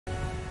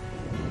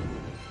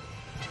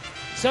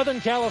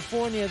Southern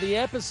California, the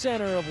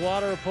epicenter of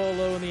water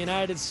polo in the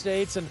United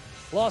States, and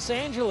Los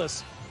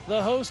Angeles, the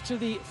host to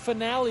the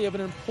finale of an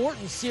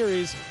important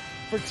series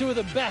for two of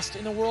the best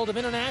in the world of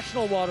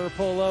international water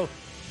polo.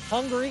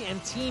 Hungary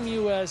and Team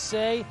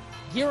USA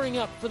gearing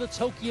up for the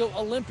Tokyo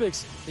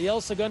Olympics. The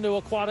El Segundo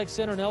Aquatic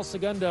Center in El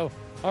Segundo,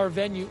 our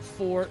venue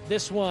for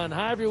this one.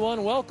 Hi,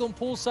 everyone. Welcome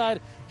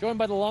poolside, joined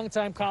by the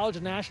longtime college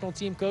and national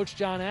team coach,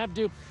 John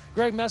Abdu.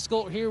 Greg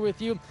Meskel here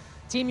with you.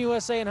 Team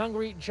USA and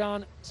Hungary,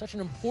 John, such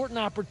an important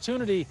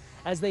opportunity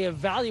as they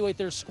evaluate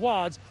their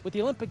squads with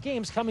the Olympic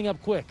Games coming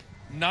up quick.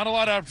 Not a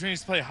lot of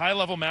opportunities to play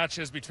high-level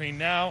matches between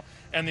now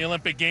and the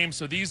Olympic Games,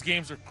 so these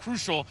games are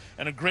crucial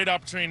and a great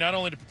opportunity not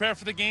only to prepare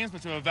for the games,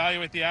 but to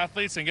evaluate the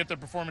athletes and get their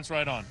performance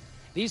right on.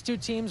 These two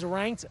teams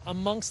ranked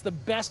amongst the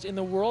best in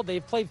the world.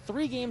 They've played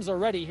 3 games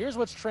already. Here's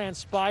what's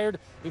transpired.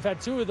 We've had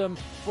 2 of them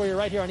for you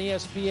right here on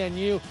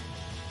ESPNU.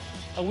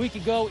 A week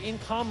ago in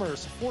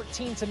Commerce,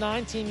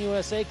 14-9, Team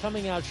USA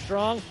coming out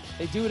strong.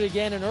 They do it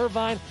again in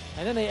Irvine,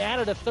 and then they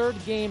added a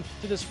 3rd game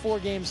to this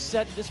 4-game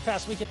set this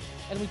past weekend.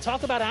 And we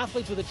talk about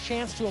athletes with a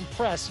chance to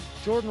impress.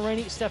 Jordan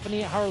Rainey,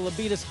 Stephanie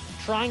Haralabides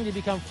trying to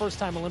become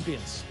first-time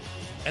Olympians.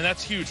 And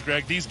that's huge,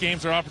 Greg. These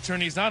games are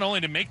opportunities not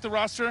only to make the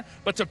roster,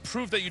 but to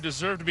prove that you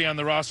deserve to be on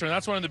the roster. And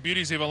that's one of the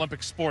beauties of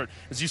Olympic sport,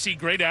 is you see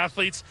great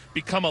athletes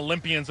become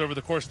Olympians over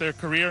the course of their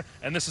career,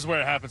 and this is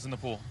where it happens in the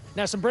pool.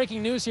 Now, some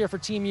breaking news here for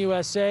Team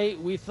USA.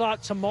 We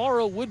thought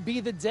tomorrow would be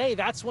the day.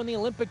 That's when the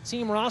Olympic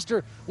team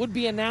roster would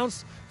be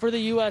announced for the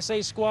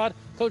USA squad.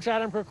 Coach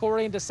Adam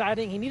Krikorian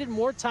deciding he needed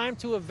more time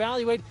to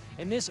evaluate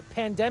in this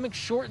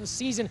pandemic-shortened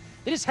season.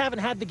 They just haven't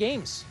had the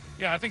games.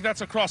 Yeah, I think that's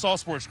across all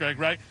sports, Greg,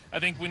 right? I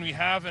think when we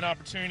have an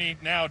opportunity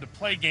now to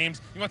play games,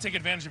 you want to take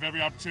advantage of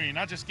every opportunity,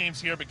 not just games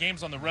here, but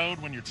games on the road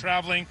when you're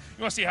traveling.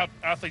 You want to see how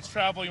athletes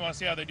travel. You want to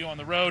see how they do on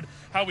the road,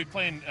 how we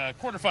play in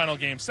quarterfinal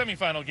games,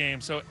 semifinal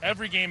games. So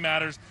every game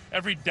matters.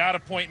 Every data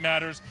point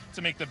matters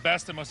to make the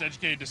best and most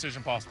educated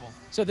decision possible.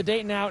 So the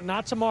date now,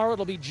 not tomorrow.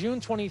 It'll be June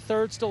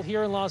 23rd, still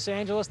here in Los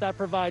Angeles. That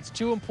provides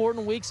 2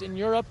 important weeks in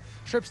Europe,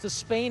 trips to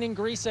Spain and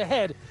Greece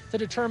ahead to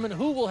determine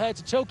who will head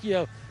to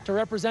Tokyo to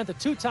represent the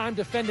 2-time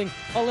defending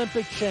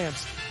Olympic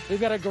champs.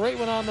 We've got a great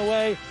one on the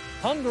way.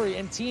 Hungary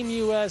and Team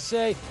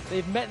USA,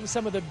 they've met in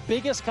some of the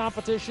biggest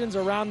competitions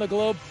around the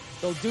globe.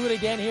 They'll do it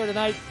again here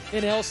tonight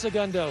in El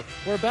Segundo.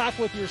 We're back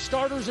with your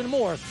starters and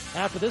more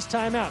after this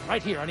timeout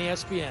right here on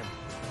ESPN.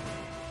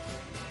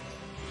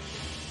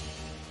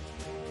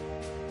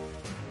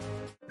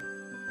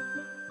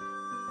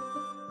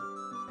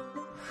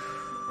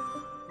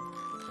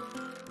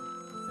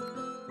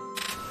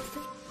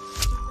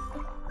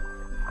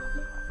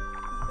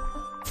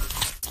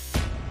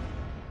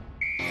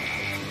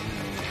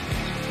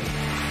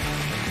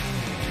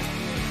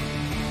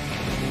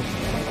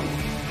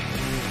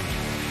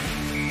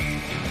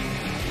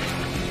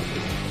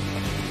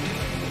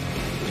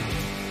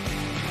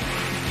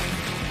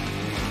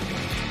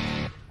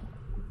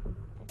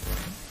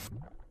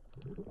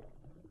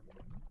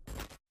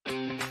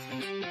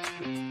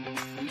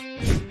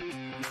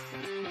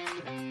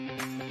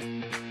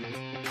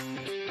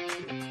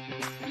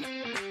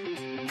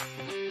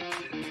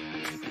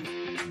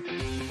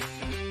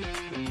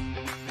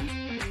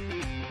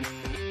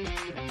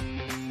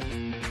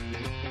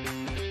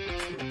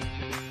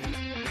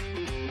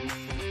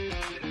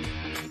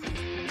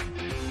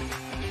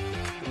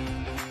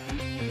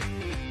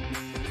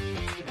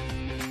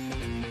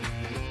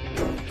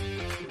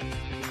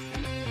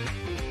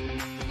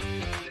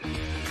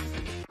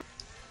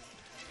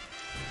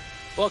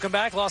 Welcome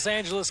back, Los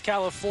Angeles,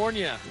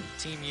 California.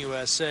 Team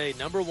USA,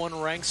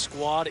 #1 ranked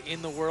squad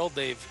in the world.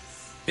 They've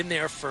been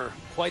there for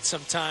quite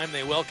some time.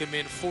 They welcome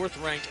in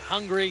 4th ranked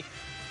Hungary.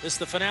 This is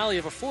the finale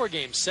of a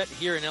 4-game set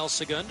here in El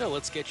Segundo.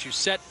 Let's get you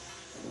set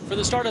for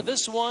the start of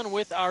this one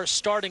with our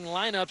starting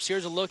lineups.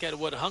 Here's a look at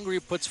what Hungary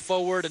puts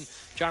forward. And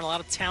John, a lot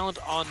of talent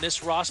on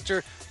this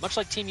roster, much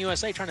like Team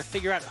USA, trying to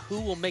figure out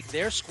who will make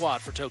their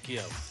squad for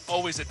Tokyo.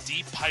 Always a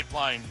deep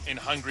pipeline in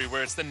Hungary,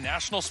 where it's the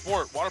national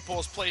sport. Water polo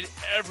is played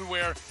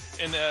everywhere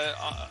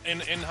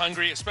in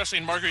Hungary, especially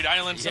in Marguerite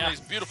Island. Some of these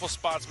beautiful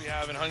spots we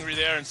have in Hungary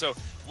there, and so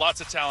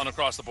lots of talent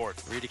across the board.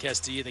 Rita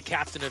Castilla, the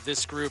captain of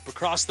this group.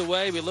 Across the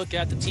way, we look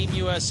at the Team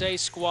USA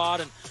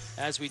squad, and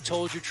as we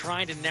told you,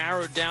 trying to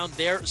narrow down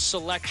their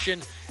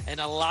selection, and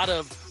a lot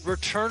of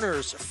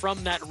returners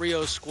from that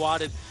Rio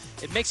squad.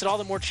 It makes it all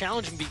the more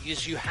challenging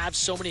because you have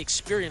so many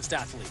experienced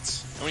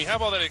athletes. And when you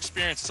have all that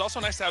experience, it's also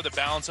nice to have the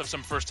balance of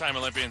some first-time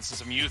Olympians and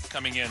some youth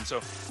coming in. So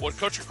what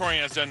Coach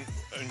Krikorian has done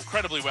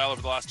incredibly well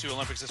over the last 2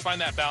 Olympics is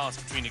find that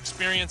balance between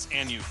experience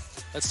and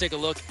youth. Let's take a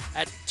look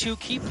at 2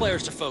 key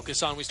players to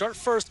focus on. We start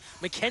first,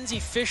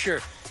 Mackenzie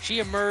Fisher. She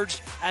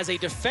emerged as a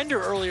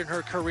defender earlier in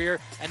her career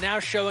and now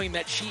showing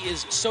that she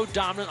is so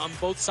dominant on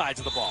both sides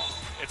of the ball.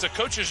 It's a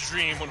coach's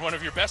dream when one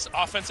of your best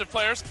offensive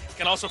players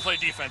can also play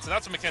defense, and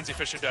that's what Mackenzie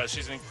Fisher does.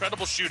 She's an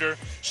incredible shooter.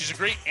 She's a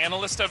great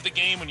analyst of the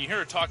game. When you hear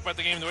her talk about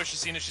the game, the way she's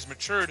seen it, she's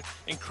matured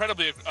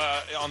incredibly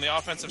on the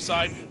offensive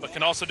side, but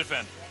can also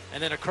defend.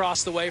 And then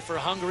across the way for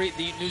Hungary,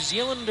 the New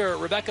Zealander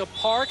Rebecca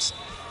Parks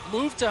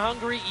moved to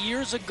Hungary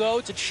years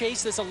ago to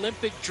chase this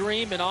Olympic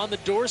dream, and on the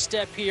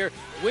doorstep here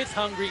with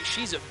Hungary,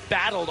 she's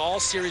battled all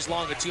series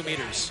long at 2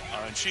 meters.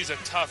 And she's a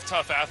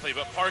tough athlete,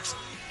 but Parks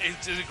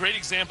is a great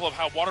example of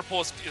how water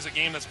polo is a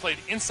game that's played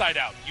inside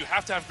out. You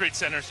have to have great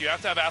centers. You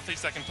have to have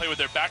athletes that can play with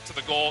their back to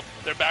the goal,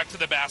 their back to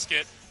the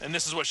basket, and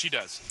this is what she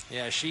does.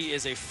 Yeah, she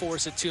is a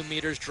force at 2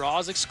 meters,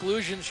 draws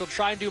exclusion. She'll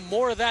try and do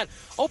more of that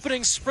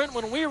opening sprint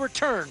when we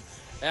return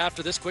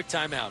after this quick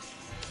timeout.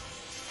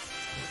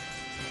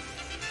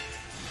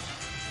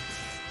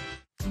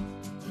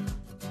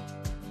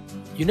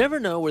 You never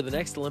know where the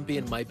next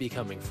Olympian might be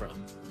coming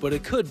from, but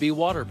it could be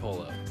water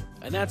polo,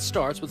 and that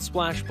starts with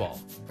Splash Ball.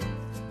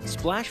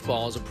 Splash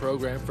Ball is a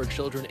program for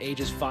children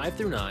ages 5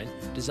 through 9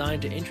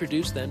 designed to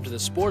introduce them to the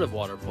sport of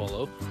water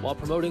polo while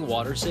promoting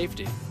water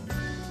safety.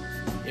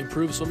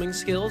 Improve swimming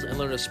skills and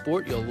learn a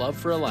sport you'll love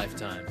for a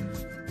lifetime.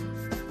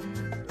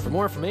 For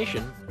more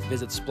information,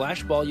 visit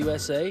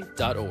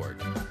splashballusa.org.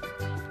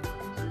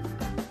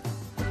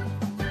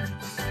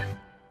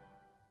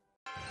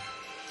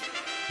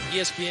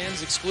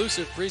 ESPN's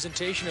exclusive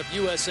presentation of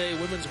USA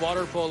Women's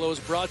Water Polo is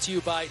brought to you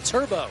by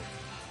Turbo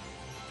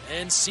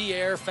and Sea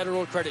Air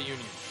Federal Credit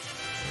Union.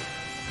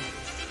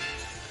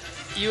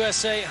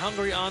 USA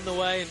Hungary on the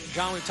way, and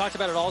John, we've talked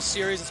about it all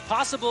series. It's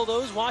possible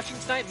those watching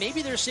tonight,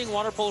 maybe they're seeing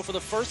water polo for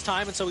the first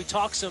time, and so we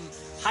talk some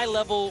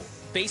high-level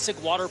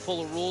basic water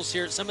polo rules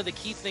here, some of the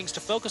key things to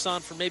focus on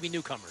for maybe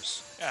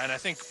newcomers. Yeah, and I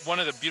think one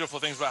of the beautiful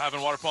things about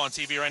having water polo on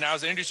TV right now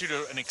is it introduces you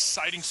to an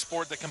exciting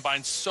sport that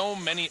combines so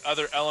many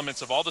other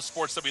elements of all the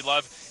sports that we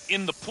love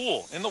in the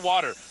pool, in the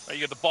water. Right?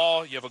 You have the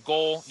ball, you have a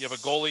goal, you have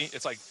a goalie.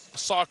 It's like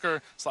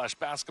soccer /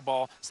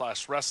 basketball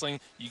 / wrestling.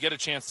 You get a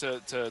chance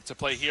to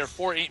play here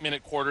 4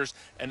 8-minute quarters,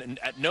 and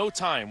at no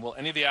time will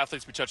any of the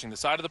athletes be touching the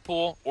side of the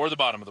pool or the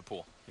bottom of the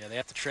pool. Yeah, they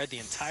have to tread the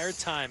entire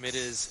time. It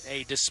is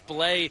a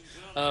display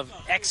of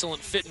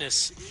excellent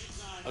fitness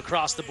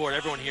across the board.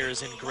 Everyone here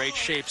is in great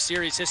shape.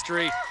 Series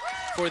history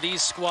for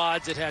these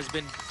squads, it has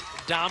been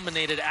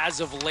dominated as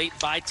of late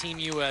by Team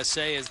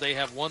USA as they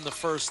have won the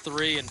first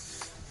 3 and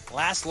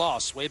last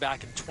loss way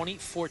back in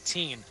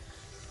 2014.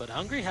 But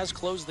Hungary has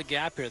closed the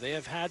gap here. They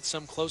have had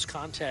some close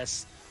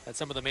contests at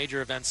some of the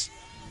major events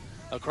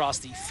across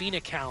the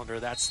FINA calendar.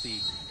 That's the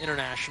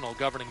international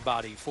governing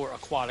body for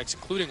aquatics,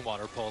 including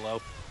water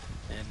polo.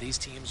 And these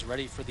teams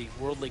ready for the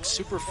World League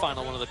Super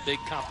Final, one of the big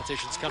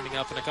competitions coming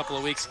up in a couple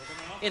of weeks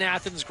in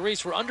Athens,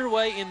 Greece. We're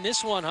underway in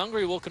this one.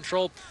 Hungary will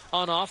control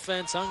on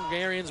offense.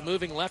 Hungarians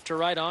moving left to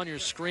right on your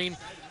screen.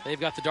 They've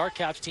got the dark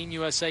caps, Team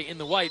USA, in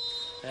the white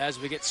as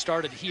we get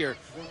started here.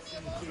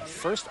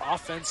 First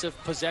offensive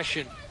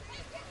possession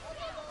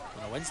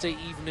on a Wednesday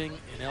evening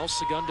in El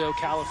Segundo,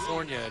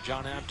 California.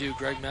 John Abdu,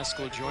 Greg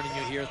Meskel joining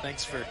you here.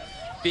 Thanks for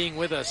being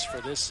with us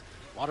for this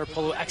water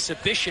polo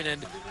exhibition,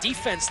 and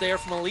defense there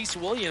from Elise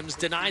Williams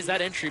denies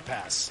that entry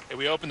pass. Hey,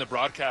 we opened the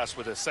broadcast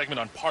with a segment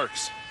on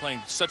Parks playing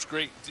such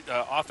great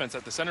offense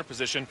at the center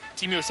position.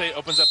 Team USA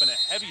opens up in a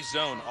heavy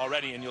zone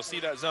already, and you'll see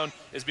that zone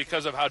is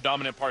because of how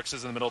dominant Parks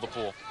is in the middle of the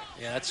pool.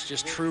 Yeah, that's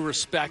just true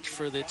respect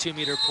for the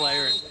 2-meter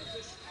player, and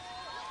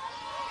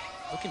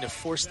looking to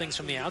force things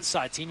from the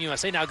outside. Team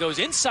USA now goes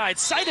inside,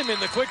 sight him in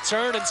the quick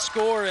turn and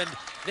score, and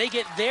they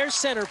get their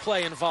center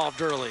play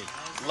involved early.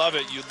 Love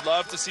it. You'd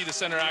love to see the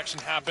center action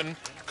happen.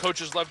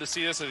 Coaches love to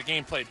see this as a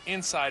game played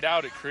inside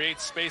out. It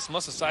creates space.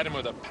 Melissa Seidemann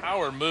with a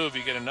power move.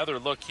 You get another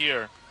look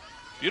here.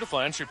 Beautiful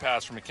entry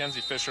pass from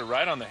Mackenzie Fisher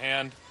right on the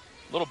hand.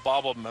 Little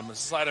bobble.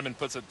 Seidemann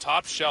puts a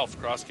top shelf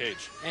cross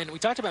cage. And we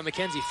talked about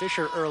Mackenzie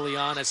Fisher early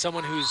on as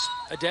someone who's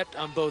adept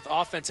on both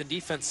offense and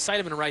defense.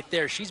 Seidemann right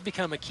there. She's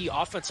become a key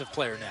offensive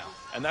player now.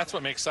 And that's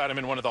what makes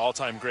Seidemann one of the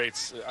all-time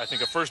greats. I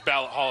think a first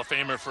ballot Hall of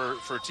Famer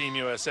for Team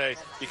USA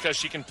because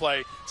she can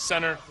play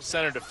center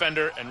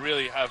defender, and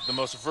really have the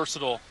most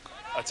versatile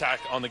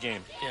attack on the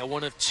game. Yeah,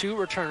 one of 2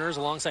 returners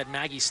alongside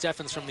Maggie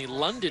Steffens from the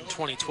London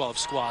 2012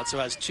 squad, so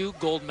has 2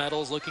 gold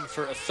medals, looking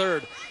for a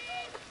 3rd.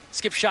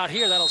 Skip shot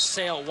here, that'll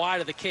sail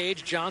wide of the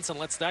cage. Johnson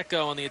lets that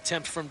go on the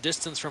attempt from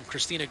distance from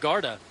Christina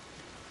Garda.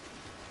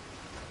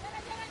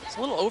 It's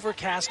a little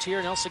overcast here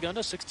in El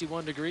Segundo,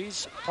 61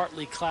 degrees,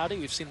 partly cloudy.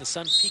 We've seen the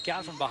sun peek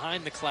out from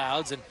behind the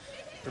clouds and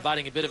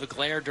providing a bit of a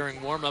glare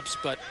during warm-ups,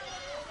 but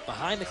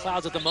behind the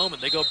clouds at the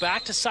moment. They go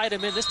back to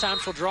Seidemann. This time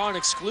she'll draw an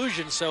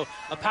exclusion, so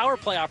a power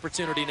play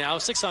opportunity now.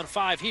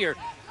 6-on-5 here,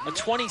 a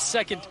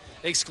 20-second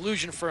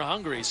exclusion for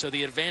Hungary, so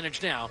the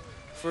advantage now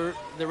for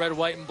the red,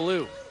 white, and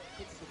blue.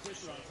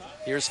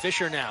 Here's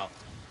Fisher now.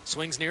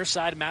 Swings near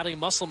side. Maddie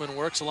Musselman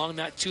works along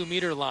that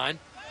 2-meter line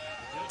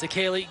to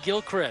Kaylee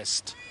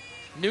Gilchrist.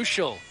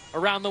 Nuschel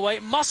around the way.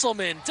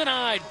 Musselman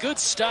denied. Good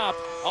stop.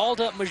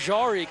 Alda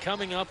Majari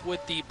coming up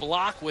with the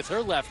block with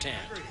her left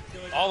hand.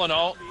 All in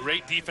all,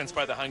 great defense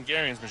by the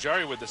Hungarians.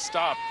 Majari with the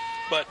stop,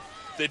 but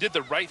they did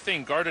the right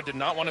thing. Garda did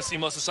not want to see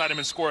Melissa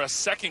Seidemann score a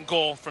 2nd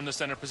goal from the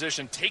center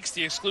position, takes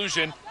the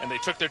exclusion, and they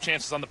took their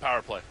chances on the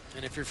power play.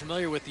 And if you're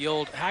familiar with the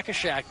old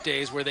Hack-a-Shack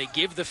days where they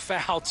give the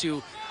foul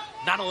to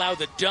not allow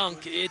the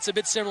dunk. It's a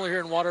bit similar here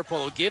in water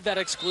polo. Give that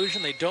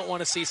exclusion. They don't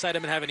want to see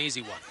Seidemann have an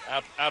easy one.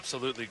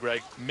 Absolutely,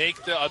 Greg.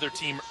 Make the other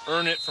team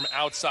earn it from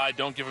outside.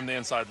 Don't give them the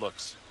inside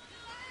looks.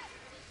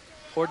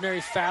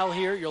 Ordinary foul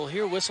here. You'll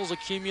hear whistles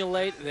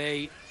accumulate.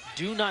 They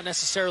do not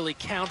necessarily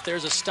count.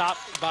 There's a stop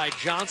by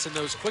Johnson.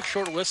 Those quick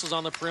short whistles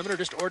on the perimeter,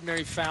 just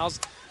ordinary fouls.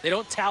 They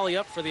don't tally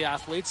up for the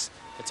athletes.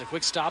 It's a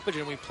quick stoppage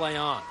and we play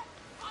on.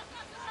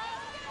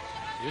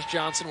 Here's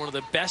Johnson, one of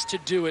the best to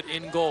do it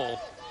in goal.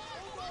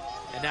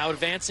 And now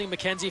advancing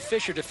Mackenzie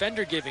Fisher,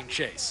 defender giving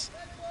chase.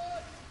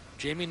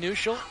 Jamie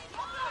Nuschel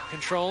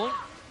controlling.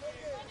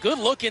 Good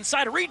look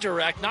inside, a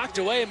redirect, knocked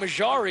away.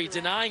 Majari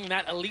denying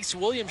that Elise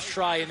Williams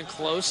try in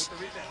close.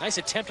 Nice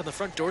attempt on the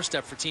front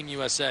doorstep for Team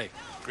USA.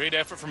 Great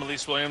effort from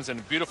Elise Williams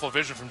and beautiful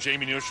vision from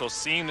Jamie Nuschel.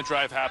 Seeing the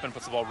drive happen,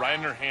 puts the ball right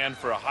in her hand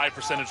for a high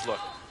percentage look.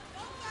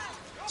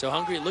 So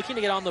Hungary looking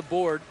to get on the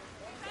board.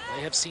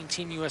 They have seen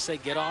Team USA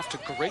get off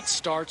to great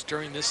starts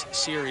during this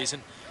series,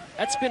 and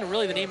that's been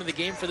really the name of the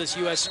game for this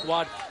U.S.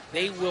 squad.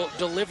 They will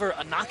deliver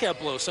a knockout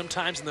blow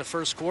sometimes in the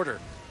first quarter.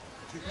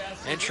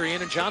 Entry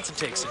in and Johnson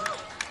takes it.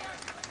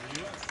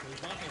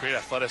 Great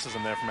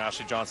athleticism there from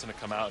Ashley Johnson to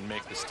come out and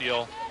make the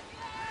steal.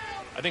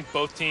 I think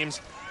both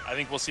teams,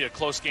 we'll see a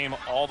close game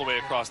all the way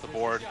across the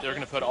board. They're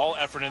going to put all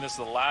effort in. This is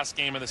the last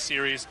game of the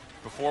series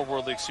before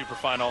World League Super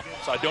Final,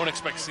 so I don't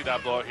expect to see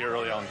that blowout here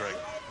early on, Greg.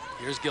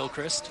 Here's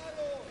Gilchrist.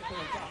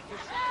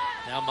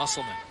 Now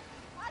Musselman.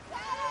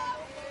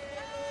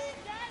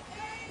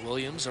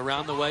 Williams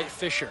around the way.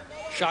 Fisher.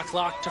 Shot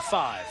clock to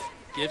 5.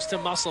 Gives to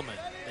Musselman.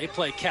 They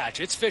play catch.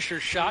 It's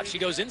Fisher's shot. She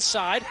goes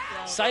inside.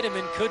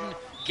 Seidemann couldn't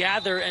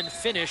gather and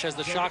finish as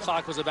the shot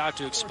clock was about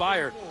to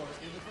expire.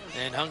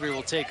 And Hungary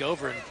will take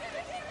over. And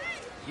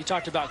you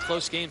talked about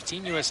close games.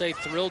 Team USA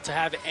thrilled to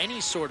have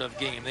any sort of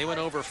game. They went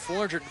over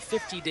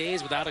 450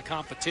 days without a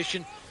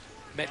competition.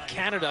 Met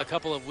Canada a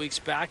couple of weeks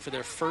back for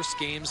their first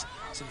games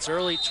since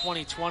early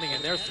 2020,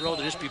 and they're thrilled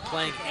to just be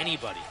playing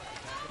anybody.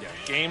 Yeah,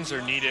 games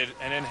are needed,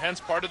 and hence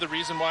part of the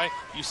reason why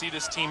you see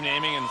this team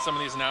naming and some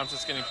of these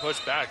announcements getting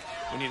pushed back.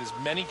 We need as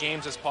many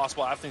games as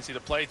possible. Athletes need to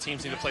play,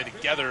 teams need to play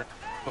together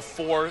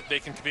before they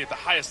can compete at the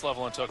highest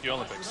level in Tokyo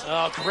Olympics.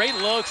 Oh, great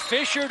look.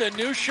 Fisher to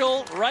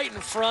Nuschel, right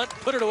in front,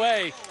 put it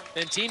away.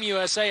 And Team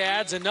USA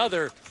adds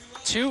another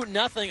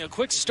 2-0, a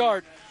quick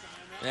start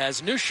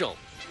as Nuschel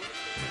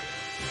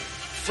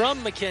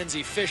from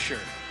Mackenzie Fisher.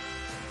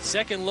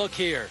 Second look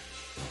here.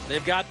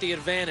 They've got the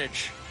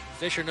advantage.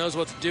 Fisher knows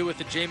what to do with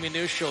the Jamie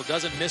Nuschel.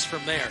 Doesn't miss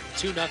from there.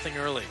 2-0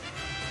 early.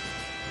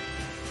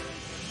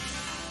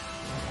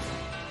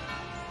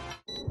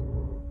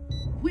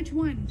 Which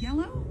one?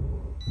 Yellow?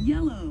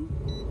 Yellow.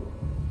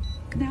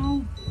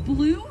 Now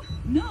blue?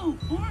 No,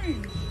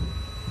 orange.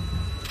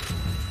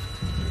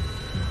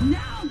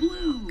 Now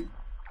blue.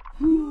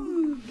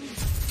 Ooh.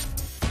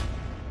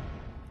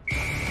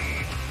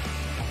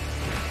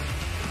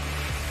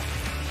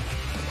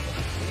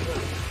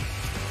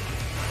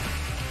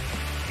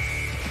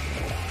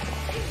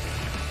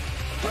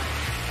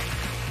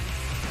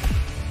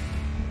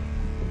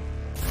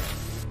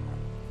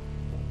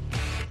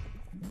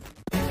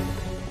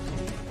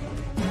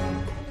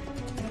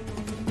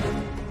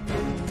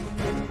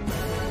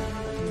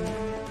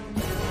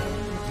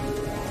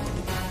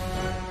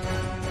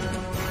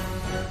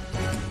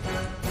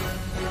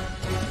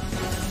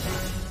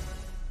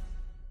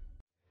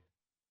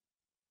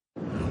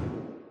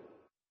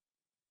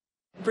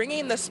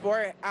 Bringing the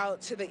sport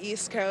out to the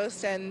East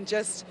Coast and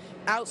just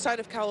outside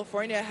of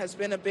California has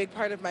been a big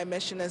part of my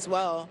mission as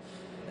well.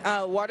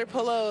 Water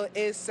polo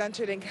is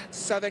centered in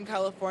Southern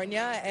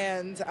California,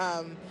 and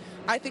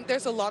I think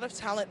there's a lot of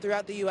talent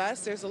throughout the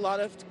U.S. There's a lot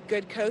of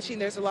good coaching.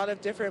 There's a lot of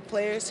different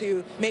players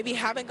who maybe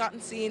haven't gotten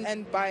seen,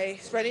 and by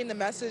spreading the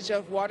message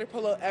of water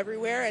polo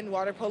everywhere and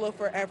water polo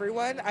for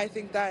everyone, I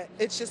think that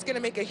it's just going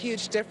to make a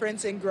huge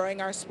difference in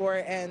growing our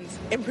sport and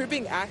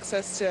improving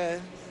access to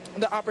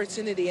the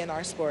opportunity in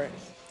our sport.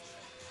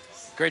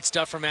 Great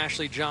stuff from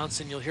Ashley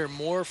Johnson. You'll hear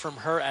more from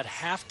her at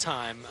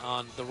halftime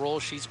on the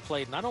role she's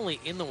played, not only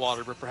in the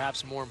water, but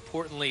perhaps more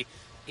importantly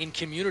in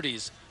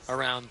communities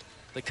around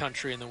the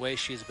country, and the way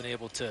she's been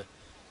able to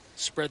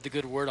spread the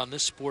good word on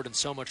this sport and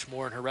so much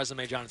more. And her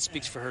resume, John,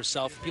 speaks for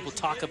herself. People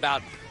talk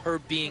about her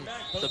being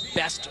the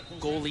best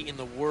goalie in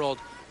the world.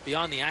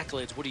 Beyond the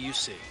accolades, what do you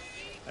see?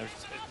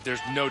 There's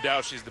no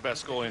doubt she's the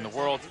best goalie in the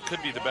world.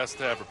 Could be the best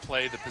to ever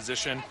play the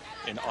position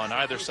on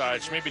either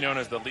side. She may be known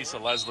as the Lisa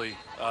Leslie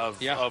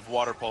of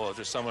water polo.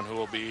 Just someone who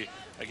will be,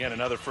 again,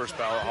 another first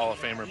ballot Hall of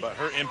Famer. But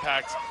her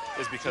impact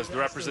is because the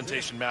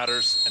representation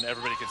matters and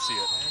everybody can see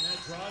it.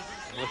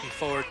 I'm looking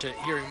forward to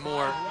hearing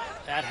more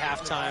at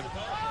halftime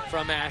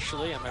from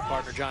Ashley and my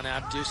partner John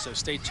Abdu, so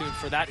stay tuned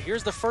for that.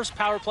 Here's the first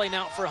power play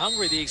now for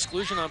Hungary. The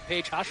exclusion on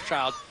Paige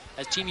Hochschild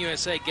as Team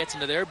USA gets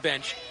into their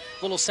bench.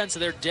 A little sense of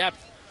their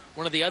depth.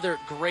 One of the other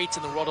greats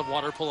in the world of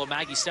water polo,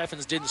 Maggie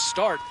Steffens, didn't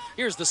start.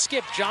 Here's the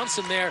skip.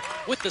 Johnson there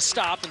with the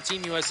stop, and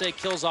Team USA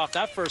kills off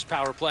that first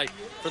power play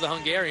for the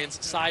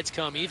Hungarians. Sides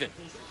come even.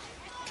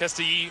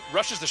 Kestii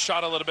rushes the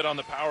shot a little bit on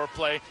the power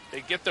play.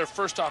 They get their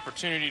first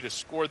opportunity to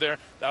score there.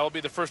 That will be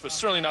the first, but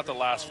certainly not the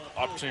last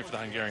opportunity for the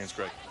Hungarians,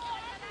 Greg.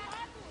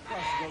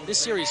 This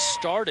series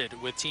started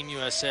with Team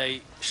USA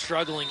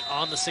struggling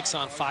on the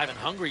 6-on-5, and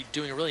Hungary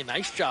doing a really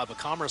nice job of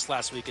commerce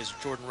last week as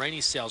Jordan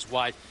Rainey sails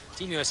wide.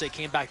 Team USA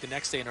came back the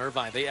next day in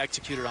Irvine. They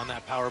executed on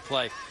that power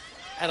play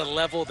at a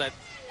level that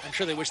I'm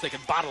sure they wish they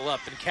could bottle up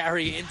and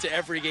carry into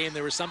every game.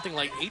 There was something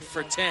like 8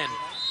 for 10.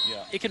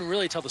 Yeah. It can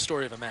really tell the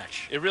story of a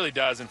match. It really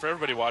does, and for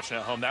everybody watching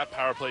at home, that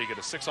power play, you get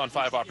a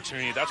 6-on-5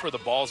 opportunity. That's where the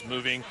ball's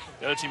moving.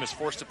 The other team is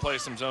forced to play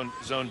some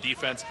zone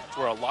defense. It's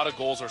where a lot of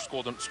goals are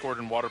scored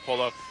in water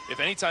polo. If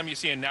anytime you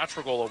see a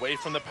natural goal away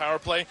from the power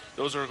play,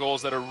 those are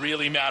goals that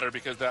really matter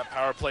because that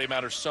power play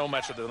matters so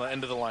much at the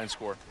end of the line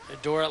score.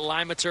 Dora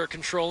Limater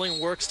controlling,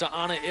 works to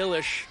Anna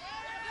Illich.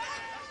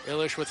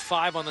 Illich with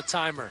 5 on the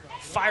timer.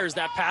 Fires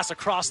that pass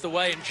across the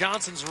way, and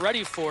Johnson's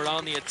ready for it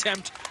on the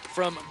attempt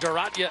from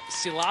Doratya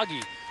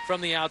Silagi from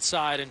the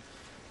outside. And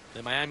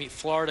the Miami,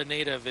 Florida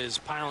native is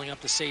piling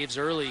up the saves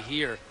early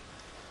here.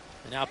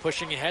 And now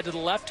pushing ahead to the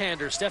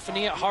left-hander,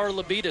 Stefania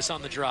Harlabitis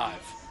on the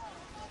drive.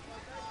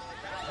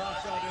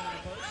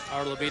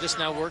 Harlabitis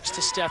now works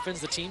to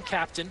Steffens, the team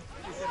captain.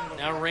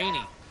 Now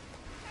Rainey.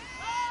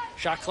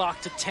 Shot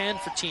clock to 10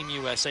 for Team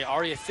USA.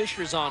 Aria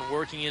Fischer's on,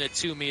 working in at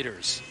 2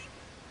 meters.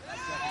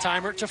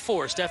 Timer to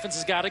 4. Steffens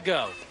has got to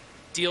go.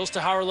 Deals to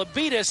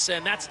Harlabitis,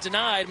 and that's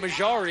denied.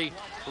 Majari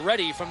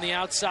ready from the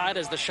outside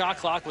as the shot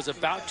clock was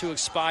about to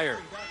expire.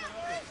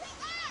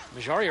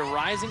 Majari, a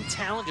rising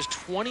talent, just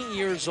 20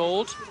 years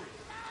old.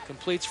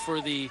 Completes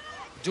for the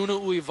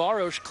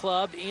Dunaújváros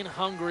club in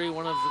Hungary,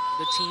 one of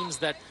the teams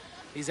that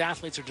these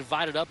athletes are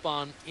divided up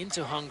on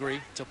into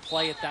Hungary to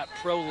play at that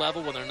pro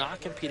level when they're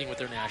not competing with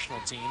their national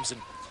teams.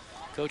 And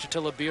Coach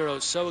Attila Biro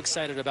is so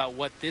excited about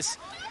what this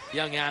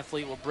young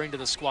athlete will bring to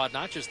the squad,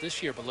 not just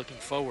this year, but looking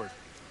forward.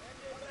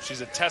 She's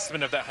a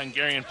testament of that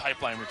Hungarian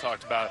pipeline we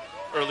talked about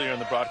earlier in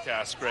the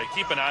broadcast, Greg.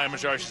 Keep an eye on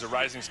Majari. She's a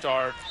rising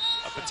star,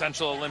 a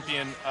potential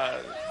Olympian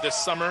this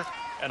summer,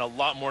 and a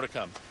lot more to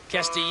come.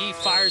 Kestii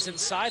fires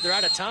inside. They're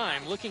out of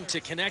time, looking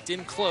to connect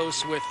in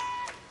close with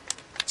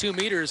 2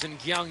 meters in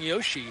Gyang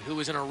Yoshi, who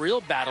was in a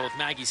real battle with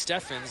Maggie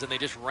Steffens, and they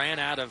just ran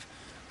out of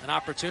an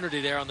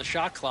opportunity there on the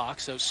shot clock.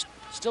 So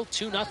still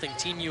 2-0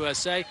 Team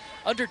USA,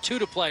 under 2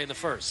 to play in the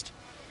first.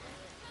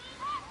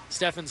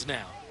 Steffens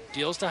now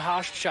deals to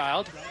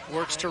Hochschild,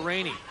 works to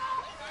Rainey.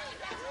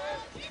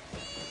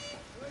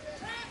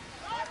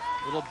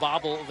 Little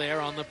bobble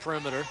there on the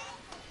perimeter.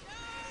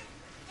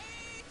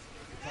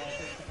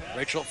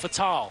 Rachel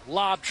Fatal,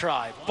 lob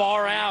try,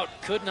 bar out,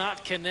 could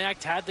not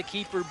connect, had the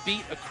keeper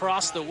beat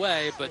across the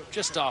way, but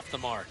just off the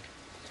mark.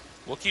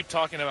 We'll keep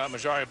talking about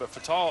Majari, but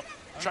Fatal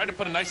tried to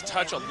put a nice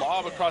touch, a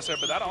lob across there,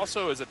 but that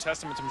also is a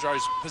testament to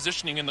Majari's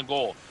positioning in the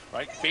goal,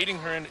 right? Baiting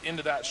her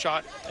into that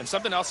shot. And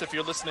something else, if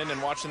you're listening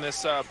and watching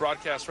this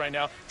broadcast right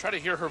now, try to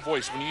hear her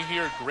voice. When you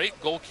hear great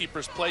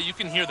goalkeepers play, you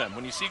can hear them.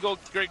 When you see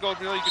great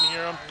goalkeepers, you can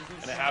hear them,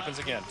 and it happens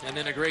again. And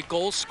then a great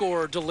goal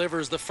scorer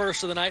delivers the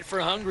first of the night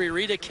for Hungary.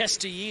 Rita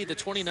Kestii, the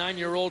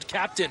 29-year-old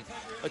captain,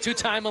 a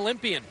 2-time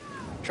Olympian,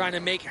 trying to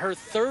make her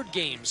 3rd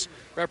games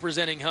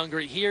representing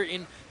Hungary here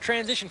in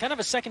transition. Kind of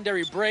a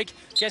secondary break.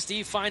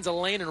 Kestii finds a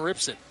lane and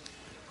rips it.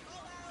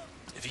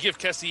 If you give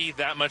Kestii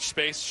that much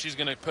space, she's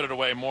going to put it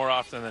away more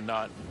often than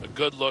not. A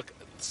good look,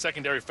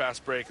 secondary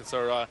fast break. It's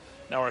our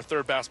now our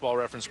 3rd basketball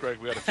reference, Greg.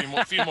 We got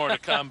a few more to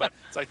come, but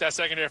it's like that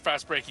secondary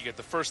fast break. You get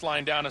the first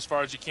line down as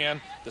far as you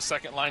can, the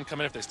second line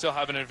coming if they still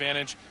have an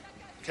advantage.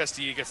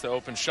 Kestii gets the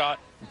open shot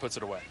and puts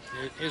it away.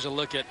 Here's a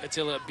look at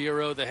Attila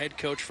Biro, the head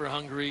coach for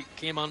Hungary.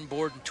 Came on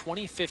board in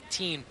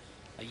 2015,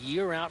 a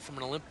year out from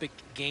an Olympic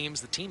Games.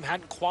 The team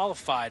hadn't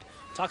qualified.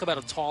 Talk about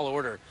a tall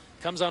order.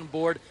 Comes on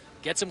board,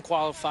 gets them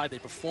qualified. They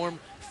performed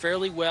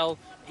fairly well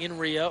in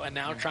Rio, and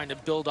now trying to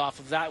build off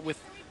of that with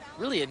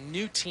really a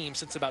new team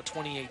since about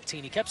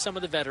 2018. He kept some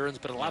of the veterans,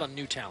 but a lot of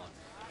new talent.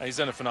 He's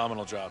done a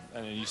phenomenal job,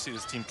 and you see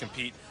this team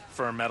compete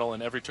for a medal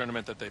in every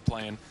tournament that they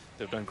play in.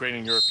 They've done great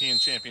in European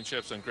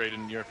championships, done great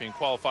in European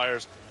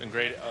qualifiers, done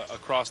great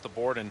across the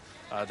board, and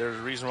there's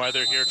a reason why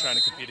they're here trying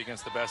to compete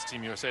against the best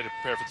Team USA to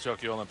prepare for the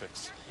Tokyo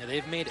Olympics. Yeah,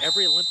 they've made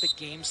every Olympic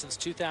game since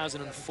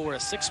 2004, a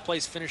 6th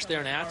place finish there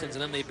in Athens,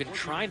 and then they've been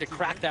trying to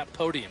crack that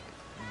podium.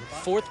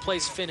 4th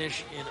place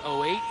finish in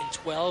 08, and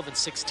 12, and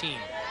 16.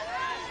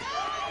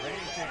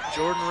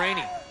 Jordan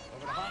Rainey.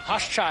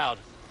 Hochschild,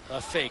 a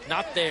fake,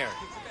 not there.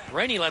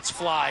 Rainey lets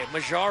fly.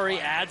 Majari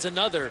adds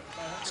another.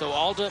 So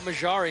Alda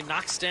Majari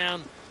knocks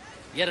down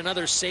yet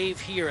another save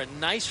here. A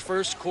nice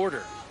first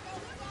quarter.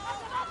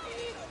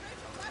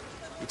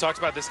 We talked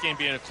about this game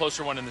being a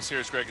closer one in the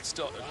series, Greg. It's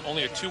still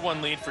only a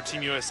 2-1 lead for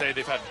Team USA.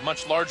 They've had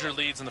much larger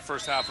leads in the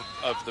first half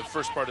of the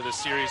first part of this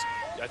series.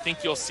 I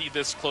think you'll see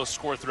this close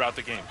score throughout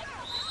the game.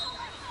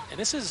 And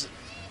this is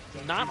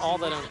not all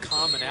that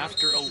uncommon.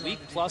 After a week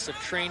plus of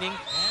training,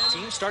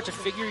 teams start to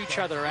figure each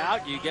other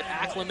out. You get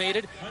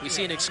acclimated. We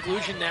see an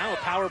exclusion now, a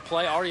power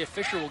play. Aria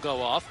Fischer will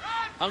go off.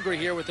 Hungary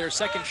here with their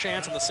second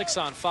chance on the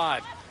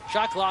 6-on-5.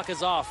 Shot clock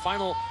is off.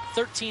 Final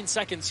 13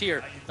 seconds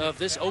here of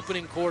this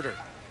opening quarter.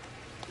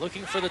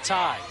 looking for the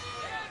tie.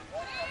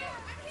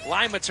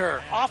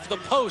 Limater off the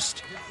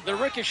post. The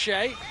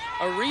ricochet,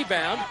 a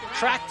rebound,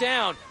 tracked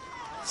down.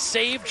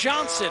 Save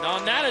Johnson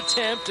on that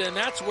attempt, and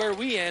that's where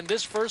we end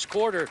this first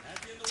quarter.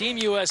 Team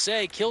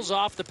USA kills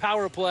off the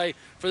power play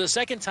for the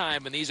second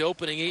time in these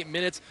opening 8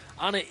 minutes.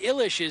 Anna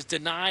Illich is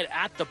denied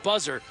at the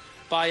buzzer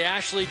by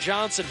Ashley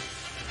Johnson.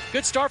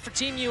 Good start for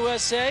Team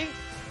USA,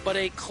 but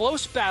a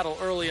close battle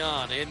early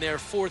on in their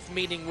fourth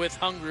meeting with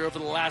Hungary over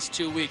the last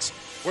 2 weeks.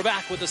 We're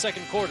back with the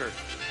second quarter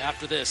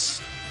after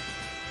this.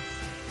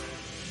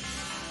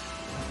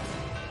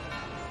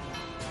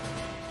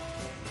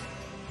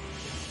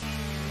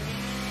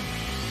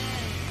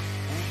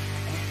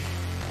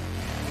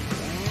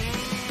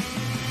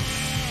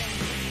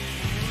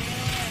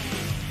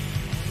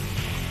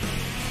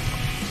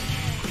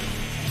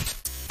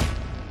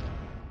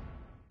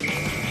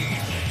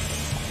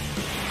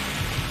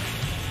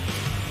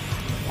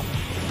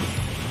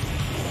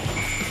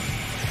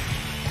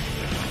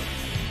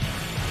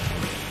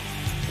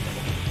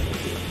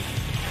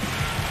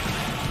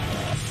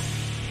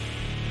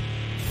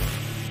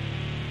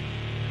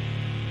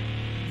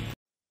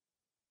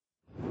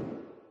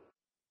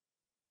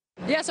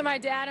 Yeah, so my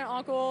dad and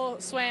uncle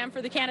swam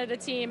for the Canada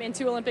team in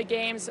 2 Olympic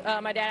Games.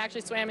 My dad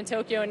actually swam in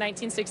Tokyo in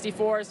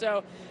 1964,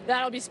 so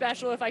that'll be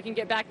special if I can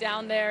get back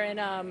down there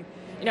and,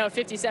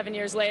 57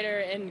 years later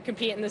and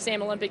compete in the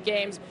same Olympic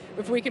Games.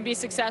 If we can be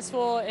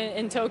successful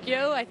in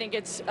Tokyo, I think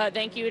it's a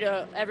thank you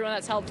to everyone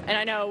that's helped. And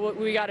I know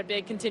we got a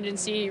big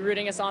contingency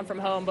rooting us on from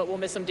home, but we'll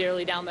miss them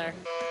dearly down there.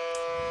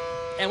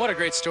 And what a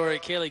great story.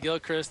 Kaylee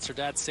Gilchrist, her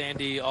dad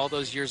Sandy, all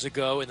those years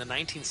ago in the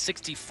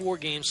 1964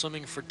 games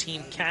swimming for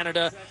Team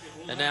Canada.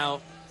 And now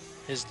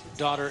his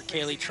daughter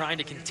Kaylee trying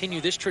to continue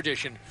this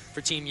tradition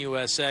for Team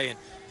USA. And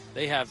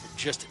they have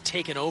just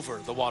taken over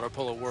the water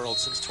polo world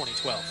since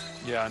 2012.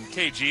 Yeah, and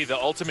KG,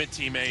 the ultimate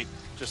teammate,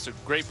 just a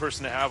great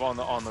person to have on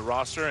the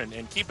roster.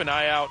 And keep an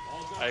eye out.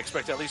 I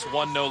expect at least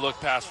one no-look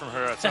pass from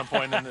her at some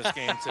point in this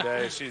game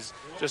today. She's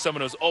just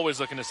someone who's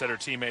always looking to set her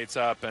teammates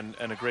up and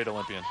a great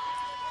Olympian.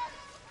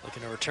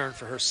 Looking to return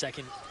for her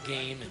second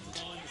game, and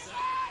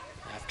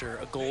after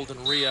a gold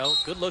in Rio.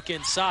 Good look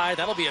inside.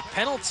 That'll be a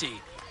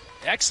penalty.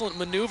 Excellent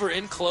maneuver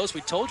in close.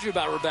 We told you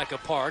about Rebecca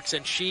Parks,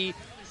 and she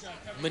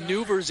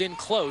maneuvers in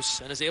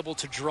close and is able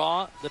to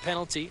draw the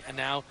penalty, and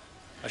now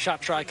a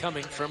shot try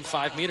coming from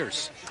 5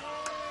 meters.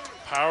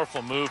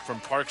 Powerful move from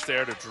Parks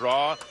there to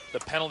draw the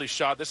penalty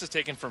shot. This is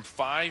taken from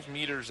 5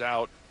 meters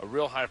out. A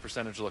real high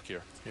percentage look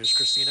here. Here's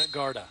Christina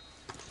Garda.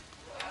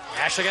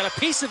 Ashley got a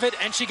piece of it,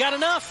 and she got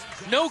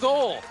enough. No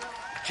goal.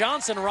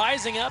 Johnson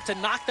rising up to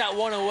knock that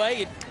one away.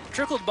 It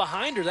trickled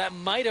behind her. That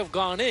might have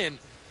gone in,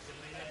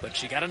 but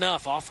she got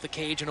enough off the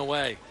cage and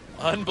away.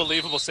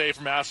 Unbelievable save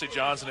from Ashley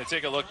Johnson. And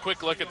take a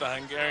quick look at the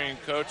Hungarian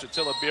coach,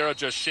 Attila Bira,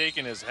 just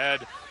shaking his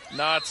head.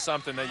 Not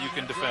something that you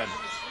can defend.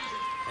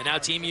 And now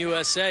Team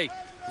USA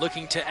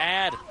looking to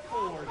add.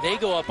 They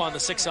go up on the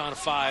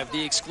 6-on-5.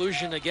 The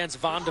exclusion against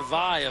Van de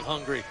Vaay of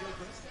Hungary.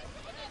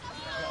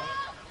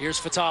 Here's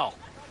Fatal.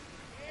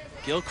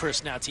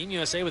 Gilchrist now, Team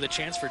USA with a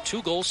chance for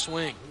 2-goal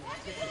swing.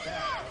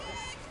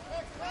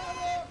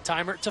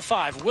 Timer to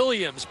 5.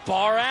 Williams,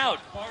 bar out.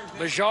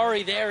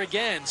 Majari there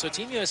again. So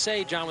Team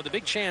USA, John, with a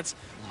big chance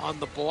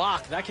on the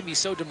block. That can be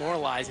so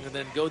demoralizing, and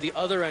then go the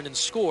other end and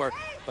score,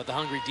 but the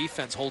Hungary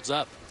defense holds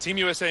up. Team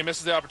USA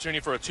misses the opportunity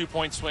for a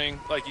 2-point swing,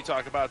 like you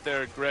talk about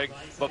there, Greg.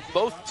 But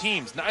both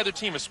teams, neither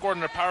team has scored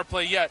on a power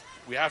play yet.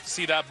 We have to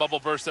see that bubble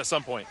burst at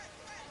some point.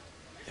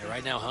 Yeah,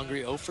 right now,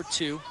 Hungary 0 for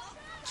 2.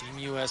 Team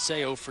USA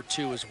 0 for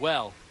 2 as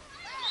well.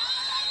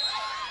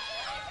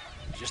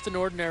 Just an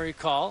ordinary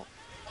call.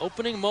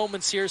 Opening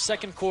moments here,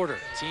 second quarter.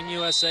 Team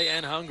USA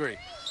and Hungary.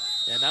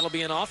 And that'll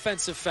be an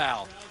offensive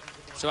foul.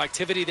 So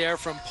activity there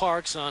from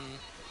Parks on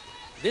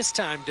this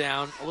time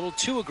down, a little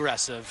too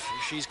aggressive.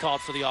 She's called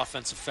for the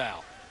offensive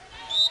foul.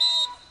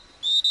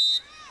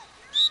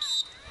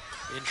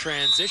 In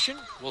transition,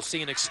 we'll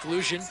see an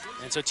exclusion.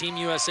 And so Team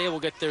USA will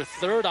get their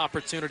third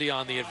opportunity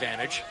on the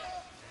advantage.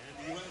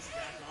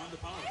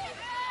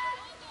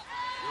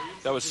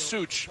 That was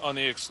Such on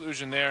the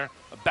exclusion there.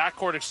 A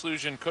backcourt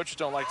exclusion. Coaches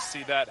don't like to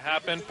see that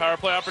happen. Power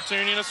play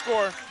opportunity and a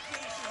score.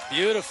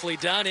 Beautifully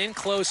done in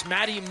close.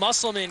 Maddie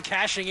Musselman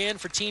cashing in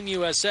for Team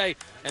USA.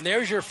 And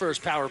there's your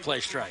first power play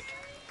strike.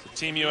 So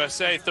Team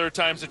USA, third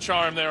time's a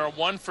charm. They are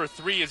 1 for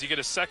 3 as you get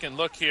a second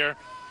look here.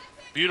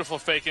 Beautiful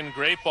faking,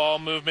 great ball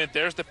movement.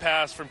 There's the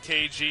pass from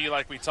KG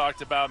like we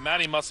talked about.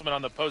 Maddie Musselman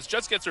on the post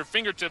just gets her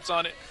fingertips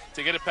on it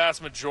to get it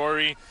past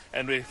Majori.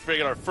 And we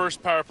get our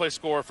first power play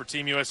score for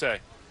Team USA.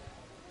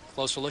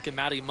 Closer look at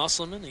Maddie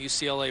Musselman, the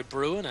UCLA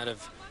Bruin out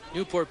of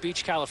Newport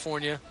Beach,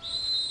 California.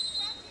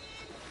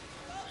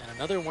 And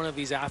another one of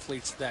these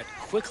athletes that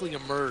quickly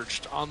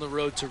emerged on the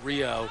road to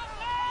Rio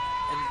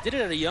and did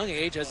it at a young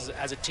age as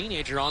a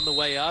teenager on the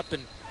way up.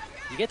 And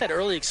you get that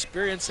early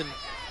experience, and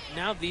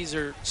now these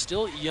are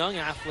still young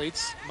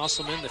athletes,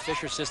 Musselman, the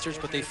Fisher sisters,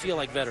 but they feel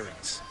like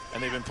veterans.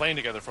 and they've been playing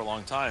together for a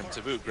long time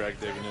to boot, Greg.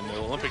 They've been in the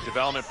Olympic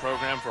development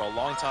program for a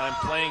long time,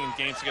 playing in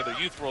games together,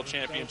 youth world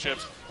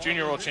championships,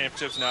 junior world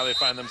championships. Now they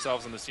find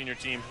themselves in the senior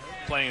team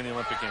playing in the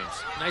Olympic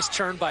Games. Nice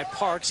turn by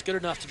Parks, good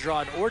enough to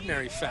draw an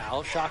ordinary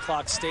foul. Shot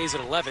clock stays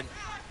at 11.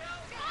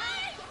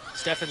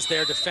 Steffens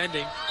there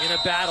defending in a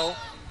battle,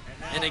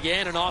 and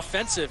again an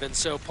offensive, and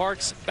so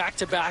Parks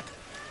back-to-back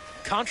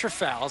contra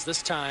fouls.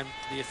 This time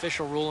the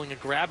official ruling a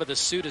grab of the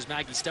suit as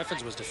Maggie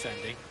Steffens was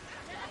defending.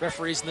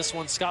 Referees in this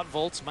one, Scott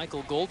Volz,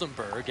 Michael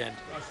Goldenberg, and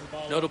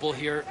notable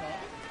here,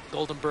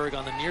 Goldenberg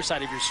on the near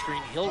side of your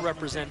screen. He'll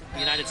represent the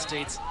United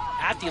States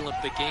at the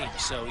Olympic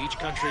Games, so each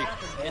country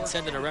can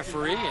send in a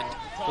referee, and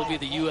he'll be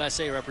the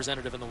USA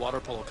representative in the water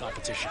polo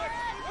competition.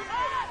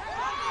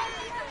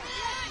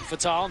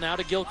 Fatal now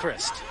to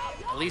Gilchrist.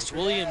 Elise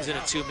Williams in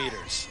at 2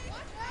 meters.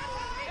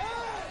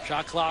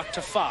 Shot clock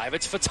to 5.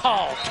 It's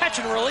Fatal. Catch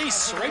and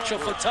release. Rachel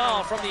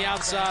Fatal from the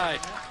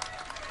outside.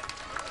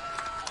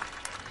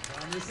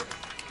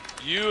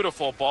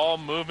 Beautiful ball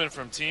movement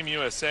from Team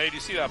USA. Do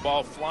you see that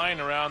ball flying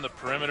around the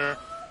perimeter,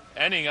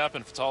 ending up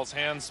in Fatal's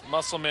hands?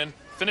 Musselman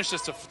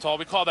finishes to Fatal.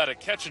 We call that a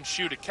catch and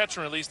shoot, a catch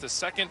and release. The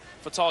second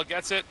Fatal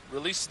gets it,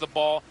 releases the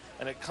ball,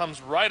 and it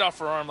comes right off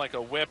her arm like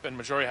a whip, and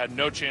Majori had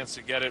no chance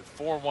to get it.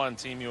 4-1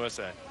 Team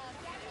USA.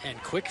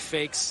 And quick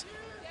fakes,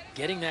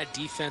 getting that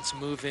defense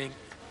moving.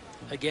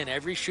 Again,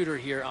 every shooter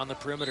here on the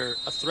perimeter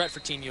a threat for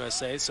Team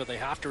USA, so they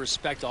have to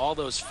respect all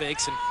those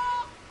fakes, and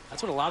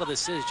that's what a lot of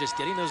this is, just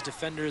getting those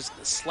defenders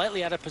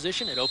slightly out of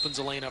position. It opens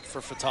a lane up for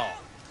Fatal.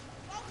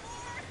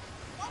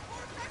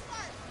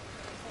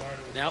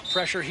 Now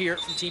pressure here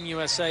from Team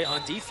USA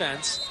on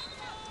defense,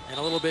 and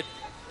a little bit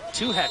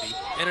too heavy,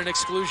 and an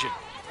exclusion.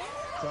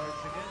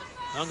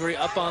 Hungary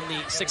up on the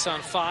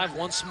 6-on-5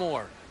 once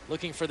more,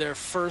 looking for their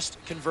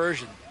first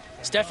conversion.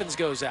 Steffens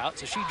goes out,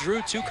 so she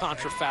drew 2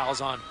 contra fouls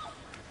on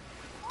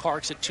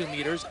Parks at 2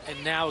 meters,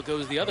 and now it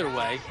goes the other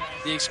way,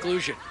 the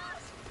exclusion.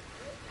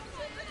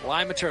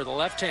 Limater, the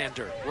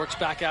left-hander, works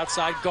back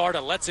outside.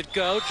 Garda lets it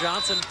go.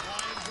 Johnson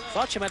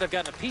thought she might have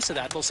gotten a piece of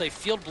that. They'll say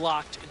field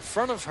blocked in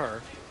front of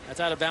her. That's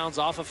out of bounds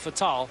off of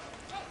Fatal.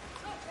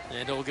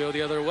 And it'll go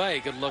the other way.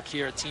 Good look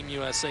here at Team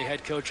USA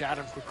head coach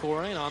Adam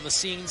Krikorian, on the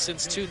scene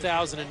since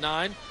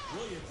 2009.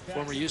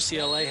 Former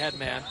UCLA head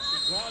man.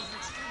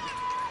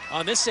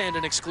 On this end,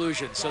 an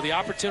exclusion. So the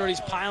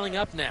opportunity's piling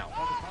up now.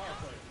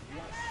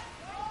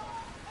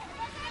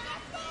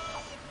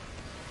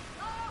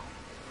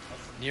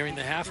 Nearing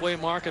the halfway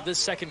mark of this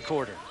second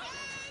quarter.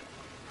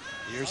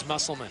 Here's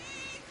Musselman.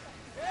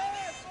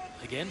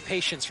 Again,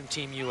 patience from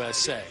Team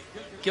USA.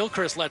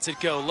 Gilchrist lets it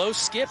go. Low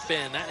skip,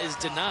 and that is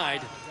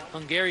denied.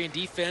 Hungarian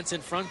defense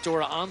in front,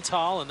 Dora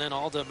Antal, and then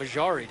Alda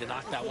Majari to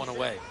knock that one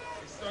away.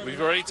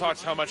 We've already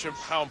talked how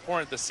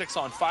important the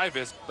 6-on-5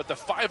 is, but the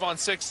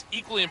 5-on-6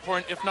 equally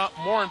important, if not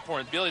more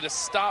important. The ability to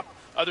stop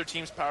other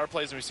teams' power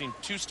plays, and we've seen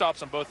 2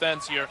 stops on both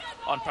ends here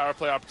on power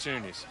play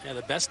opportunities. Yeah,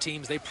 the best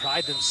teams, they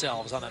pride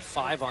themselves on that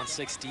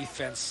 5-on-6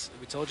 defense.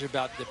 We told you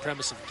about the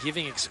premise of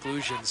giving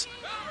exclusions.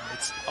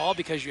 It's all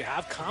because you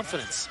have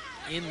confidence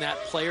in that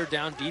player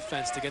down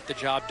defense to get the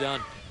job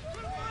done.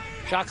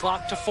 Shot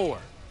clock to 4.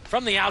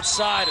 From the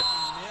outside,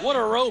 what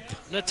a rope.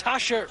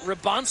 Natasha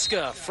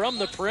Rybanska from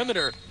the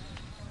perimeter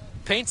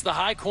paints the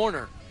high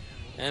corner.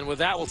 And with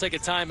that, we'll take a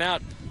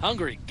timeout.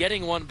 Hungary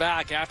getting one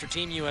back after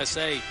Team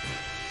USA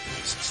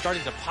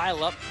starting to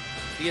pile up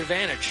the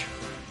advantage.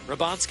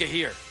 Rybanska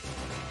here.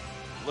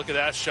 Look at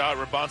that shot.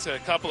 Rybanska, a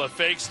couple of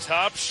fakes,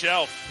 top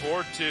shelf,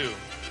 4-2.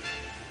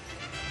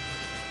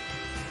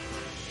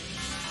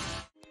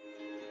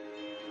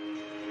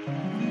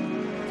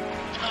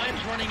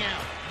 Time's running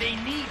out. They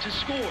need to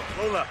score.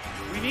 Lola,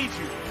 we need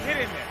you.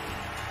 Get in there.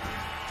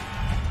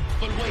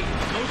 But wait,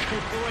 Coach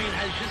Krikorian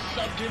has just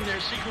subbed in their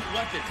secret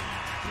weapon,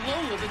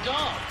 Lola the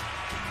dog.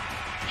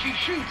 She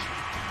shoots.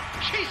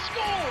 She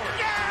scores!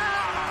 Yeah!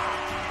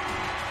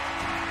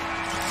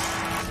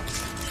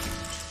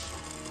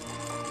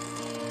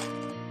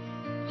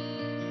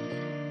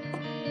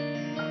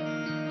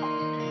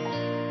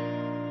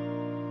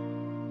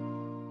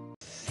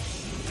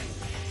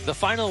 The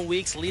final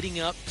weeks leading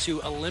up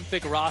to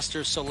Olympic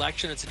roster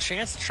selection. It's a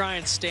chance to try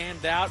and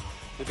stand out.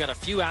 We've got a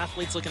few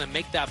athletes looking to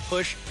make that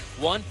push.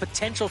 One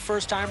potential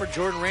first-timer,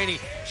 Jordan Rainey.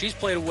 She's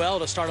played well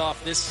to start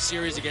off this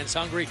series against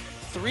Hungary.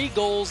 3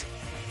 goals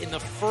in the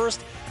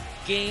first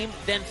game,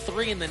 then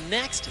 3 in the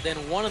next, then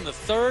 1 in the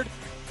third.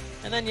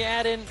 And then you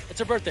add in, it's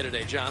her birthday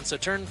today, John. So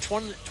turned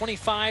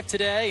 25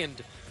 today, and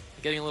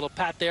getting a little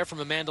pat there from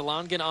Amanda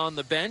Longen on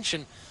the bench,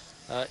 and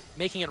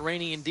making it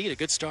Rainey indeed a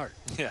good start.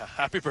 Yeah,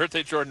 happy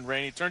birthday, Jordan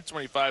Rainey. Turned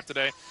 25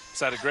 today. She's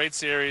had a great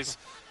series.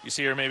 You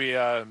see her maybe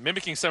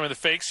mimicking some of the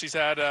fakes she's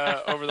had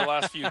over the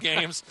last few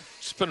games.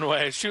 She's putting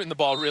away, shooting the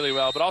ball really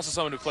well, but also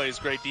someone who plays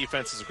great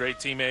defense, is a great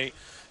teammate,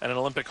 and an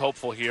Olympic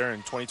hopeful here in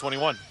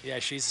 2021. Yeah,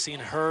 she's seen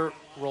her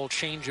role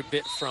change a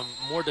bit from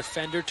more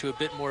defender to a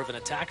bit more of an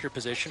attacker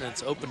position, and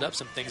it's opened up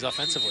some things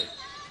offensively.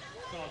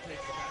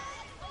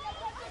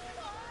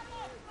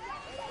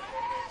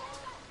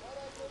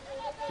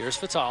 Here's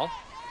Fatal.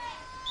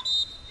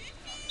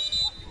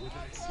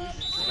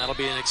 that'll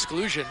be an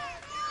exclusion.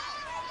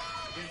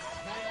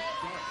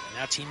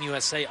 Now Team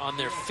USA on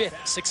their 5th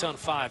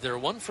 6-on-5. They're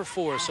 1 for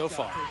 4 so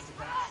far.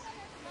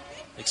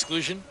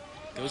 Exclusion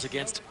goes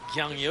against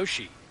Gyang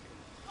Yoshi.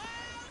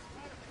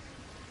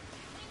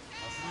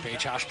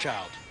 Paige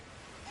Hochschild.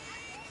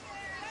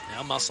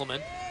 Now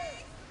Musselman.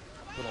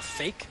 Little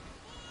fake.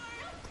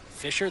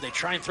 Fisher, they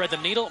try and thread the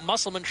needle.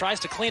 Musselman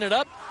tries to clean it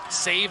up.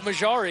 Save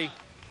Majari.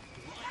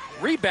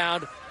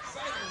 Rebound.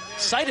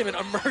 Seidemann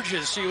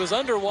emerges. She was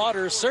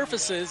underwater,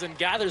 surfaces, and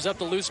gathers up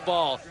the loose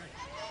ball.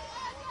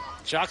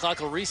 Shot clock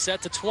will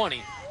reset to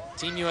 20.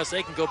 Team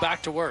USA can go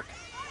back to work.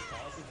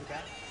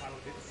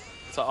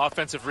 It's an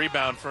offensive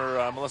rebound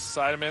for Melissa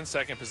Seidemann,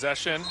 second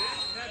possession.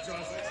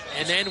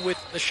 And then with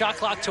the shot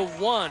clock to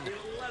 1,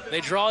 they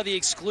draw the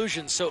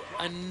exclusion. So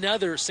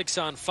another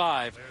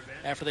 6-on-5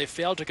 after they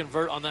failed to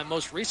convert on that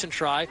most recent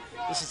try.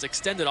 This is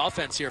extended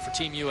offense here for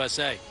Team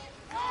USA.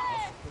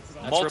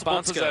 That's Multiple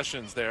Rabanska.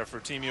 possessions there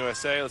for Team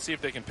USA. Let's see if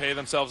they can pay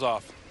themselves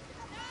off.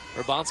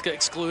 Rabanska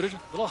excluded.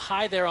 A little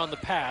high there on the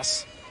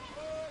pass.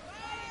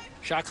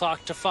 Shot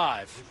clock to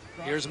 5.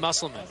 Here's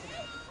Musselman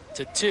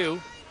to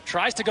 2.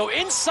 Tries to go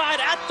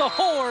inside at the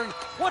horn.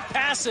 What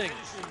passing?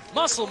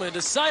 Musselman to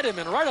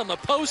Seidemann right on the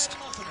post,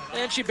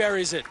 and she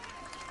buries it.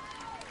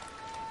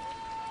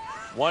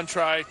 1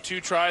 try, 2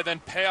 try, then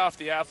pay off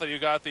the athlete who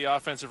got the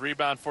offensive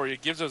rebound for you.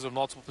 Gives us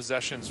multiple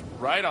possessions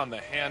right on the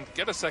hand.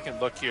 Get a second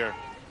look here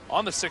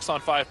on the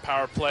 6-on-5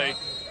 power play.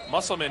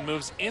 Musselman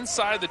moves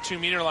inside the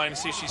 2-meter line. You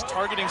see she's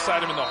targeting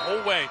Seidemann the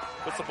whole way.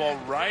 Puts the ball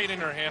right in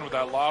her hand with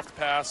that loft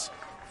pass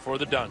for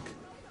the dunk.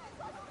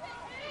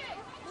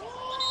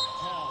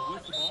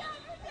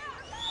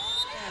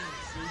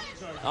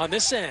 On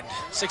this end,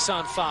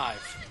 6-on-5.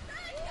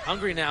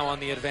 Hungary now on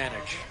the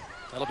advantage.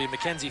 That'll be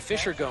Mackenzie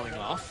Fisher going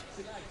off.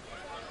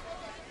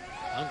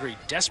 Hungary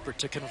desperate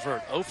to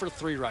convert. 0 for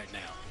 3 right now.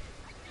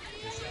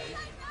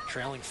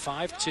 Trailing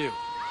 5-2.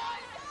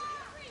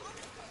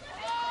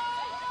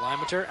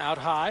 Limeter out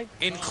high,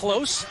 in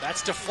close.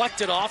 That's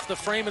deflected off the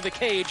frame of the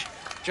cage.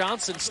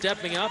 Johnson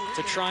stepping up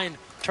to try and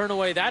turn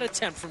away that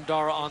attempt from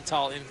Dara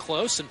Antal in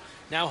close. And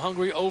now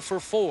Hungary 0 for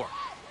 4.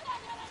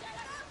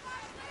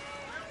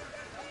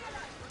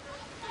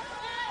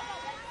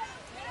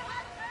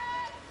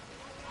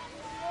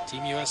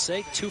 Team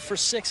USA 2 for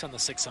 6 on the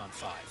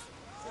 6-on-5.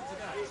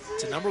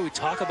 It's a number we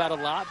talk about a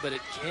lot, but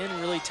it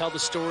can really tell the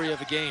story of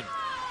a game.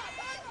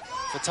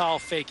 Fatal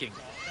faking.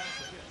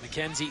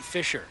 Mackenzie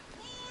Fisher.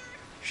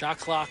 Shot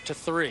clock to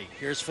 3.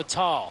 Here's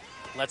Fatal.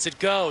 Lets it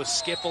go.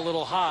 Skip a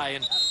little high,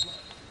 and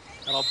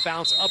that'll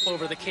bounce up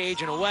over the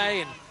cage and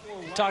away. And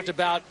we talked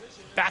about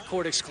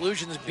backcourt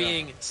exclusions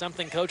being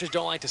something coaches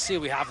don't like to see.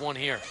 We have one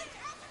here.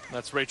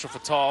 That's Rachel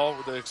Fatal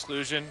with the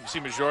exclusion. You see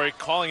Majori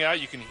calling out.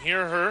 You can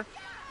hear her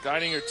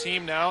guiding her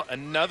team now.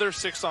 Another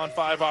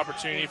 6-on-5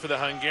 opportunity for the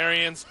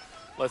Hungarians.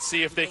 Let's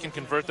see if they can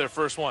convert their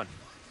first one.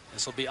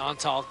 This will be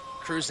Antal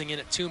cruising in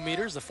at 2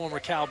 meters. The former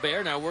Cal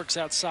Bear now works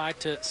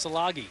outside to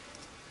Salagi.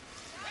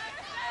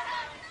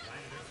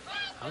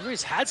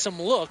 Hungary's had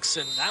some looks,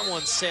 and that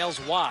one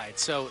sails wide.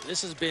 So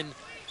this has been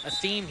a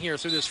theme here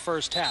through this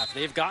first half.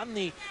 They've gotten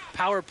the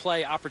power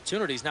play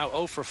opportunities, now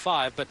 0 for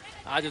 5, but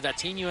either that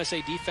Team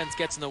USA defense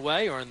gets in the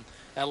way, or in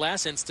that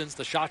last instance,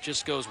 the shot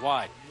just goes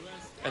wide.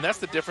 And that's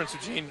the difference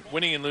between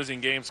winning and losing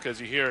games,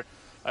 because you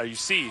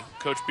see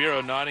Coach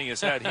Biro nodding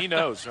his head. He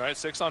knows, right?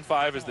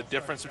 6-on-5 is the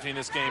difference between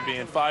this game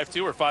being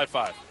 5-2 or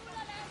 5-5.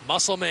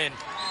 Musselman,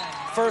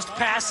 first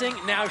passing,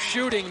 now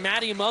shooting.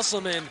 Maddie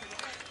Musselman,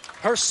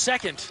 her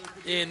second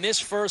in this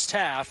first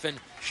half, and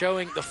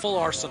showing the full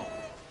arsenal.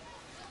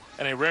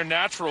 And a rare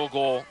natural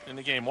goal in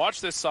the game. Watch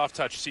this soft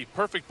touch. You see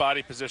perfect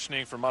body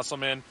positioning for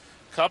Musselman.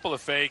 Couple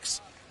of fakes,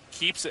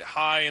 keeps it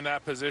high in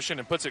that position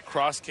and puts it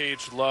cross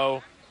cage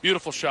low.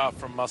 Beautiful shot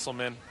from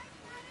Musselman.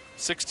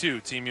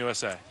 6-2, Team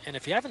USA. And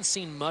if you haven't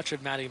seen much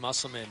of Maddie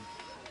Musselman,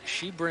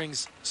 she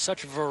brings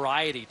such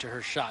variety to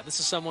her shot.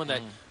 This is someone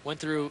that went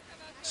through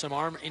some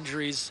arm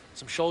injuries,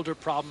 some shoulder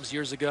problems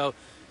years ago,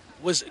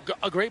 was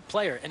a great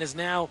player and is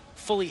now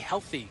fully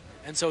healthy.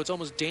 And so it's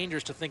almost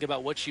dangerous to think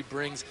about what she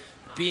brings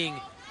being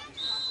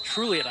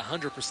truly at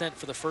 100%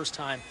 for the first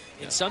time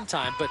in some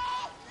time. But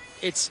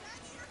it's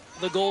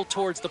the goal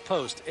towards the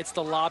post. It's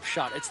the lob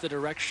shot. It's the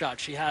direct shot.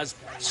 She has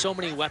so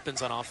many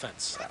weapons on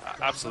offense.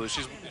 Absolutely.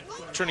 She's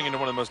turning into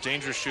one of the most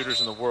dangerous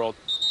shooters in the world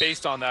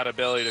based on that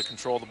ability to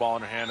control the ball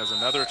in her hand. As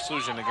another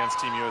exclusion against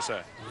Team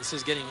USA. This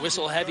is getting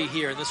whistle heavy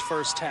here in this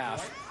first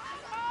half.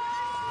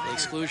 The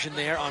exclusion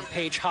there on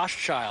Paige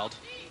Hochschild.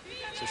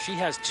 So she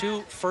has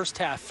 2 first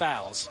half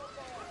fouls.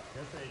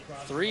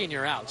 3 and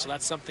you're out. So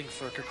that's something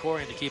for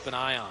Krikorian to keep an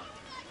eye on.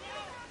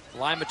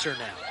 Limeter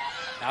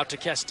now. Out to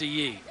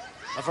Kestilyi.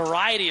 A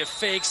variety of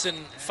fakes, and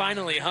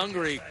finally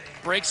Hungary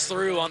breaks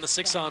through on the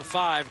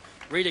 6-on-5.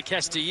 Rita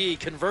Kestilyi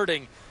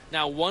converting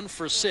now 1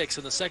 for 6,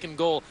 and the second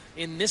goal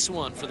in this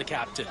one for the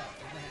captain.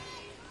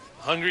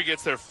 Hungary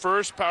gets their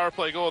first power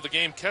play goal of the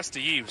game.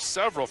 Kestilyi,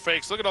 several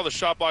fakes. Look at all the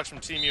shot blocks from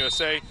Team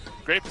USA.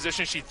 Great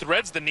position. She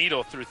threads the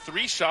needle through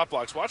 3 shot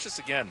blocks. Watch this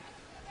again.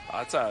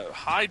 It's a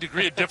high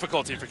degree of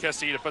difficulty for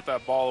Kestie to put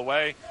that ball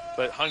away,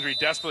 but Hungary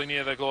desperately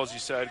needed that goal, as you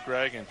said,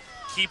 Greg, and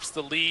keeps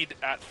the lead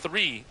at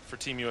 3 for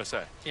Team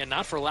USA. Yeah,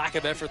 not for lack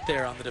of effort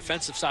there on the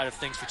defensive side of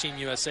things for Team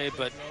USA,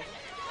 but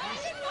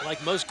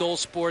like most goal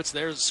sports,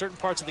 there's certain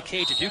parts of the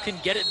cage. If you can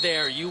get it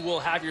there, you will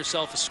have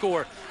yourself a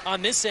score.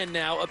 On this end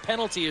now, a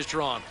penalty is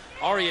drawn.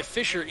 Aria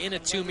Fisher in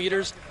at 2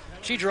 meters.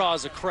 She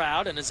draws a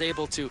crowd and is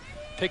able to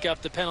pick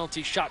up the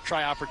penalty shot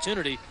try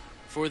opportunity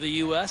for the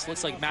U.S.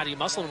 Looks like Maddie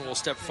Musselman will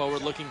step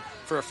forward looking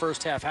for a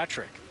first-half hat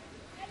trick.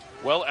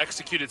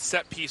 Well-executed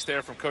set piece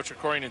there from Coach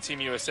Krikorian and Team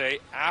USA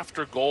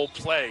after goal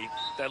play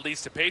that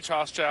leads to Paige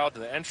Hochschild, to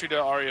the entry to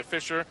Aria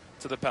Fisher,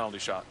 to the penalty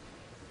shot.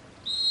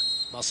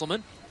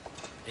 Musselman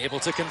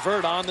able to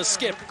convert on the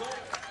skip.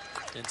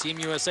 And Team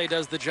USA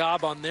does the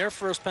job on their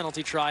first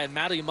penalty try, and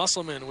Maddie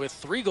Musselman with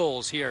 3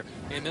 goals here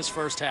in this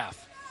first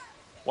half.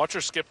 Watch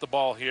her skip the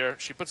ball here.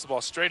 She puts the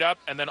ball straight up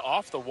and then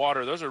off the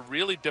water. Those are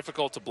really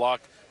difficult to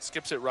block.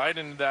 Skips it right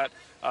into that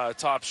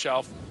top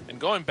shelf. And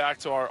going back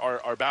to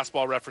our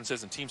basketball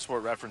references and team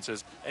sport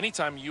references,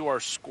 anytime you are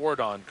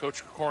scored on,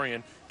 Coach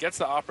Krikorian gets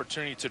the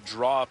opportunity to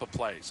draw up a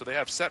play. So they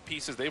have set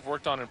pieces they've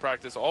worked on in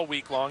practice all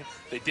week long.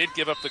 They did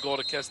give up the goal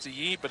to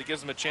Kestie, but it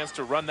gives them a chance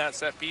to run that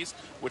set piece,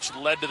 which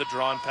led to the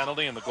drawn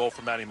penalty and the goal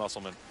for Maddie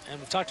Musselman. And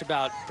we've talked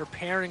about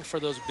preparing for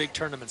those big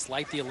tournaments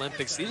like the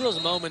Olympics. These are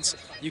those moments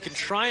you can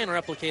try and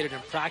replicate it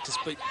in practice,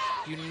 but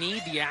you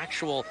need the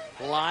actual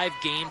live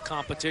game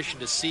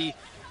competition to see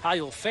how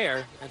you'll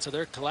fare. And so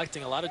they're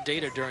collecting a lot of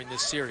data during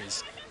this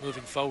series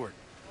moving forward.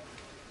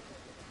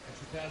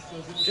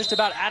 Just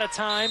about out of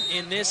time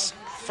in this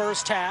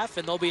first half,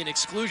 and there'll be an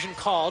exclusion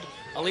called.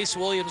 Elise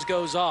Williams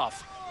goes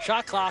off.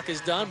 Shot clock is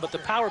done, but the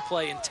power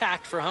play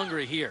intact for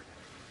Hungary here.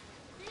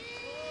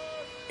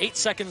 8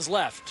 seconds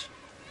left.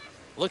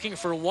 Looking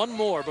for one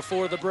more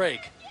before the break.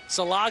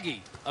 Salagi,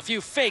 a few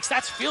fakes.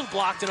 That's field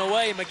blocked and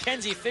away.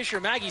 Mackenzie Fisher,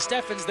 Maggie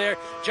Steffens there.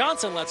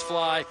 Johnson lets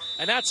fly,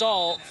 and that's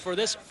all for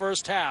this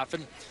first half.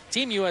 And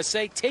Team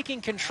USA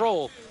taking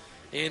control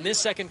in this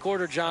second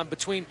quarter, John,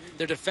 between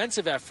their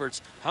defensive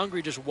efforts.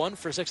 Hungary just 1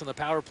 for 6 on the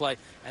power play,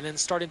 and then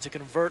starting to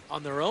convert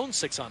on their own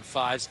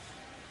 6-on-5s.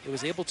 It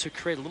was able to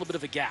create a little bit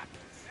of a gap.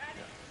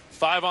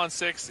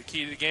 5-on-6, the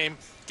key to the game,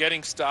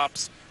 getting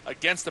stops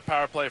against the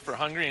power play for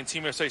Hungary, and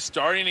Team USA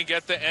starting to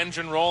get the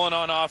engine rolling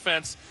on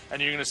offense,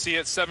 and you're going to see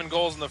it 7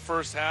 goals in the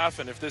first half,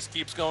 and if this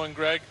keeps going,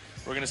 Greg,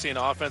 we're going to see an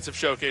offensive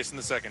showcase in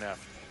the second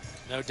half.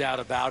 No doubt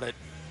about it.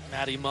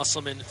 Maddie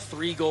Musselman,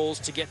 3 goals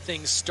to get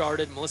things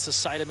started. Melissa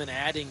Seidemann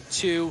adding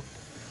 2.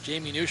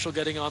 Jamie Nuschel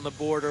getting on the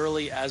board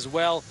early as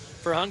well.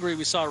 For Hungary,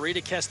 we saw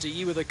Rita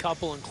Kestie with a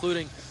couple,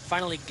 including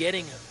finally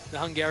getting the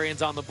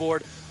Hungarians on the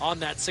board on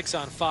that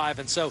 6-on-5.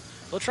 And so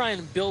they'll try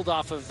and build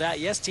off of that.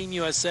 Yes, Team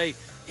USA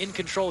in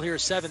control here,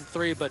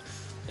 7-3, but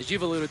as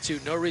you've alluded to,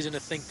 no reason to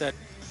think that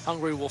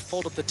Hungary will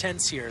fold up the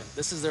tents here.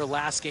 This is their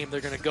last game. They're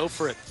going to go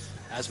for it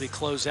as we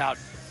close out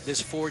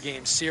this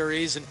 4-game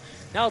series. And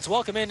now let's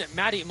welcome in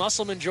Maddie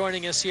Musselman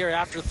joining us here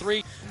after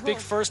 3 big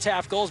first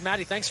half goals.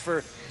 Maddie, thanks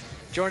for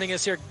joining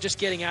us here, just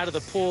getting out of the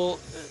pool.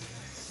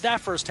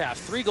 That first half,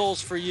 3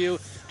 goals for you.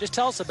 Just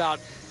tell us about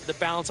the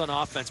balance on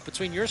offense.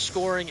 Between your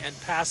scoring and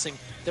passing,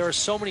 there are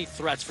so many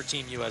threats for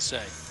Team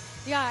USA.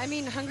 Yeah, I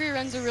mean, Hungary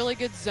runs a really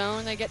good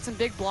zone. They get some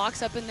big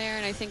blocks up in there,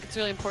 and I think it's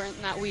really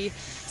important that we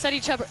set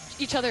each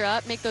other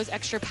up, make those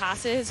extra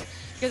passes,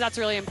 because that's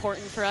really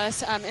important for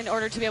us in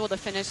order to be able to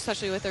finish,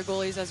 especially with their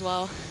goalies as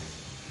well.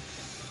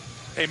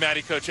 Hey,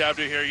 Maddie, Coach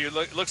Abdu here.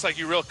 Looks like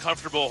you're real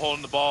comfortable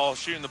holding the ball,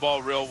 shooting the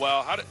ball real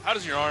well. How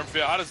does your arm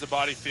feel? How does the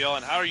body feel?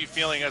 And how are you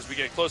feeling as we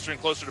get closer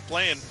and closer to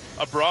playing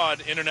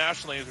abroad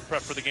internationally as we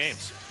prep for the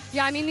games?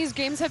 Yeah, I mean, these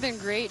games have been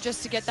great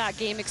just to get that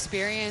game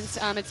experience.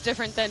 It's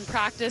different than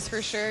practice for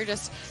sure,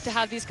 just to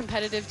have these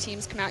competitive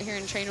teams come out here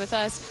and train with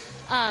us.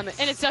 And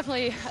it's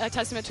definitely a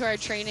testament to our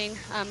training,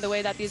 the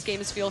way that these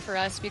games feel for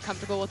us, to be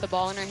comfortable with the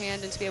ball in our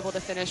hand and to be able to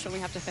finish when we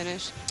have to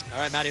finish. All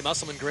right, Maddie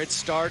Musselman, great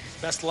start.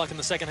 Best of luck in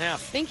the second half.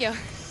 Thank you.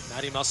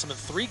 Maddie Musselman,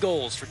 3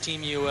 goals for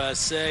Team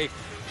USA.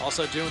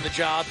 Also doing the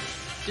job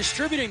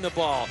distributing the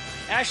ball.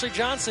 Ashley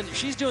Johnson,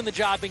 she's doing the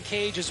job in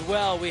cage as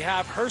well. We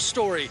have her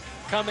story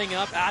coming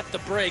up at the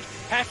break.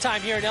 Halftime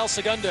here in El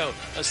Segundo,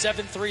 a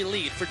 7-3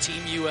 lead for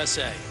Team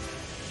USA.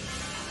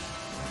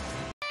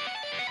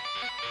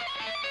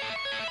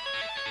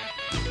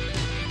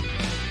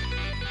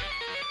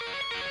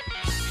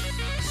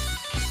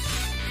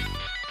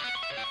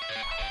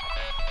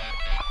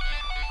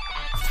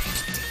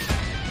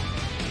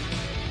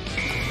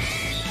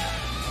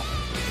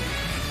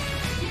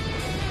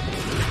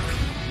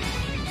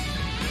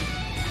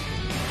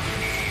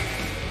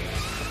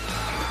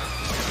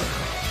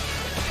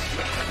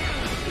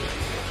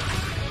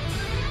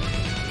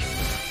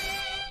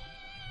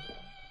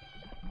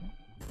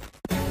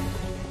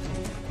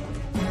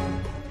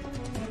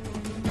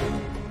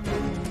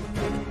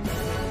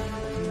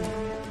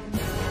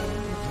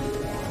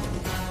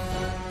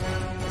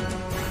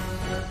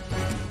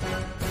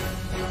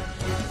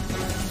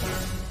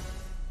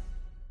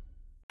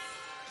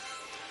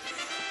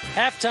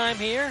 Halftime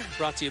here,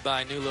 brought to you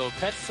by Nulo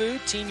Pet Food.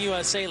 Team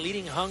USA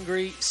leading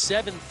Hungary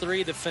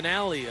 7-3, the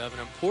finale of an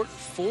important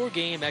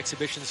 4-game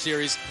exhibition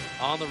series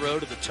on the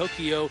road to the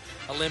Tokyo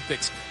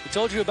Olympics. We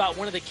told you about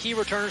one of the key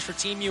returners for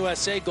Team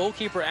USA,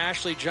 goalkeeper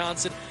Ashley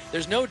Johnson.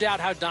 There's no doubt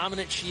how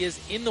dominant she is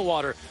in the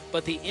water,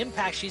 but the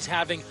impact she's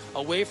having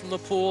away from the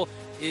pool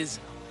is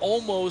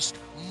almost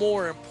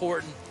more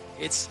important.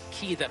 It's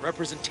key that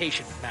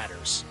representation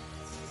matters.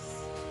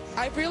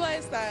 I've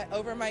realized that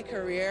over my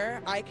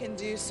career, I can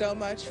do so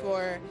much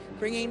for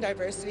bringing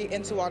diversity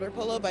into water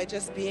polo by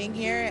just being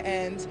here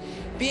and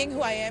being who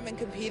I am and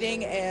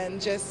competing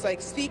and just like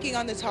speaking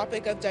on the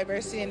topic of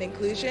diversity and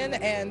inclusion.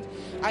 And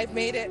I've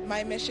made it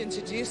my mission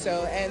to do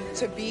so and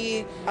to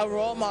be a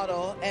role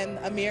model and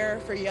a mirror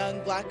for young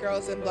black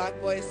girls and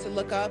black boys to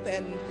look up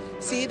and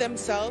see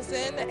themselves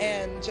in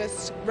and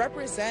just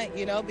represent,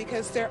 you know,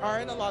 because there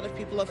aren't a lot of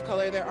people of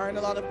color, there aren't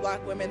a lot of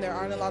black women, there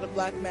aren't a lot of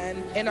black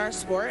men in our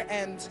sport,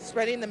 and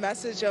spreading the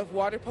message of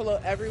water polo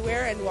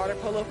everywhere and water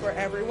polo for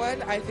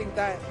everyone, I think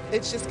that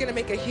it's just going to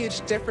make a huge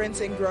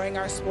difference in growing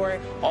our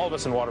sport. All of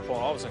us in water polo,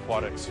 all of us in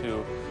aquatics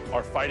who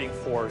are fighting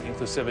for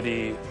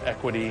inclusivity,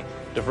 equity,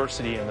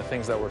 diversity, and the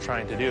things that we're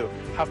trying to do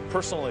have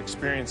personal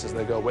experiences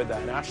that go with that.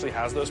 And Ashley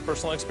has those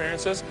personal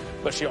experiences,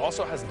 but she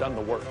also has done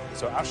the work.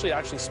 So Ashley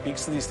actually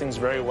speaks to these things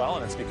very well,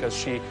 and it's because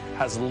she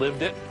has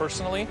lived it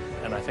personally,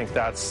 and I think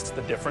that's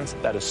the difference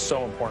that is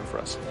so important for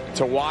us.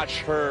 To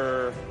watch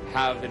her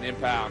have an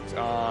impact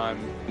on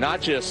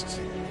not just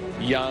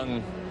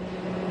young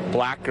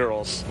black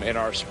girls in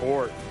our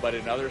sport, but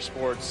in other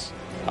sports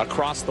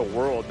across the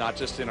world, not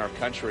just in our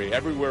country.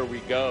 Everywhere we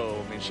go,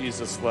 I mean,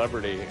 she's a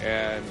celebrity,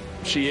 and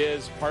she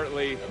is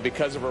partly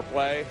because of her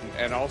play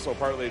and also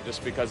partly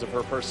just because of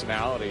her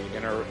personality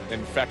and her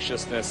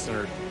infectiousness and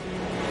her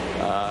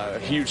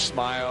huge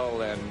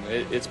smile, and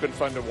it's been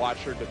fun to watch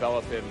her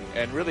develop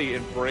and really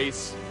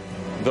embrace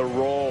the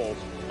role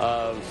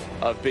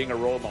of being a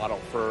role model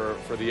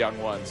for the young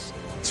ones.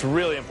 It's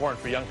really important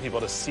for young people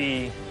to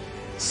see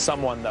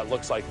someone that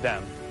looks like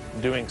them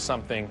doing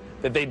something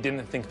that they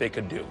didn't think they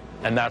could do.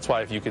 And that's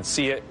why if you can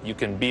see it, you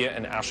can be it,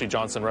 and Ashley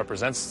Johnson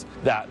represents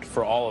that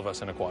for all of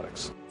us in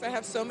aquatics. I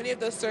have so many of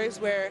those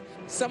stories where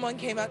someone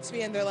came up to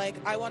me and they're like,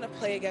 I want to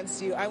play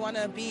against you, I want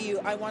to be you,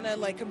 I want to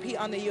like compete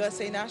on the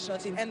USA national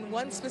team. And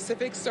one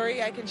specific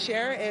story I can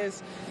share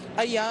is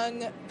a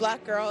young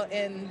black girl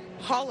in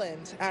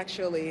Holland,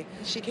 actually.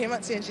 She came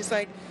up to me and she's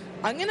like,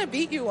 I'm going to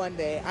beat you one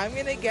day. I'm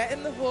going to get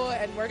in the pool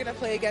and we're going to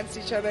play against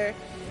each other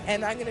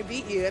and I'm going to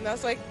beat you. And I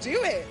was like,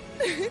 do it.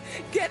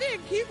 Get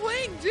in, keep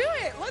playing, do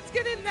it. Let's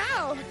get in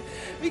now.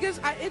 Because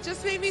it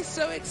just made me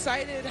so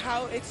excited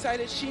how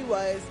excited she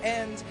was.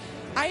 And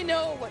I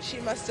know what she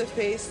must have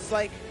faced,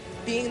 like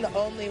being the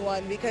only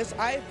one, because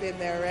I've been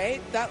there,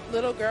 right? That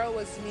little girl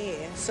was me.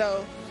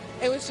 So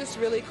it was just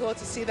really cool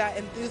to see that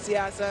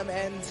enthusiasm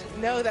and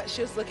know that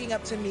she was looking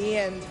up to me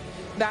and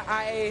that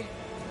I,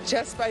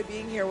 just by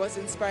being here, was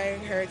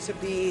inspiring her to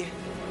be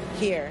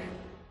here.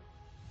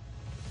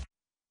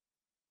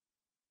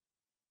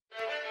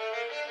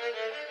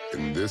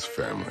 In this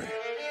family,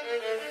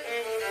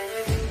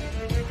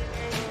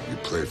 you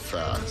play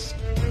fast,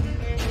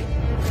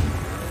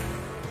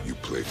 you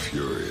play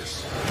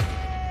furious.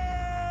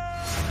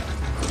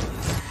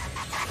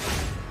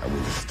 And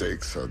when the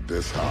stakes are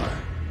this high,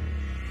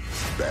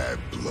 bad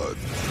blood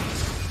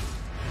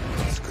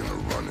is gonna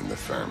run in the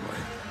family.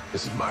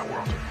 This is my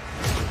world.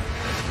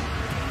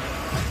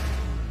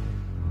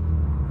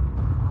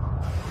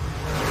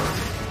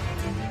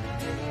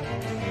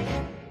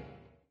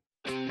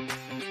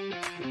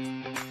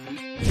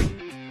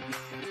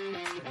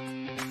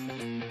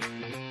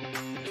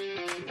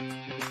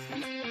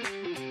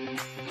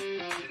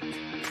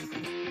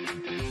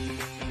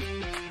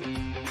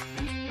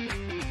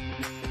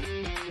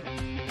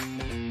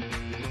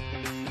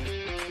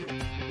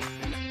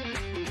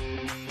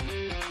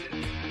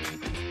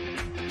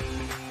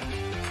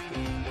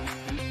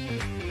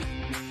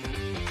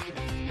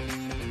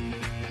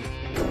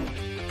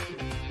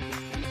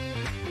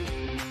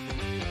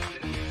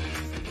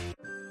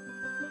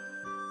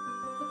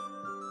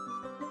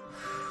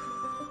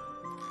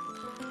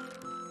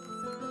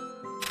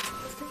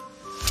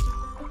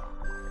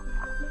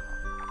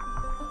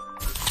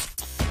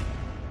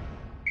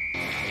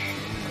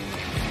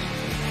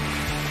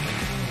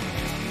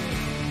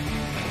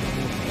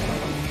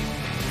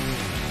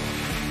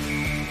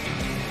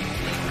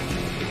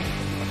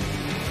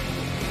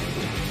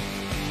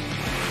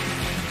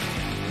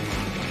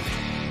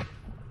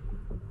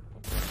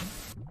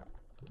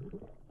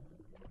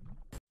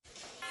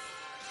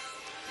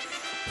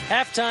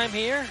 Halftime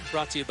here,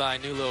 brought to you by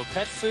Nulo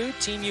Pet Food.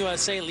 Team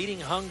USA leading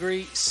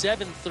Hungary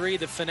 7-3,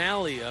 the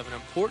finale of an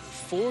important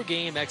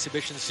 4-game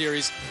exhibition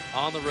series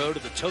on the road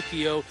to the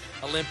Tokyo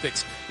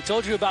Olympics. We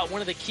told you about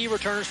one of the key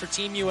returners for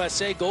Team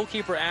USA,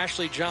 goalkeeper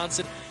Ashley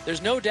Johnson.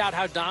 There's no doubt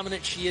how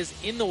dominant she is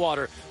in the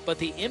water, but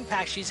the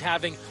impact she's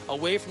having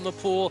away from the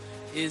pool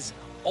is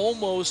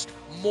almost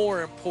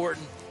more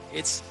important.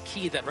 It's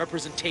key that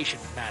representation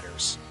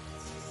matters.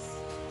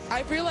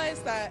 I've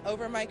realized that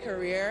over my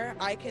career,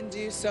 I can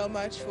do so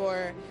much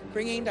for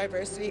bringing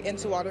diversity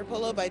into water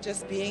polo by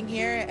just being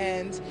here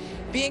and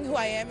being who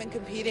I am and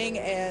competing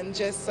and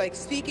just like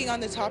speaking on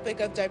the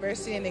topic of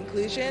diversity and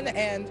inclusion.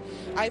 And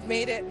I've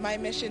made it my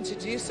mission to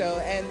do so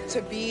and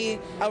to be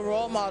a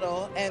role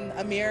model and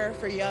a mirror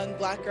for young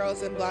black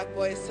girls and black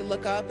boys to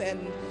look up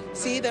and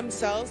see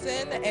themselves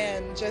in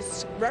and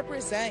just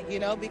represent, you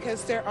know,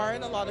 because there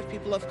aren't a lot of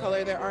people of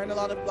color, there aren't a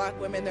lot of black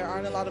women, there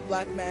aren't a lot of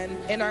black men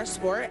in our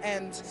sport,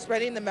 and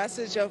spreading the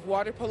message of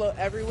water polo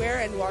everywhere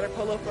and water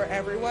polo for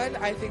everyone,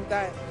 I think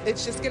that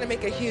it's just going to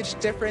make a huge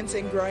difference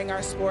in growing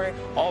our sport.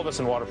 All of us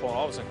in water polo,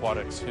 all of us in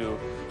aquatics who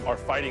are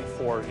fighting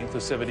for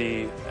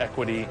inclusivity,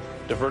 equity,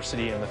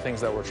 diversity, and the things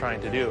that we're trying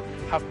to do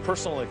have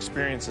personal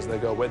experiences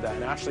that go with that.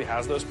 And Ashley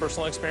has those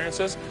personal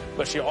experiences,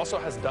 but she also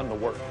has done the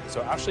work.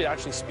 So Ashley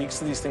actually speaks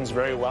to these things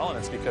very well, and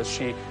it's because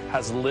she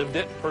has lived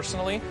it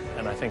personally,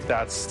 and I think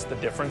that's the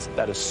difference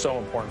that is so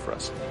important for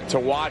us. To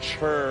watch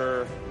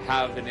her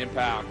have an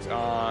impact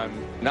on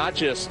not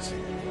just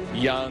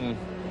young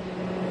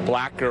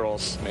black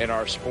girls in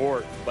our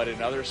sport, but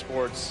in other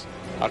sports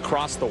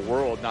across the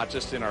world, not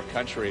just in our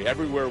country.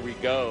 Everywhere we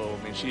go,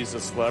 I mean, she's a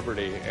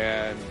celebrity,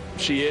 and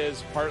she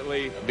is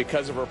partly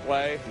because of her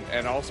play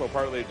and also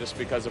partly just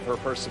because of her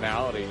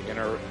personality and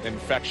her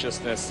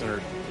infectiousness and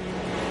her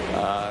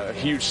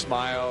huge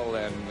smile,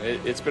 and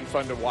it's been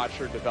fun to watch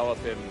her develop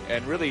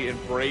and really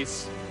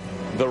embrace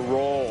the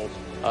role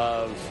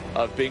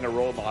of being a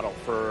role model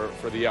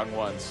for the young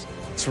ones.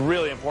 It's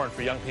really important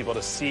for young people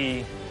to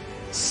see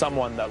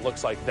someone that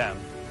looks like them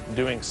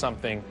doing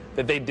something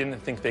that they didn't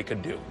think they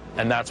could do.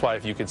 And that's why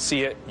if you could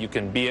see it, you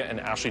can be it, and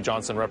Ashley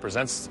Johnson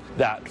represents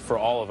that for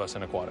all of us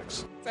in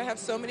aquatics. I have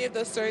so many of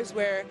those stories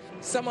where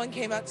someone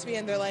came up to me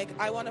and they're like,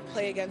 I want to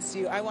play against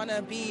you, I want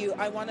to be you,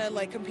 I want to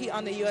like compete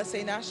on the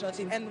USA national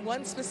team. And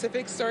one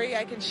specific story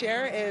I can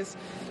share is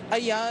a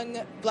young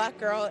black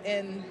girl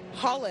in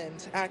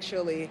Holland,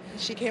 actually.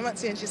 She came up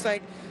to me and she's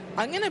like,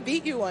 I'm going to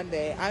beat you one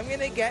day. I'm going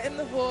to get in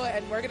the pool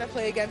and we're going to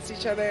play against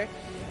each other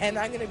and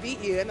I'm going to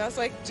beat you. And I was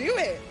like, do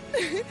it.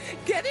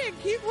 Get in,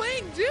 keep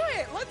playing, do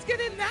it. Let's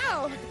get in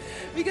now.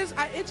 Because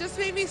it just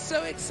made me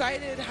so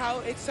excited how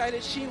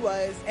excited she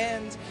was.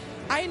 And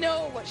I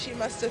know what she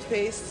must have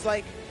faced,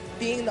 like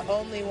being the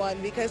only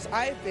one, because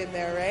I've been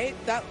there, right?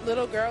 That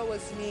little girl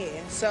was me.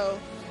 So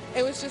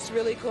it was just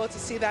really cool to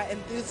see that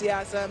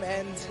enthusiasm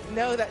and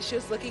know that she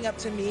was looking up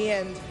to me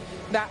and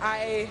that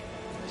I,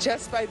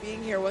 just by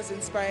being here, was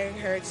inspiring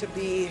her to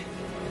be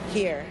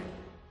here.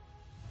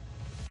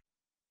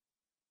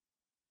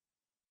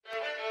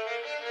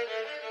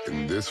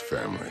 In this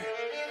family,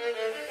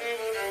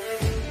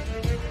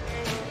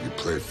 you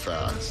play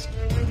fast,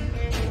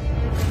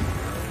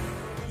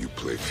 you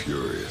play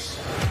furious.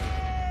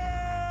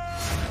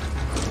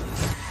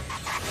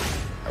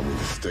 And when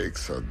the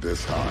stakes are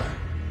this high,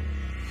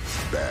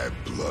 bad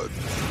blood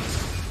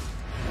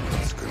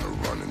is gonna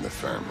run in the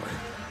family.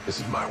 This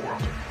is my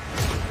world.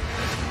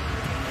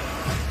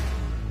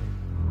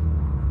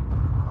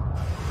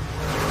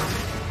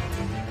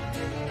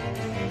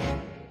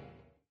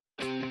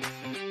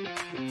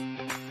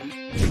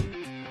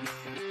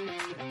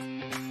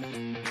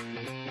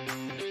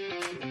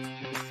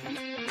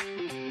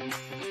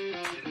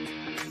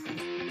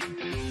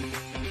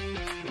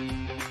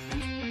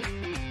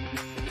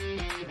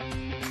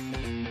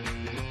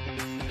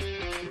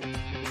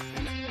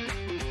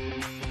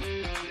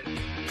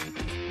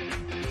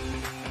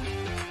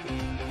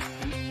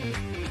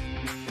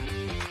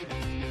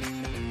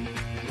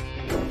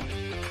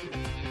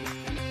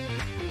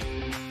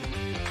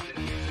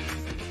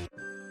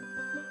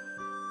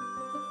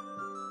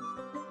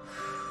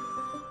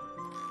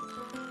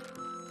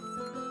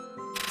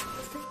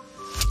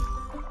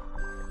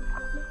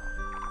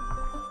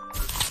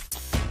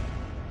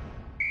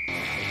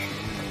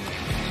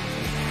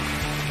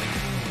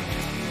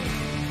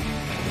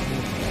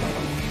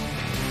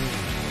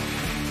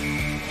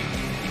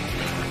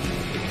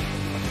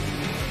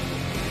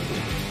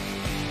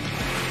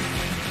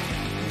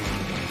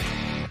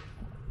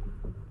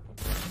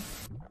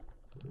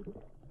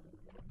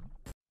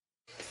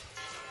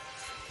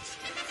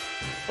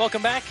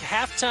 Welcome back.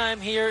 Halftime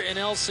here in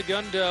El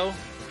Segundo,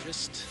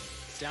 just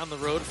down the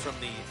road from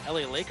the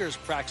LA Lakers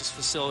practice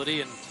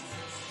facility. And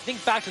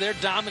think back to their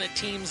dominant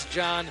teams,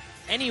 John.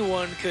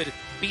 Anyone could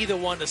be the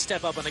one to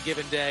step up on a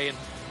given day, and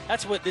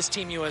that's what this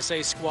Team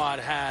USA squad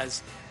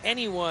has.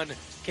 Anyone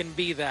can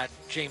be that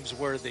James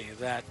Worthy,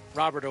 that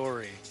Robert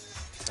Ory,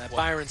 that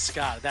Byron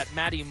Scott, that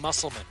Matty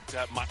Musselman.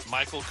 That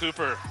Michael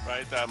Cooper,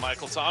 right? That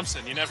Michael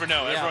Thompson. You never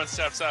know. Yeah. Everyone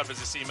steps up as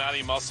you see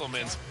Matty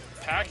Musselman's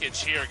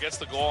package here. Gets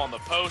the goal on the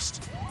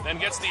post, then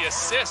gets the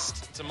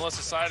assist to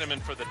Melissa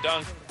Seidemann for the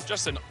dunk.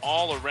 Just an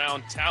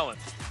all-around talent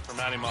for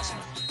Matty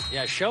Musselman.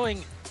 Yeah,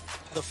 showing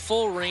the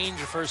full range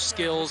of her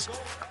skills,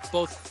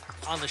 both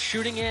on the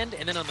shooting end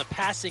and then on the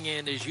passing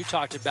end, as you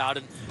talked about,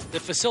 and the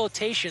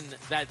facilitation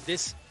that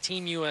this team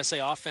Team USA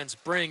offense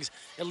brings,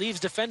 it leaves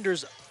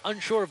defenders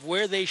unsure of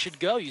where they should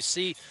go. You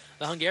see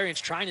the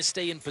Hungarians trying to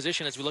stay in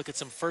position as we look at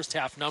some first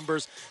half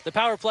numbers. The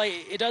power play,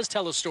 it does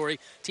tell a story.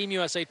 Team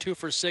USA 2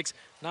 for 6.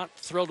 Not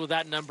thrilled with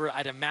that number,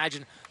 I'd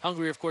imagine.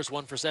 Hungary, of course,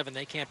 1 for 7.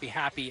 They can't be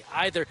happy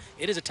either.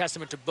 It is a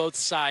testament to both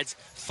sides'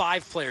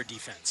 5-player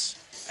defense.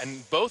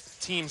 And both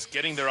teams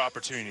getting their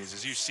opportunities,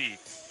 as you see.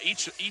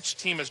 Each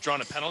team has drawn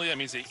a penalty. That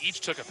means they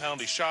each took a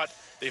penalty shot.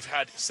 They've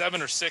had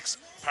 7 or 6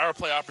 power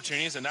play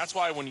opportunities, and that's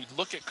why when you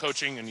look at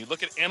coaching and you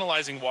look at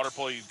analyzing water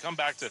polo, you come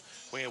back to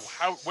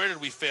where did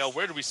we fail,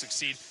 where did we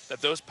succeed,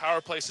 that those power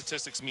play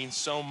statistics mean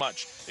so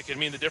much. It can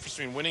mean the difference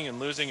between winning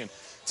and losing, and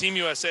Team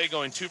USA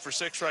going 2 for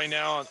 6 right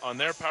now on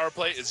their power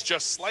play is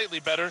just slightly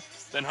better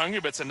than Hungary,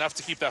 but it's enough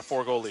to keep that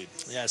 4-goal lead.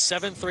 Yeah,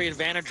 7-3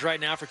 advantage right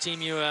now for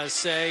Team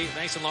USA,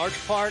 thanks in large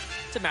part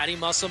to Maddie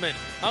Musselman.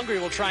 Hungary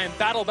will try and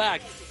battle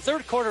back.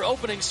 Third quarter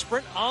opening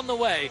sprint on the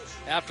way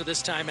after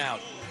this timeout.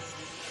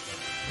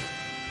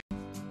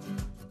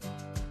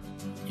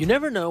 You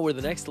never know where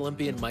the next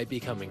Olympian might be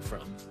coming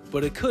from,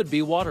 but it could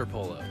be water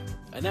polo,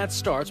 and that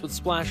starts with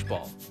Splash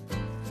Ball.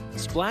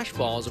 Splash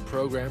Ball is a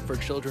program for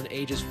children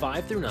ages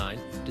 5 through 9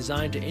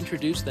 designed to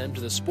introduce them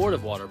to the sport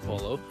of water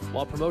polo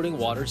while promoting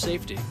water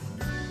safety.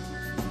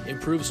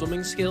 Improve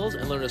swimming skills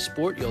and learn a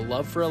sport you'll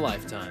love for a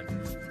lifetime.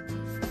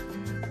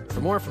 For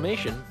more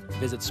information,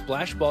 visit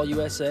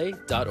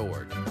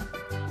splashballusa.org.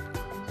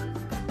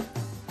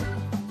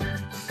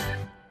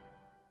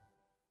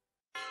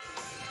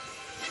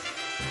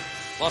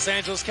 Los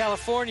Angeles,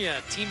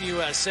 California, Team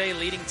USA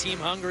leading Team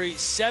Hungary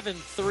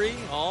 7-3,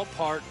 all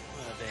part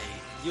of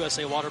a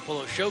USA Water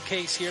Polo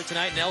showcase here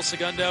tonight in El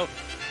Segundo.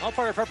 All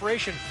part of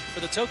preparation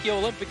for the Tokyo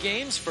Olympic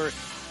Games for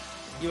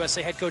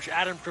USA head coach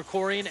Adam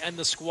Krikorian and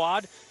the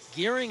squad,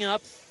 gearing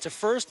up to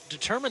first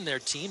determine their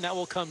team. That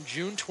will come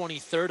June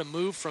 23rd, a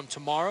move from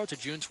tomorrow to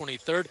June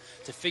 23rd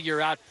to figure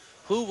out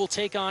who will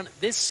take on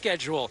this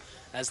schedule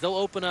as they'll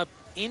open up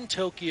in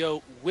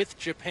Tokyo with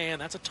Japan.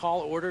 That's a tall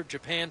order.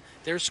 Japan,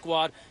 their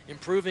squad,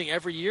 improving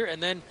every year,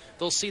 and then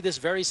they'll see this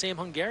very same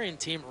Hungarian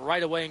team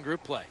right away in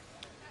group play.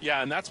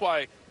 Yeah, and that's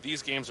why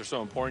these games are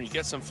so important. You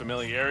get some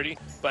familiarity,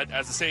 but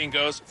as the saying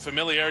goes,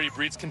 familiarity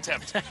breeds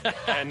contempt.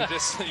 And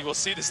this, you will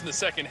see this in the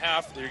second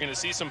half. You're going to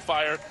see some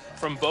fire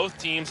from both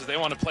teams as they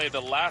want to play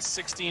the last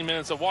 16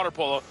 minutes of water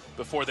polo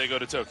before they go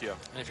to Tokyo.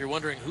 And if you're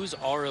wondering who's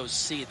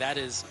ROC, that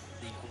is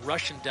the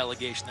Russian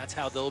delegation. That's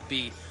how they'll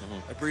be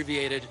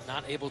abbreviated,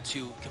 not able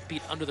to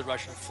compete under the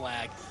Russian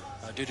flag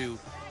due to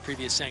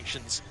previous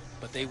sanctions,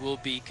 but they will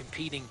be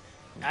competing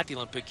at the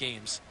Olympic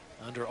Games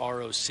under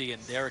ROC, and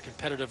they're a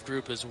competitive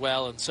group as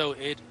well. And so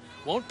it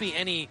won't be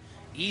any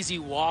easy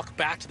walk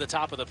back to the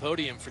top of the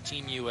podium for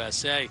Team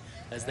USA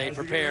as they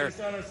prepare.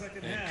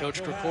 And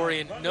Coach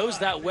Krikorian knows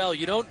that well.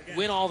 You don't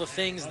win all the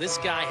things this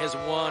guy has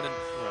won, and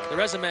the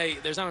resume,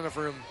 there's not enough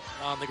room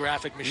on the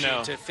graphic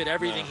machine to fit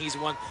everything he's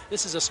won.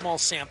 This is a small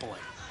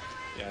sampling.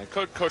 Yeah,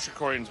 Coach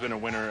Krikorian's been a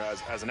winner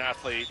as an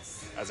athlete,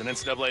 as an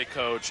NCAA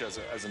coach, as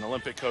an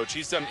Olympic coach.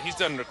 He's done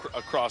it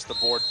across the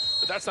board,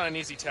 but that's not an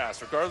easy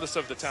task. Regardless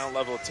of the talent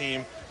level of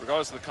team,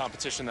 regardless of the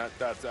competition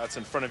that's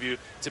in front of you,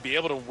 to be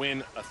able to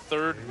win a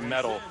third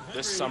medal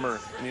this summer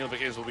in the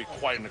Olympic Games will be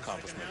quite an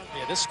accomplishment.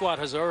 Yeah, this squad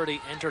has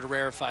already entered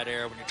rarefied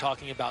air when you're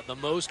talking about the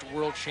most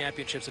world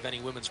championships of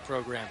any women's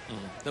program,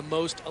 the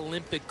most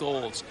Olympic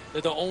golds.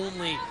 They're the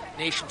only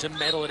nation to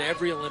medal at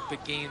every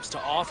Olympic Games to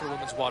offer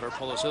women's water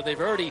polo. So they've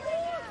already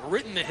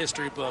written the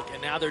history book,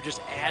 and now they're just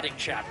adding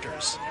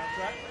chapters.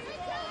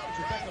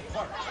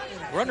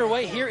 We're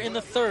underway here in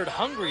the third.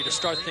 Hungary to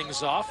start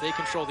things off. They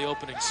control the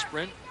opening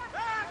sprint.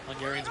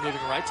 Hungarians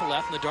moving right to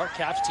left in the dark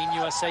caps. Team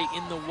USA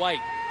in the white.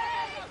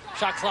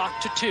 Shot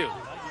clock to 2.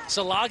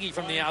 Salagi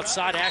from the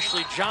outside.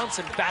 Ashley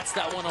Johnson bats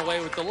that one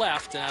away with the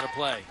left and out of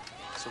play.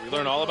 So we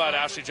learn all about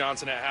Ashley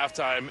Johnson at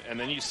halftime, and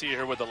then you see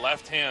her with the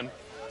left hand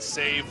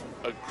save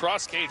a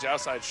cross cage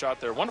outside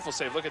shot there. Wonderful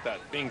save. Look at that.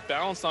 Being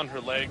balanced on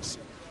her legs.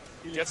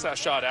 Gets that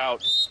shot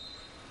out,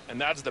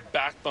 and that's the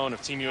backbone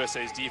of Team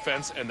USA's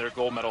defense and their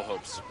gold medal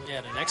hopes. Yeah,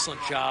 and an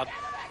excellent job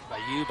by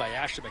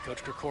Ashley, by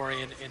Coach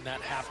Krikorian in that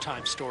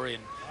halftime story.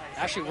 And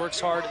Ashley works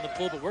hard in the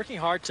pool, but working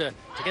hard to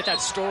get that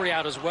story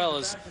out as well,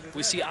 as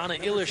we see Anna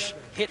Illich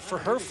hit for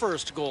her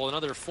first goal,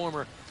 another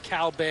former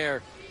Cal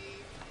Bear.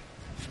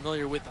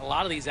 Familiar with a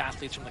lot of these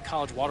athletes from the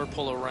college water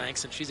polo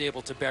ranks, and she's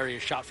able to bury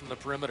a shot from the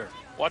perimeter.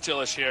 Watch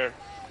Illich here.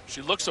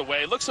 She looks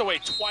away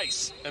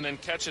twice, and then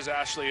catches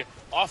Ashley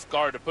off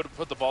guard to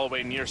put the ball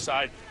away near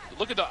side.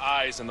 Look at the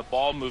eyes and the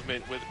ball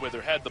movement with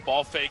her head, the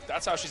ball fake.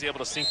 That's how she's able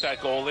to sink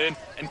that goal in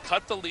and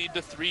cut the lead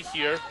to 3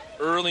 here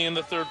early in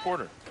the third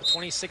quarter. The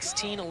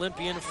 2016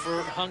 Olympian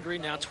for Hungary,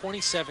 now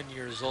 27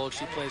 years old.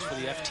 She plays for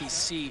the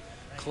FTC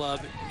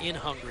club in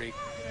Hungary.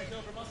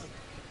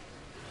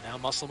 Now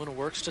Musselman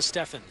works to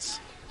Steffens.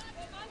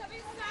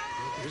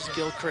 Here's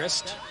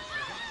Gilchrist.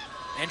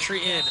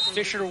 Entry in,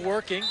 Fisher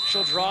working,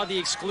 she'll draw the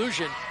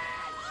exclusion,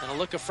 and a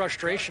look of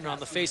frustration on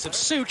the face of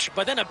Such,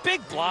 but then a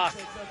big block.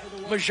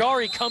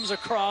 Majari comes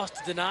across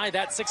to deny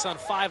that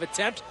 6-on-5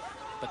 attempt,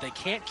 but they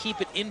can't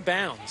keep it in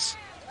bounds.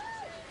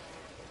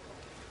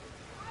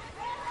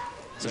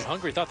 So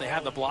Hungary thought they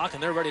had the block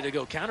and they're ready to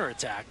go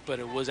counterattack, but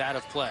it was out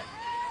of play.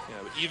 Yeah,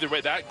 but either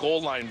way, that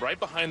goal line right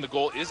behind the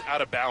goal is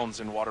out of bounds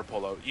in water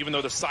polo. Even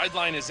though the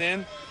sideline is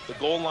in, the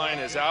goal line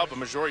is out, but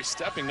Majori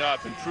stepping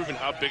up and proving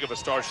how big of a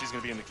star she's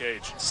going to be in the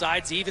cage.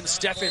 Sides even.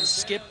 Steffens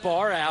skip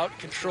bar out.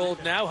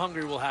 Controlled now.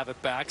 Hungary will have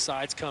it back.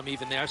 Sides come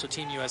even there, so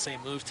Team USA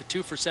moves to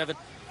 2 for 7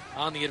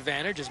 on the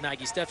advantage as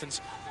Maggie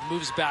Steffens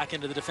moves back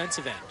into the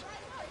defensive end.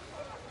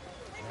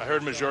 I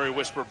heard Majori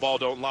whisper, "Ball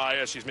don't lie,"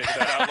 as she's making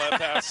that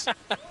outlet pass.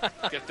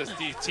 Get this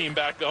team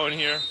back going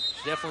here.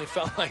 She definitely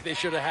felt like they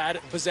should have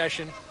had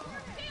possession.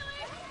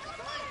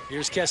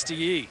 Here's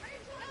Kestilly.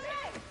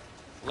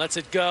 Lets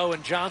it go,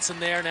 and Johnson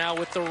there now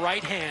with the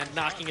right hand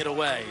knocking it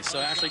away. So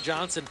Ashley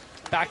Johnson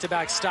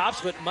back-to-back stops,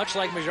 but much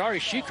like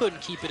Majori, she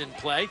couldn't keep it in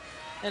play,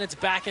 and it's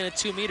back in at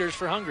 2 meters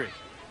for Hungary.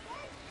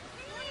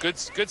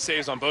 Good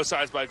saves on both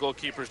sides by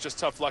goalkeepers. Just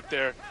tough luck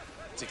there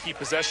to keep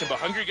possession, but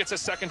Hungary gets a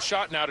second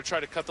shot now to try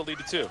to cut the lead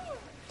to 2.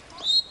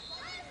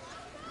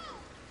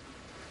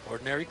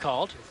 Ordinary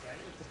called.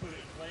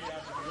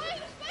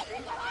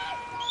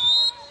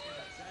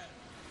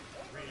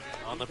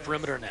 On the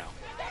perimeter now.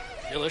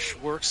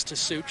 Illich works to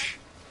Such.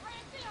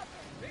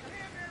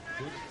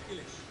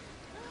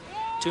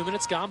 2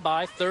 minutes gone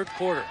by, third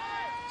quarter.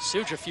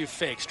 Such a few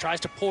fakes, tries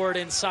to pour it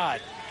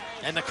inside.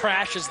 And the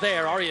crash is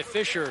there. Aria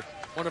Fisher,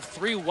 one of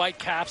 3 white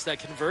caps that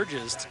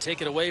converges to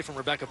take it away from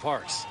Rebecca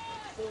Parks.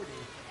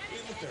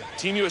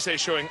 Team USA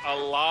showing a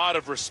lot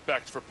of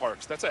respect for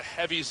Parks. That's a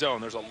heavy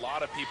zone. There's a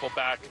lot of people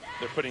back.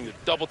 They're putting the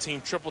double team,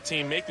 triple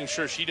team, making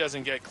sure she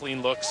doesn't get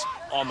clean looks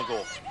on the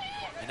goal.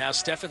 And now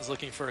Steffens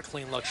looking for a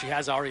clean look. She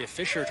has Aria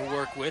Fisher to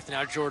work with.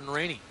 Now Jordan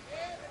Rainey.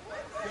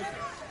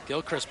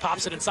 Gilchrist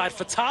pops it inside.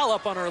 Fatal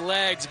up on her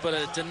legs, but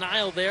a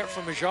denial there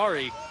from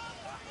Majori.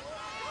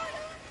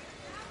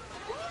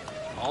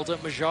 Alda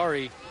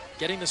Majori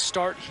getting the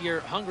start here.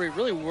 Hungary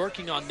really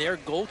working on their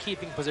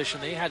goalkeeping position.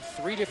 They had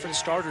 3 different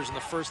starters in the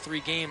first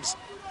 3 games.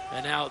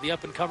 And now the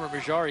up-and-comer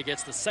Majori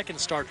gets the second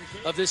start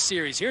of this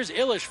series. Here's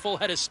Illich, full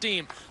head of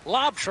steam.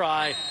 Lob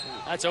try.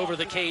 That's over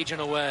the cage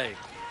and away.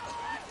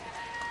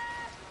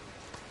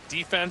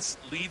 Defense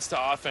leads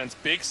to offense.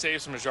 Big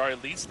saves from Majori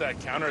leads to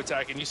that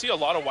counterattack. And you see a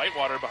lot of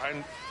whitewater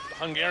behind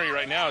Hungary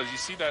right now. As you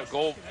see that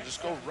goal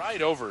just go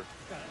right over.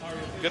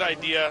 Good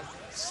idea.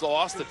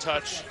 Lost the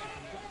touch.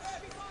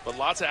 But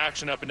lots of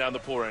action up and down the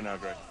pool right now,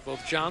 Greg.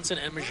 Both Johnson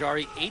and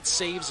Majori, 8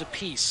 saves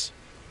apiece.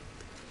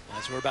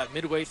 As we're about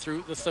midway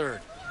through the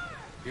third.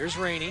 Here's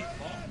Rainey.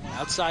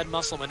 Outside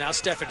Musselman. Now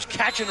Steffens.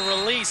 Catch and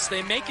release.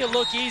 They make it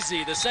look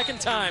easy. The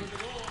second time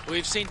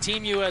we've seen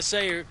Team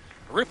USA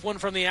rip one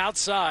from the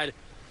outside.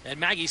 And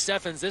Maggie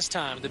Steffens this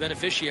time, the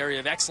beneficiary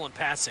of excellent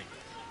passing.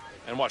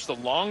 And watch, the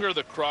longer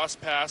the cross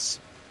pass,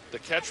 the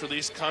catch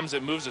release comes,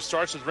 it moves. It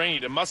starts with Rainey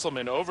to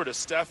Musselman, over to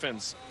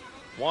Steffens.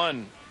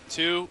 1,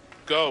 2,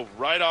 go.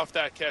 Right off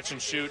that catch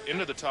and shoot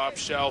into the top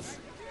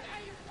shelf.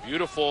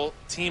 Beautiful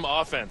team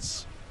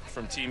offense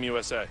from Team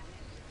USA.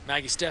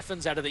 Maggie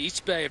Steffens out of the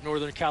East Bay of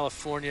Northern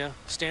California,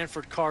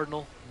 Stanford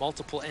Cardinal,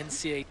 multiple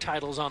NCAA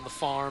titles on the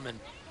farm, and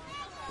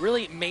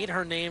really made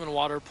her name in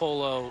water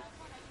polo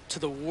to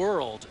the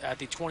world at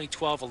the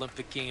 2012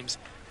 Olympic Games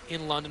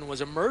in London,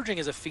 was emerging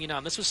as a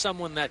phenom. This was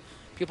someone that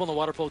people in the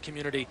water polo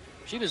community,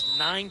 she was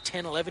 9,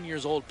 10, 11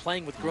 years old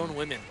playing with grown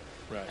women.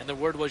 Right. And the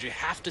word was, you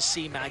have to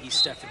see Maggie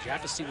Steffens. You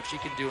have to see what she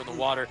can do in the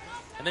water.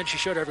 And then she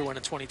showed everyone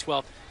in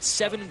 2012,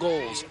 7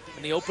 goals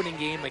in the opening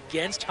game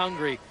against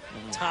Hungary,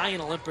 tying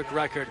an Olympic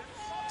record.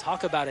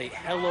 Talk about a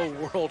hello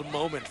world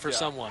moment for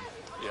someone.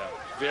 Yeah,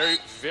 very,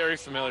 very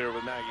familiar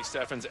with Maggie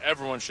Steffens.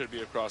 Everyone should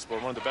be across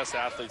board. One of the best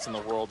athletes in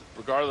the world,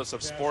 regardless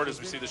of sport, as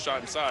we see the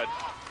shot inside.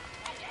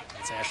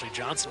 It's Ashley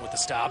Johnson with the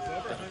stop,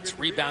 but it's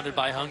rebounded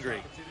by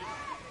Hungary.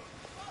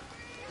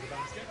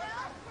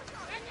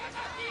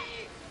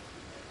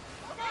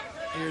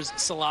 Here's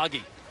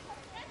Szilagyi.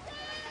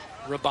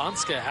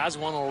 Rabanska has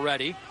one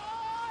already.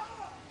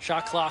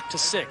 Shot clock to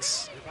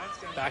 6.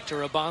 Back to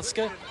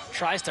Rabanska.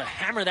 Tries to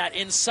hammer that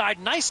inside.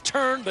 Nice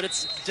turn, but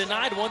it's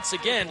denied once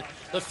again.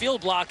 The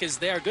field block is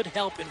there. Good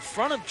help in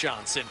front of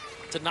Johnson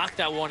to knock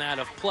that one out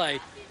of play.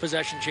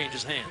 Possession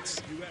changes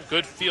hands.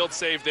 Good field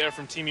save there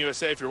from Team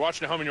USA. If you're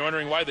watching at home and you're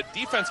wondering why the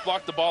defense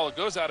blocked the ball, it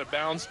goes out of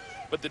bounds.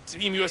 But the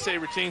Team USA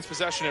retains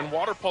possession. In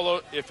water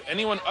polo, if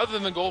anyone other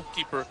than the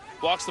goalkeeper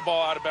blocks the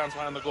ball out of bounds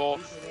behind the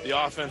goal, the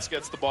offense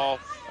gets the ball,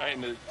 right,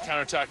 and the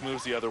counterattack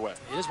moves the other way.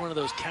 It is one of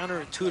those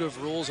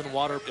counterintuitive rules in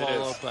water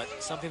polo, but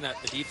something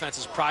that the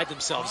defenses pride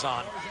themselves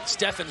on.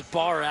 Steffens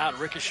bar out,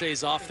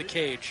 ricochets off the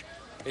cage.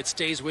 It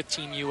stays with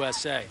Team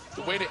USA.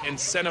 The way to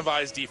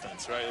incentivize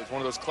defense, right? It's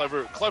one of those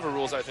clever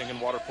rules, I think, in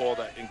water polo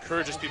that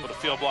encourages people to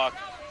field block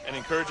and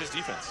encourages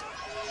defense.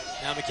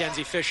 Now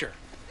Mackenzie Fisher.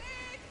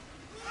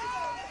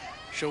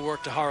 She'll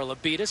work to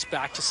Haralabitis,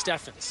 back to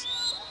Steffens.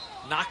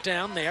 Knocked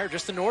down there,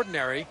 just an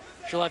ordinary.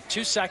 She'll have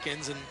 2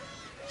 seconds, and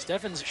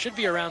Steffens should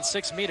be around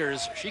 6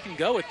 meters. She can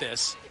go with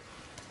this.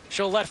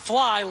 She'll let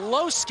fly.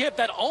 Low skip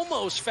that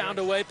almost found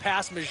a way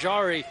past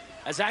Majori,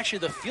 as actually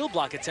the field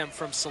block attempt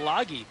from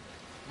Szilagyi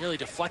nearly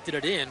deflected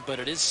it in, but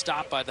it is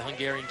stopped by the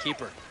Hungarian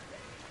keeper.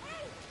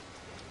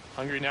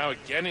 Hungary now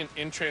again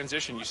in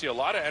transition. You see a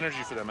lot of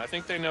energy for them. I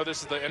think they know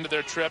this is the end of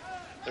their trip.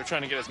 They're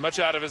trying to get as much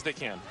out of as they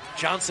can.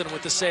 Johnson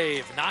with the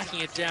save, knocking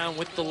it down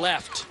with the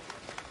left.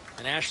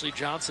 And Ashley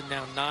Johnson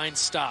now 9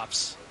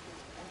 stops.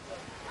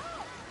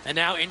 And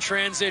now in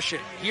transition,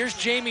 here's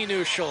Jamie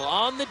Nuschel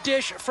on the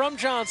dish from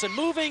Johnson,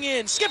 moving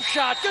in, skip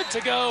shot, good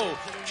to go.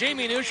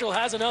 Jamie Nuschel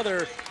has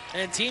another,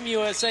 and Team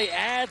USA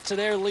adds to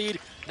their lead,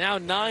 now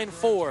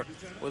 9-4,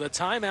 with a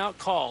timeout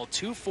call,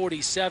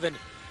 2:47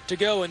 to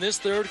go in this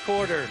third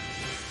quarter.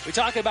 We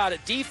talk about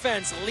it,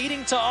 defense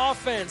leading to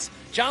offense.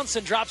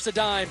 Johnson drops a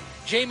dime,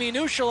 Jamie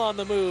Nuschel on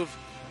the move,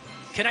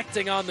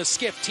 connecting on the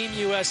skip. Team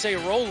USA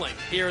rolling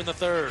here in the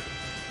third.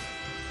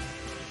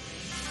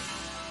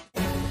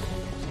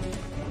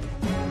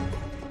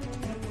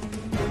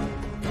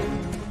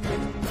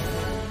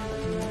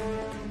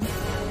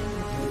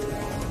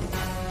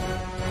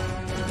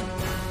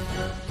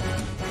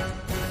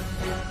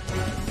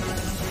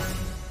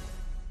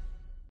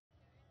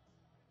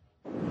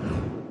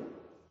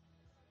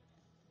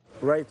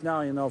 Right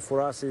now,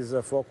 for us is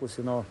a focus,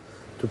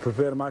 to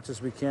prepare much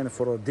as we can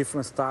for a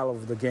different style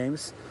of the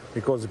games,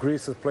 because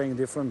Greece is playing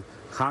different,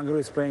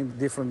 Hungary is playing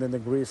different than the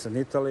Greece and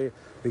Italy.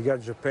 We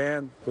got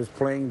Japan who's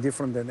playing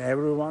different than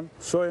everyone.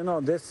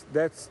 So,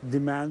 that's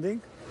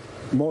demanding.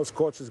 Most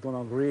coaches going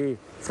to agree.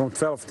 From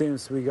 12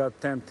 teams, we got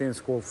 10 teams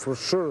who for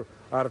sure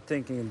are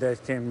thinking they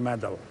can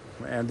medal.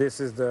 And this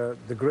is the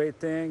great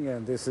thing,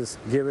 and this is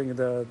giving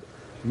the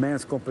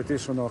men's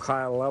competition a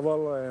higher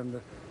level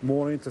and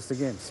more interesting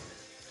games.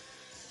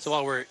 So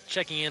while we're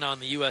checking in on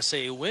the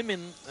USA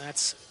women,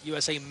 that's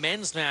USA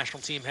men's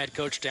national team head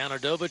coach Dan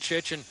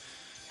Ardovicic, and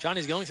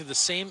Johnny's going through the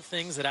same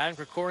things that Adam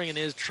Krikorian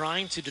is,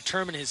 trying to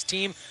determine his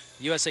team.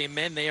 The USA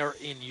men, they are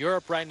in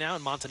Europe right now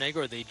in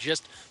Montenegro. They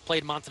just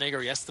played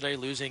Montenegro yesterday,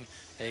 losing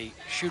a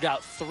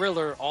shootout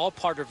thriller, all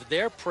part of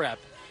their prep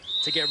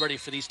to get ready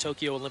for these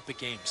Tokyo Olympic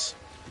Games.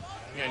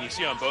 Yeah, and you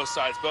see on both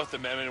sides, both the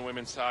men and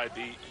women's side,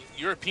 the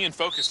European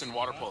focused in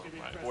water polo,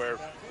 right? Where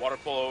water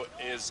polo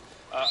is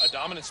a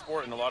dominant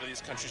sport in a lot of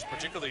these countries,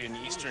 particularly in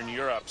Eastern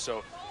Europe.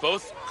 So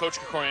both Coach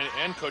Krikorian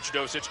and Coach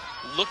Dosic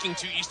looking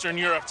to Eastern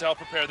Europe to help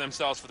prepare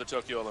themselves for the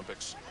Tokyo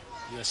Olympics.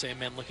 USA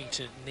men looking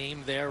to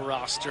name their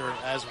roster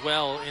as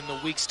well in the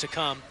weeks to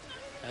come,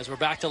 as we're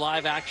back to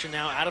live action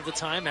now out of the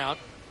timeout.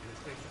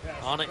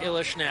 Anna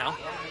Ilish now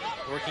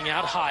working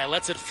out high,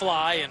 lets it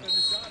fly, and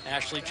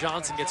Ashley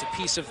Johnson gets a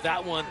piece of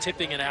that one,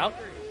 tipping it out.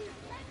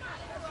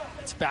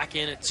 It's back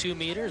in at 2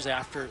 meters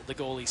after the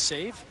goalie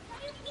save.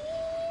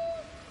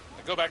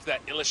 I go back to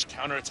that Ilish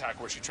counterattack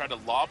where she tried to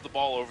lob the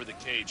ball over the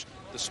cage.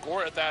 The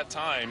score at that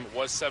time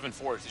was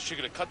 7-4. She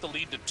could have cut the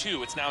lead to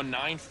 2. It's now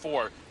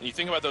 9-4. And you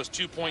think about those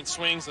 2-point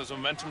swings, those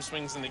momentum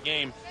swings in the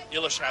game,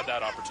 Ilish had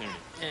that opportunity.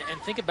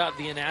 And think about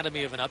the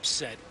anatomy of an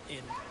upset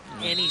in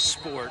any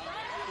sport.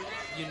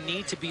 You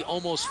need to be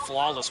almost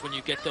flawless when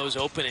you get those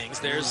openings.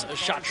 There's a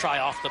shot try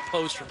off the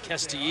post from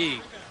Kestilly.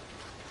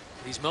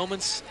 These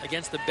moments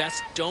against the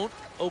best don't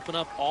open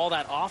up all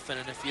that often,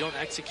 and if you don't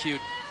execute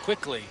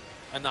quickly,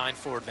 a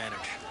 9-4 advantage.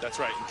 That's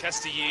right. And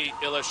Kestilly,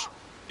 Ilish,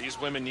 these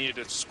women needed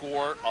to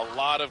score a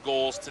lot of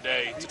goals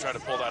today to try to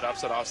pull that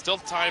upset off. Still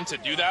time to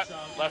do that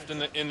left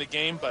in the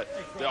game, but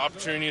the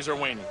opportunities are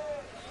waning.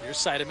 Here's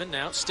Seidemann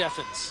now,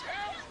 Steffens.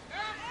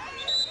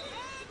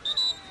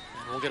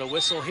 And we'll get a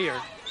whistle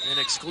here. An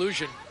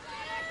exclusion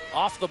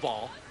off the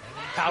ball.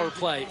 Power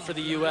play for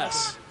the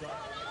U.S.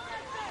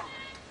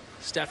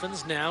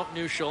 Steffens now,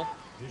 Nuschel.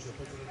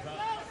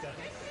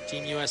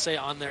 Team USA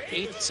on their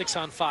 8th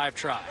 6-on-5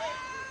 try.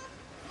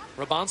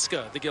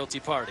 Rabanska, the guilty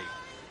party.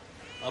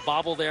 A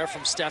bobble there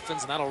from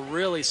Steffens, and that'll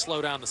really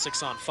slow down the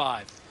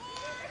 6-on-5.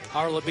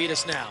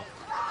 Harlabitis now.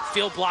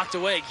 Field blocked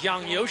away.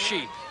 Yang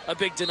Yoshi, a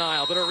big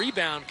denial, but a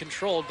rebound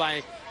controlled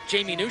by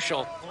Jamie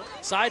Nuschel.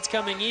 Sides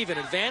coming even.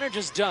 Advantage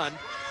is done.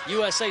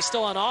 USA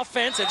still on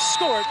offense, and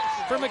scored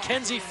for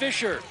Mackenzie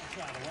Fisher.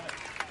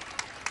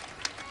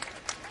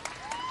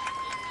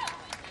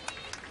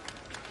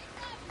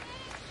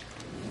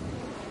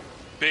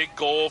 Big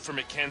goal for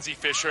Mackenzie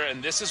Fisher,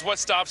 and this is what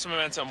stops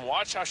momentum.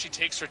 Watch how she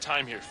takes her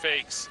time here.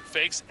 Fakes,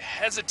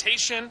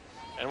 hesitation,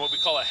 and what we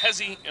call a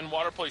hezi in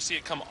water polo. You see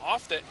it come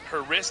off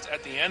her wrist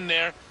at the end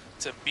there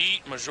to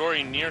beat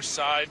Majori near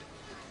side.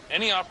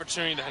 Any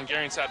opportunity the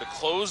Hungarians had to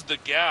close the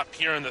gap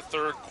here in the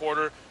third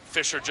quarter,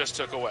 Fisher just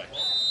took away.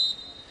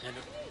 And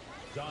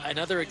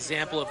another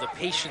example of the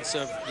patience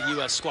of the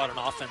U.S. squad on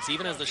offense.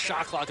 Even as the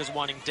shot clock is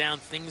winding down,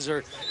 things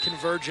are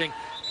converging.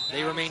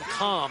 They remain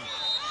calm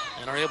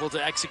and are able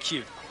to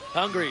execute.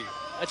 Hungary,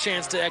 a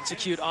chance to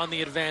execute on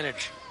the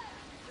advantage.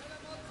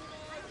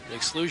 The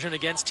exclusion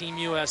against Team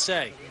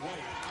USA.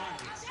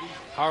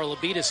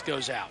 Harlabitis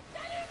goes out.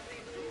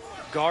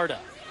 Garda.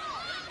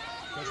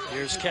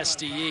 Here's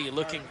Kestilly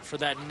looking for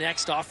that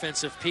next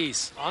offensive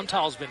piece.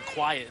 Antal's been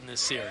quiet in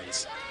this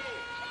series.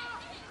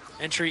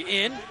 Entry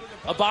in,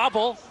 a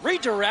bobble,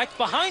 redirect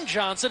behind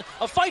Johnson,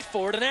 a fight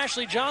forward, and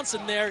Ashley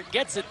Johnson there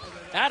gets it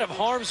out of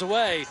harm's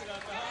way.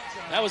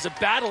 That was a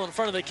battle in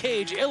front of the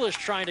cage. Ilish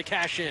trying to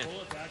cash in.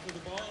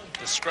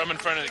 The scrum in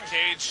front of the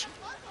cage.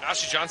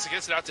 Ashley Johnson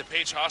gets it out to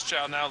Paige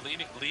Hochschild now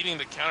leading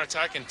the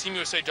counterattack, and Team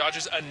USA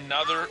dodges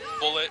another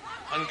bullet.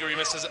 Hungary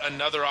misses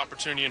another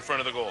opportunity in front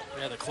of the goal.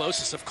 Yeah, the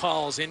closest of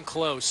calls in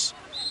close.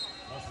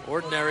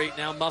 Ordinary,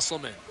 now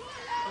Musselman.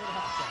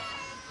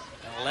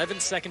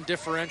 11-second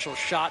differential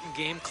shot and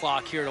game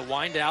clock here to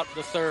wind out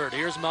the third.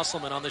 Here's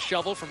Musselman on the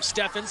shovel from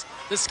Steffens.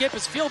 The skip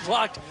is field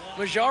blocked.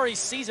 Majari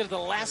sees it at the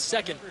last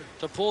second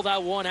to pull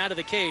that one out of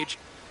the cage.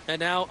 And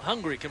now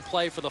Hungary can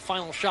play for the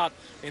final shot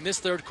in this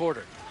third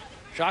quarter.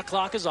 Shot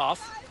clock is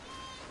off.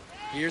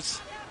 Here's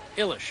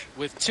Illich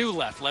with 2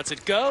 left. Lets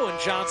it go, and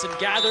Johnson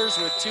gathers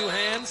with 2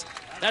 hands.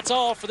 That's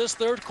all for this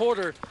third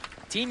quarter.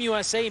 Team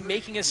USA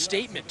making a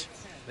statement.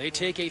 They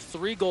take a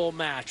 3-goal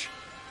match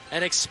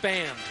and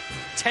expand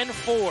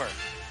 10-4.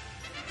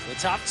 The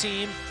top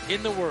team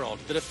in the world,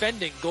 the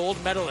defending gold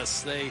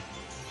medalists. They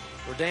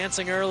were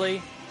dancing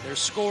early. They're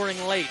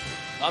scoring late,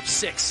 up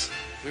 6.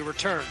 We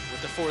return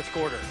with the fourth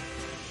quarter.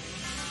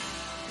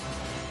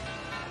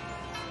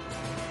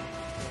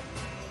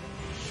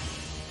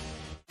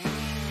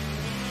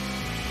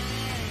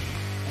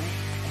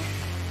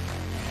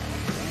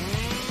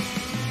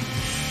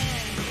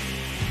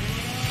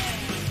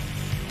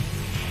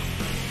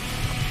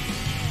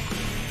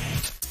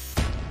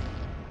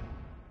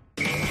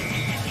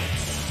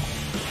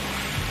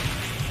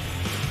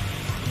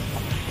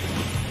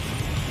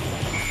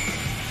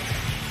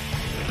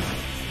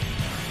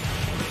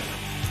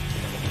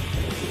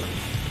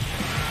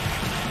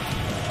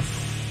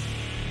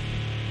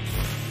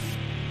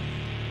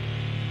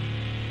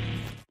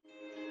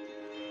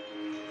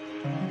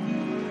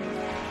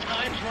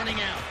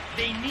 Running out.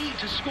 They need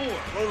to score.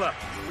 Lola,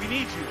 we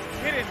need you.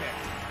 Get in there.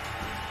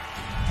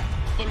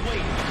 But wait,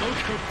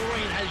 Coach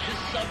Krikorian has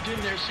just subbed in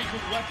their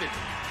secret weapon,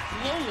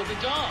 Lola the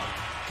dog.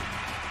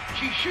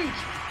 She shoots.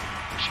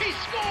 She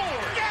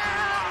scores! Yeah!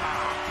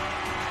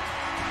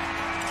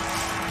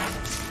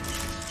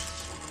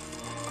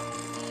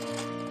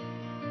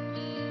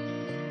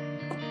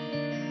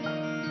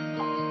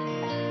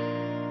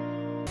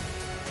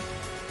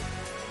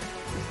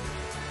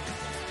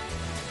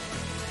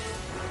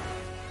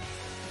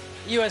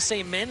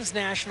 USA men's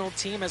national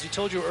team, as we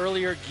told you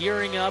earlier,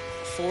 gearing up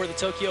for the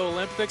Tokyo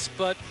Olympics,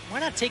 but why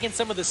not take in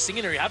some of the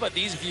scenery? How about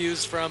these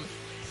views from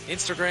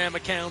Instagram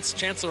accounts?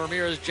 Chancellor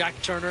Ramirez, Jack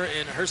Turner,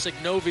 and Herceg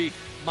Novi,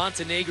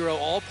 Montenegro,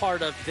 all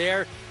part of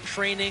their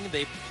training.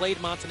 They played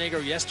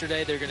Montenegro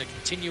yesterday. They're going to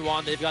continue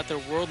on. They've got their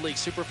World League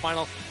Super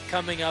Final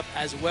coming up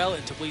as well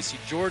in Tbilisi,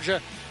 Georgia.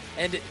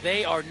 And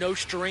they are no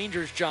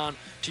strangers, John,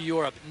 to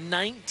Europe.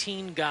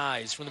 19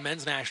 guys from the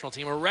men's national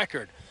team, a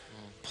record,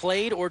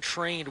 played or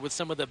trained with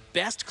some of the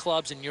best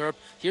clubs in Europe.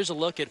 Here's a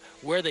look at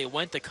where they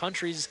went, the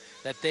countries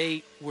that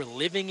they were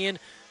living in.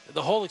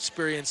 The whole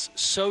experience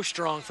so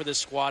strong for this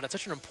squad. It's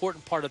such an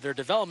important part of their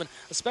development,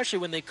 especially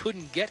when they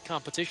couldn't get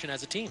competition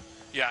as a team.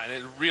 Yeah, and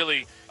it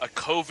really a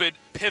COVID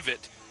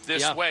pivot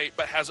this way,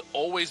 but has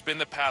always been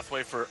the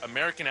pathway for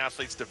American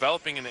athletes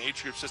developing in the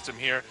age group system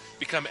here,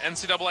 become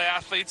NCAA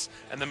athletes,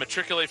 and then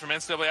matriculate from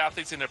NCAA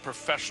athletes into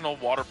professional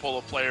water polo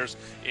players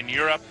in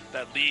Europe.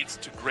 That leads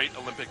to great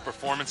Olympic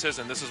performances,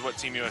 and this is what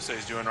Team USA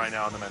is doing right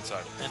now on the men's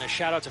side. And a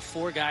shout out to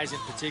 4 guys in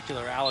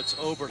particular: Alex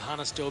Obert,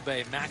 Hannes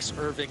Dobe, Max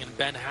Irving, and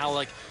Ben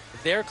Halleck.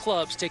 Their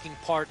clubs taking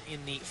part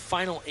in the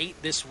Final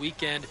 8 this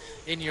weekend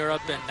in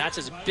Europe, and that's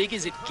as big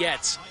as it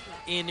gets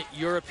in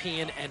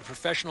European and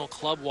professional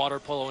club water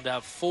polo. And to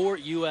have 4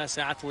 U.S.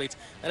 athletes,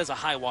 that is a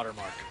high water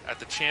mark. At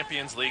the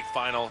Champions League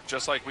final,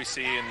 just like we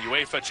see in the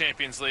UEFA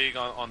Champions League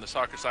on the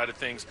soccer side of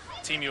things,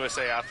 Team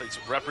USA athletes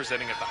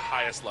representing at the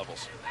highest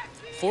levels.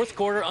 Fourth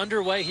quarter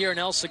underway here in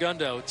El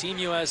Segundo. Team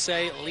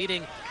USA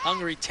leading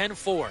Hungary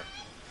 10-4.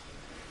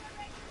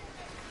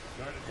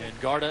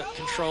 And Garda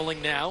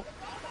controlling now.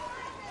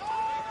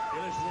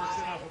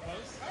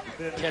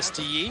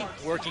 Kestilyi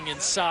working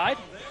inside.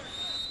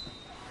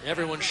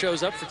 Everyone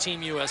shows up for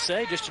Team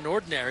USA. Just an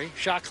ordinary.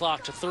 Shot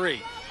clock to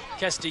 3.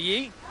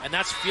 Kestilyi, and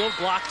that's field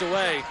blocked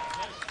away.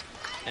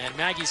 And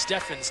Maggie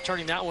Steffens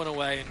turning that one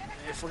away. And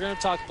if we're going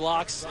to talk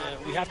blocks,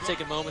 we have to take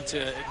a moment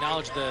to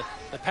acknowledge the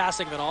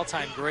passing of an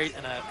all-time great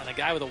and a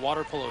guy with a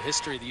water polo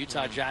history, the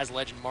Utah Jazz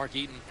legend Mark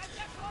Eaton,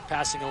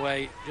 passing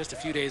away just a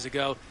few days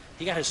ago.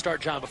 He got his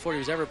start, John, before he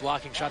was ever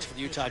blocking shots for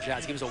the Utah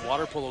Jazz. He was a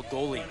water polo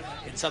goalie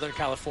in Southern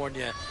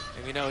California,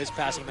 and we know his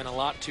passing meant a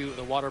lot to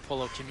the water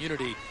polo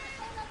community,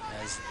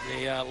 as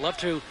they love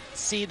to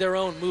see their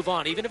own move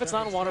on, even if it's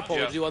not in water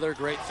polo, to do other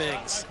great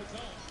things.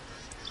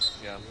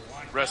 Yeah,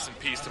 rest in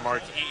peace to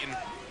Mark Eaton,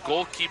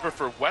 goalkeeper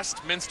for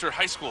Westminster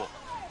High School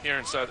here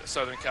in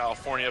Southern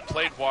California.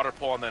 Played water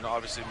polo and then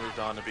obviously moved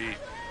on to be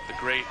the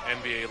great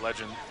NBA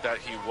legend that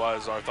he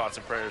was. Our thoughts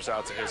and prayers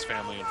out to his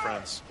family and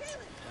friends.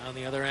 On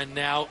the other end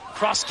now,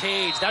 cross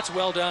cage, that's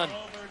well done.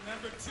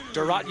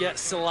 Doratya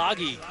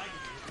Silagi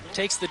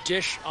takes the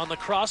dish on the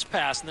cross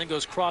pass and then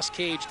goes cross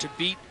cage to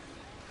beat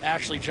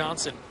Ashley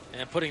Johnson,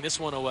 and putting this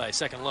one away.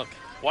 Second look.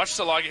 Watch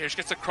Silagi here. She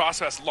gets a cross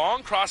pass,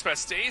 long cross pass,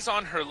 stays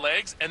on her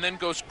legs, and then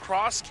goes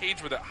cross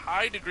cage with a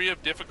high degree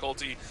of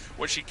difficulty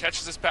when she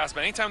catches this pass.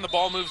 But anytime the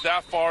ball moves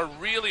that far,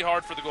 really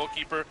hard for the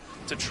goalkeeper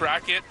to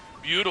track it,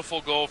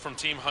 Beautiful goal from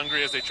Team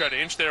Hungary as they try to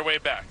inch their way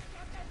back.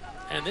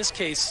 And in this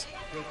case,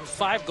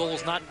 5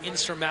 goals, not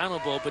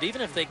insurmountable, but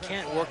even if they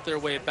can't work their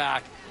way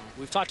back,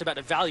 we've talked about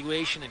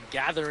evaluation and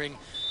gathering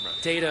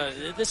data.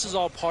 This is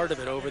all part of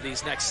it over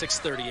these next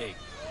 6:38.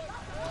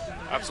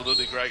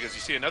 Absolutely, Greg. As you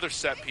see another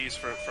set piece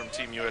from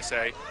Team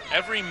USA,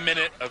 every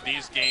minute of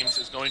these games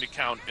is going to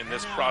count in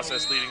this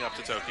process leading up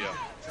to Tokyo.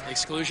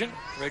 Exclusion,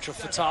 Rachel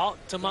Fatal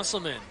to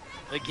Musselman.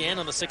 Again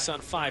on the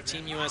 6-on-5.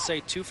 Team USA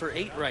 2 for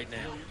 8 right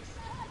now.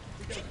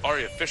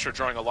 Aria Fisher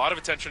drawing a lot of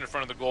attention in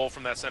front of the goal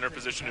from that center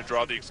position to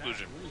draw the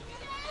exclusion.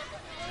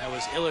 That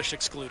was Illich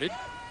excluded.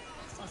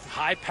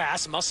 High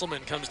pass,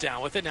 Musselman comes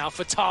down with it. Now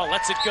Fatal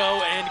lets it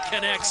go and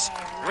connects.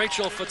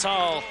 Rachel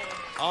Fatal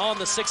on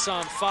the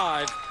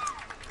 6-on-5.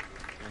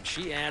 And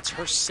she adds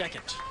her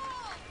second.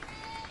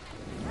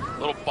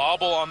 Little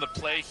bobble on the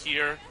play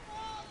here.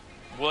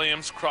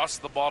 Williams crosses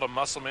the ball to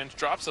Musselman,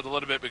 drops it a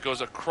little bit, but goes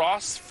a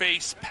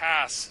cross-face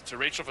pass to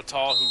Rachel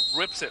Fatal, who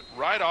rips it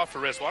right off her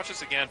wrist. Watch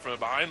this again from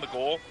behind the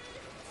goal,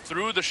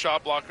 through the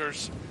shot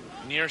blockers,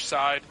 near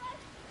side.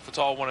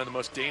 Fatal, one of the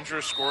most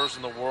dangerous scorers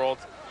in the world,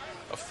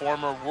 a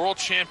former world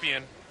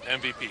champion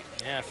MVP.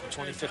 Yeah, from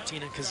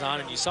 2015 in Kazan.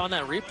 And you saw in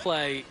that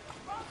replay,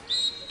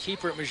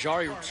 keeper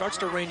Majari starts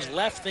to range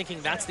left thinking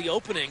that's the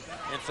opening,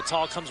 and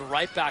Fatal comes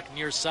right back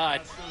near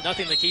side.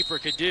 Nothing the keeper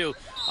could do.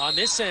 On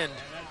this end,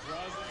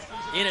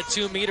 in at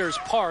 2 meters,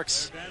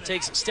 Parks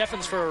takes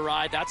Steffens for a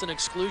ride. That's an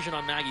exclusion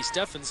on Maggie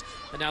Steffens.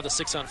 And now the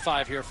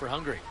 6-on-5 here for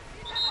Hungary.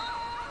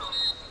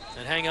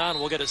 And hang on,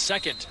 we'll get a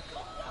second.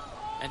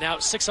 And now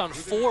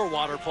 6-on-4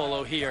 water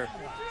polo here.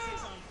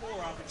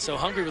 So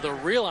Hungary with a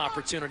real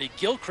opportunity.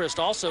 Gilchrist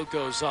also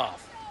goes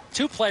off.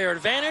 2-player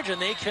advantage,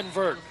 and they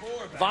convert.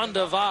 Van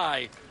de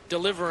Vaay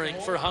delivering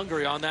for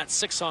Hungary on that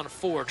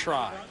 6-on-4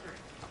 try.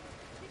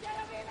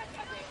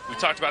 We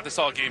talked about this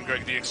all game,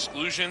 Greg. The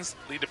exclusions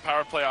lead to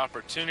power play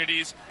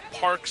opportunities.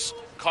 Parks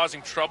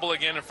causing trouble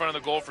again in front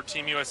of the goal for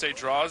Team USA,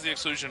 draws the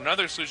exclusion.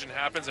 Another exclusion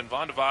happens, and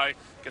Van de Vaay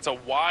gets a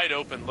wide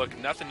open look.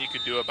 Nothing you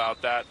could do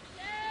about that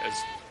as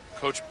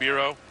Coach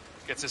Biro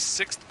gets his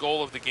 6th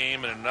goal of the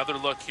game, and another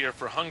look here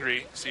for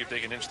Hungary, see if they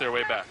can inch their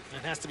way back.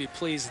 And has to be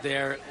pleased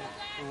there.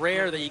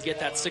 Rare that you get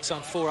that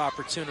 6-on-4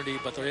 opportunity,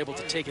 but they're able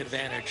to take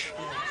advantage.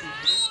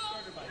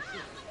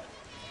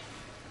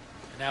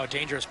 Now a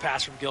dangerous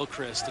pass from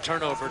Gilchrist. The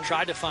turnover,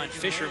 tried to find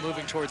Fisher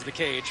moving towards the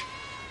cage.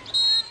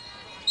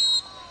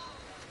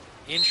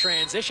 In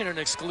transition, an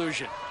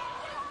exclusion.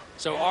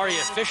 So Aria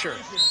Fisher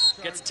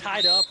gets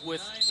tied up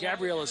with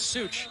Gabriela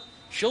Such.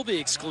 She'll be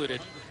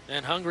excluded,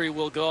 and Hungary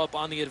will go up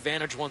on the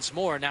advantage once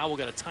more. Now we'll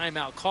get a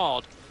timeout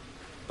called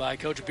by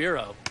Coach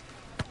Biro.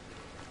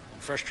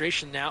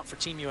 Frustration now for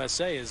Team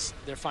USA is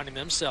they're finding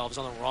themselves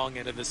on the wrong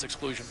end of this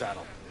exclusion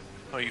battle.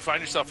 Well, you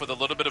find yourself with a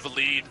little bit of a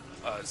lead,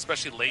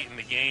 especially late in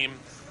the game.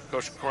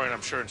 Coach Corrin,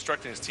 I'm sure,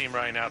 instructing his team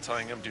right now,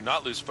 telling them do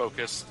not lose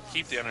focus,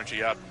 keep the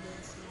energy up.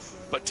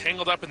 But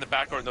tangled up in the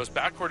backcourt, and those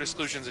backcourt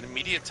exclusions, an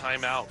immediate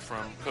timeout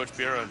from Coach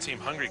Biro and Team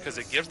Hungary, because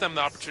it gives them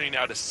the opportunity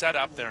now to set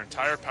up their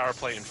entire power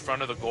play in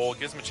front of the goal. It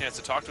gives them a chance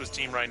to talk to his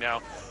team right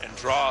now and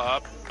draw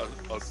up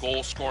a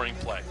goal-scoring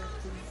play.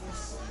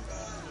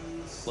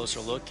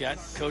 Closer look at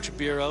Coach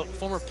Biro,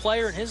 former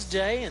player in his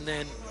day, and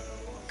then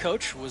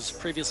coach, was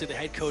previously the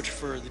head coach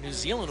for the New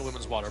Zealand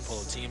women's water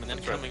polo team, and then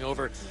coming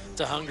over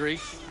to Hungary,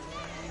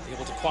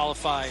 able to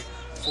qualify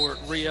for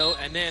Rio,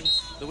 and then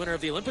the winner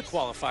of the Olympic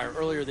qualifier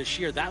earlier this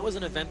year. That was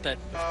an event that,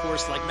 of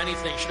course, like many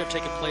things, should have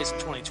taken place in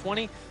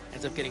 2020,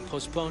 ends up getting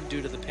postponed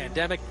due to the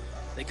pandemic.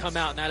 They come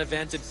out in that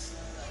event, and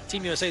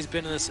Team USA has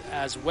been in this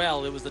as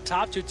well. It was the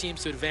top 2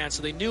 teams to advance,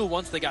 so they knew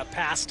once they got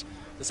past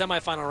the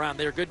semifinal round,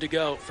 they were good to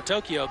go for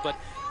Tokyo, but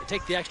they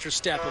take the extra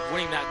step of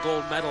winning that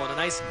gold medal, and a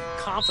nice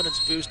confidence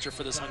booster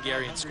for this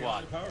Hungarian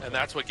squad. And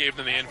that's what gave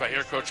them the invite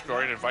here. Coach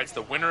Corrin invites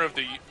the winner of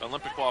the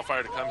Olympic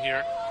qualifier to come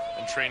here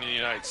and train in the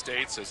United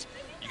States. As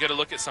you got to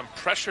look at some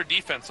pressure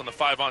defense on the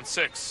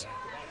 5-on-6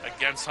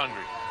 against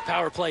Hungary.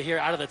 Power play here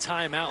out of the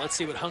timeout. Let's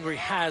see what Hungary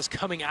has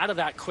coming out of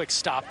that quick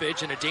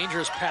stoppage, and a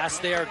dangerous pass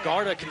there.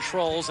 Garda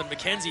controls, and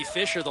Mackenzie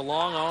Fisher, the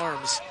long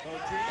arms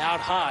out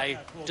high,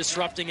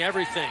 disrupting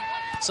everything.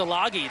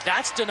 Salagi,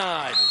 that's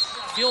denied.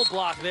 Field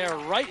block there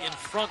right in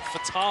front.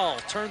 Fatal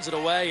turns it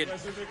away, and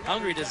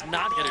Hungary does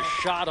not get a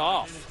shot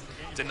off.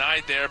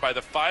 Denied there by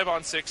the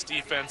 5-on-6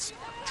 defense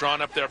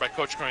drawn up there by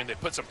Coach Corrin. They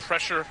put some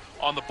pressure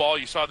on the ball.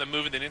 You saw them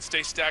moving. They didn't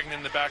stay stagnant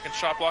in the back and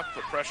shot block.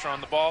 Put pressure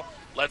on the ball.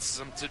 Led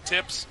some to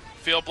tips,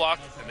 field block,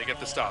 and they get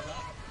the stop.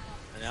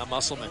 And now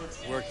Musselman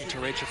working to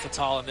Rachel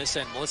Fatal on this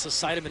end. Melissa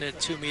Seidemann at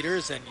 2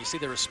 meters, and you see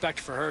the respect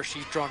for her.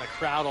 She's drawn a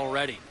crowd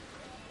already.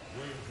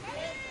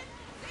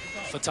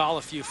 Fatal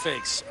a few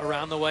fakes.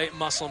 Around the way,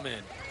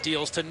 Musselman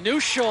deals to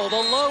Nuschel. The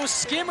low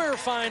skimmer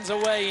finds a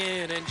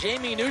way in, and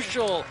Jamie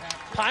Nuschel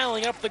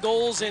piling up the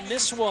goals in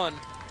this one.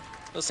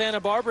 The Santa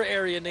Barbara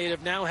area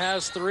native now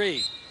has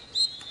 3.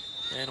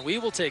 And we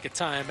will take a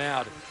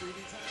timeout.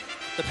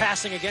 The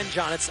passing again,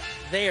 John, it's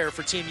there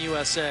for Team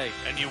USA.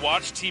 And you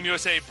watch Team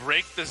USA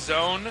break the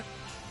zone.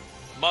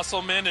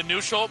 Musselman and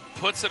Nuschel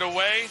puts it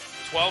away.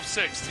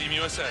 12-6, Team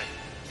USA.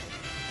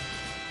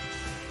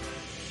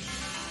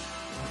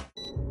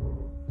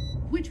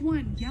 Which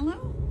one?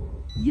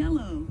 Yellow?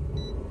 Yellow.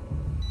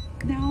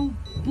 Now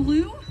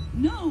blue?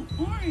 No,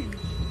 orange.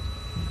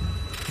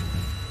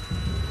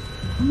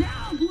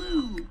 Now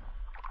blue.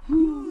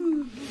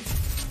 Whew.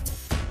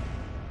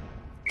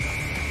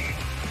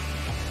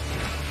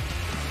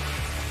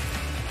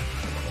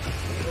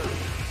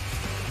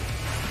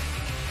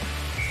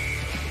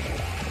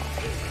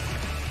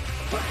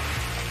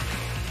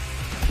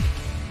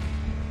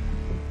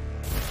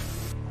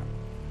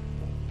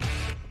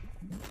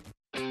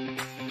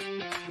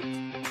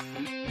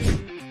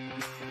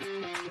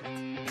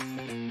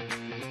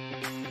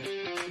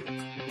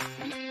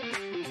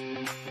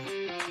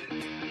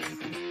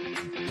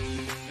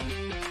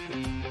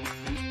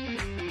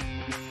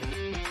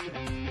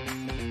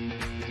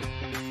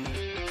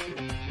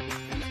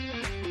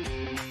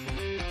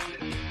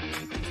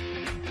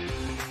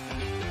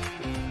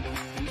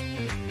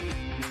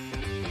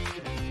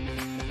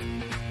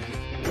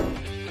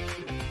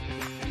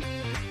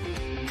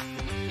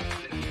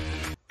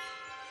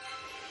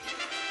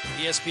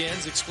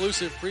 ESPN's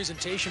exclusive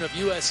presentation of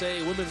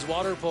USA Women's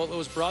Water Polo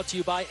is brought to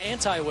you by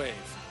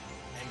Anti-Wave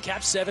and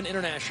Cap 7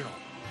 International.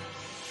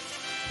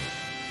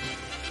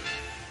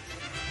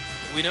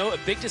 We know a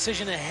big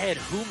decision ahead.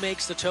 Who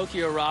makes the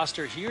Tokyo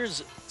roster?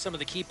 Here's some of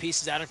the key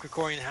pieces Adam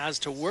Krikorian has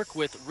to work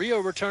with. Rio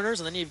returners,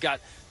 and then you've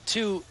got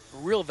two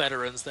real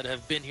veterans that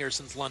have been here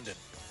since London.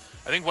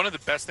 I think one of the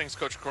best things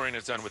Coach Krikorian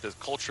has done with his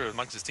culture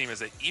amongst his team is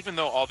that even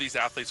though all these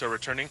athletes are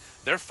returning,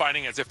 they're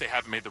fighting as if they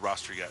haven't made the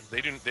roster yet.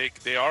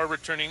 They are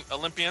returning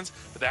Olympians,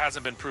 but that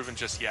hasn't been proven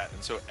just yet.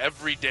 And so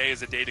every day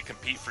is a day to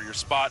compete for your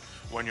spot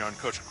when you're on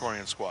Coach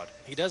Krikorian's squad.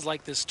 He does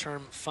like this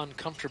term fun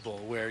comfortable,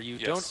 where you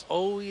don't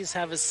always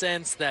have a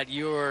sense that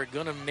you're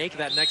going to make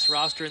that next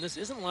roster. And this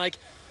isn't like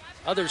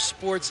other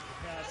sports.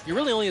 You're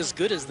really only as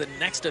good as the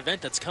next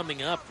event that's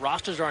coming up.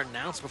 Rosters are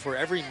announced before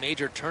every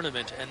major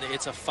tournament, and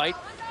it's a fight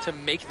to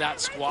make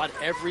that squad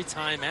every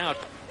time out.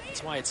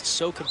 That's why it's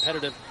so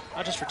competitive,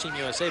 not just for Team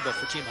USA, but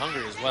for Team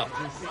Hungary as well.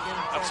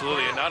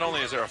 Absolutely, and not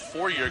only is there a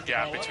 4-year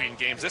gap between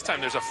games, this time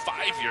there's a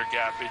 5-year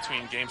gap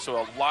between games, so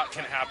a lot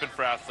can happen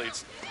for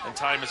athletes, and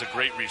time is a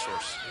great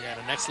resource. Yeah,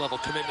 and a next-level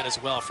commitment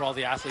as well for all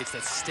the athletes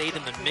that stayed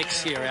in the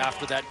mix here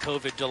after that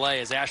COVID delay,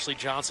 as Ashley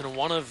Johnson,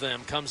 one of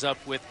them, comes up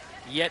with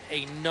yet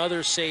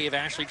another save.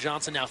 Ashley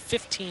Johnson now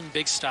 15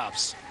 big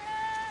stops.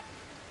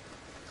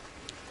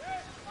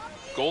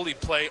 Goalie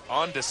play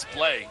on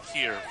display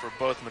here for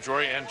both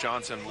Majori and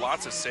Johnson.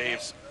 Lots of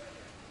saves.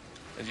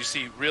 As you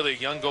see, really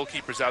young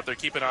goalkeepers out there.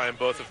 Keep an eye on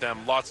both of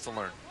them. Lots to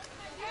learn.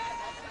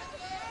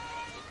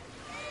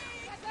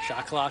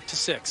 Shot clock to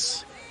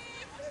 6.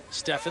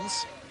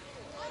 Steffens.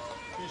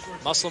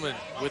 Musselman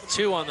with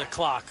 2 on the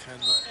clock,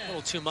 and a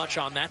little too much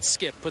on that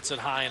skip. Puts it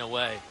high and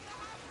away.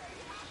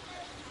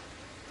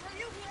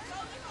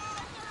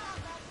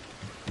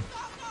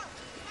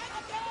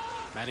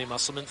 Maddie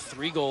Musselman,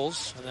 3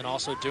 goals, and then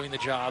also doing the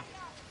job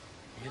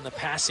in the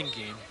passing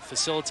game,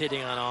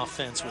 facilitating on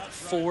offense with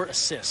 4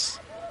 assists.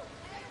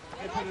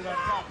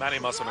 Maddie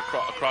Musselman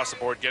across the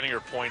board, getting her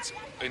points,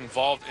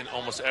 involved in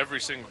almost every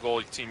single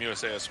goal Team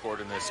USA has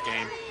scored in this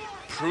game,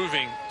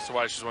 proving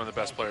why she's one of the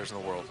best players in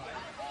the world.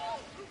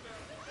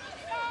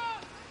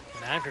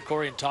 And Adam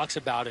Krikorian talks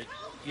about it.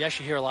 Yes,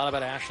 you hear a lot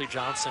about Ashley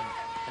Johnson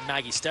and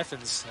Maggie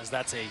Steffens, as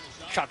that's a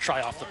shot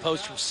try off the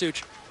post from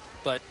Such,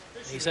 but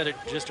he said it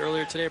just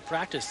earlier today at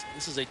practice.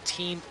 This is a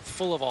team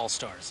full of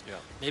all-stars. Yeah.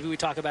 Maybe we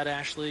talk about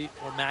Ashley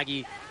or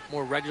Maggie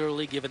more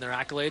regularly given their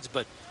accolades,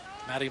 but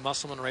Maddie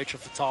Musselman, Rachel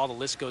Fatal, the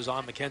list goes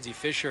on, Mackenzie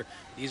Fisher.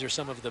 These are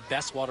some of the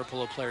best water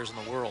polo players in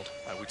the world.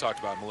 We talked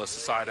about Melissa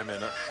Seidem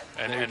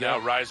and now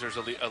risers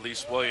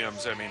Elise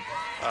Williams. I mean,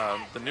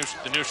 the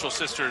Neuschel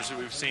sisters who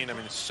we've seen. I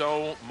mean,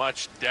 so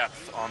much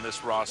depth on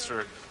this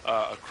roster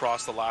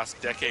across the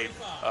last decade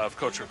of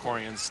Coach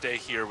Krikorian's stay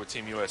here with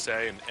Team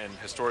USA and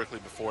historically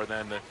before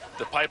then.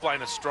 The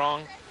pipeline is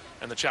strong,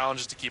 and the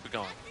challenge is to keep it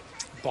going.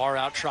 Bar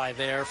out try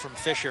there from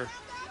Fisher.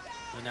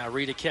 And now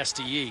Rita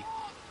Castilly.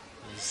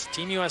 Is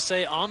Team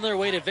USA on their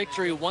way to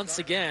victory once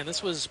again.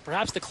 This was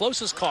perhaps the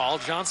closest call.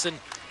 Johnson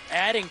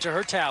adding to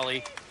her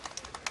tally.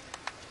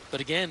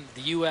 But again,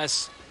 the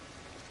U.S.,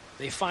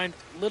 they find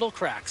little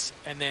cracks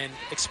and then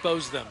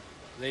expose them.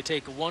 They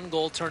take 1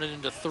 goal, turn it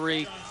into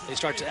 3. They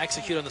start to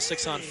execute on the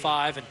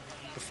 6-on-5, and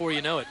before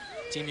you know it,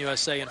 Team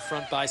USA in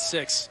front by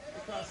 6.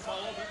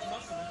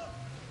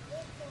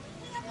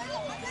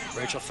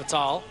 Rachel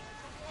Fatal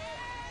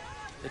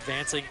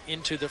advancing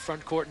into the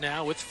front court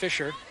now with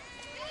Fisher.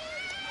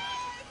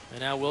 And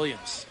now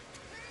Williams.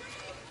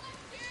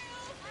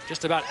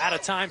 Just about out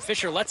of time.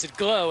 Fisher lets it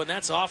go, and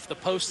that's off the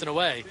post and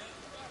away.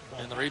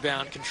 And the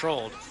rebound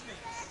controlled.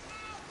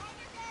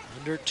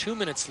 Under 2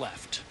 minutes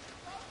left.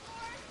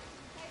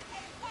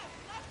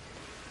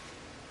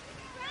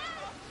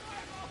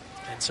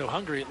 And so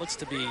Hungary, it looks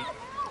to be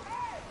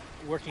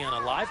working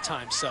on a live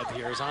time sub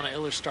here as Anna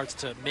Illich starts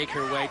to make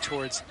her way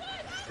towards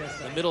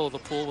the middle of the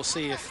pool. We'll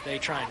see if they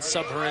try and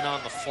sub her in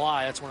on the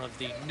fly. That's one of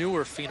the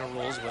newer FINA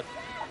rules, but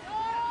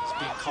it's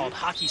being called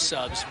hockey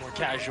subs more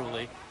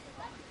casually.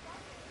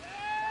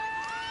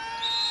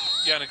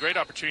 Yeah, and a great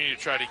opportunity to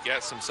try to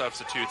get some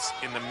substitutes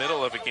in the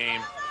middle of a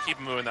game. Keep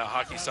them moving that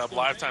hockey sub.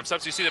 Lifetime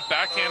subs. You see the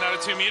backhand out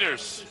of 2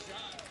 meters.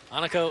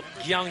 Anako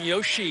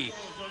Gyangyoshi,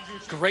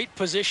 great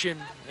position,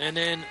 and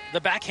then the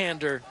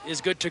backhander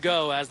is good to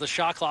go as the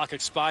shot clock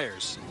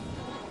expires.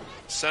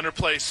 Center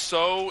play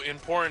so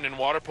important in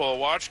water polo.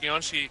 Watch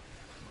Gyangyoshi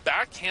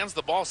backhands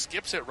the ball,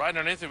 skips it right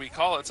underneath it. We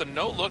call it. It's a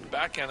no-look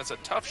backhand. It's a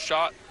tough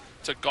shot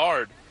to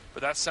guard,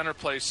 but that center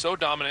play is so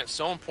dominant,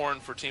 so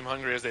important for Team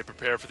Hungary as they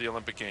prepare for the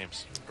Olympic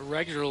Games.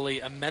 Regularly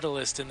a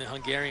medalist in the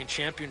Hungarian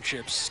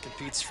Championships,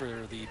 competes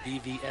for the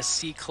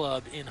BVSC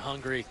club in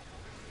Hungary,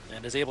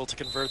 and is able to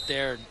convert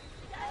there.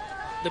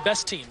 The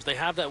best teams, they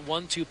have that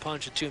 1-2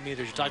 punch at 2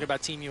 meters. You're talking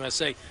about Team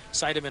USA,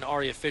 Seidemann,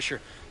 Arya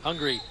Fisher.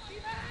 Hungary,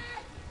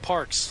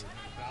 Parks,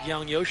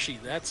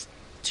 Gyangyoshi. That's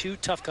 2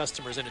 tough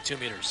customers into 2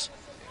 meters.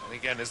 And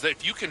again, is that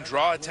if you can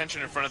draw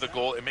attention in front of the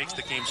goal, it makes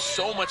the game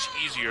so much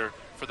easier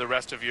for the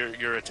rest of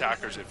your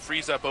attackers. It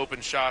frees up open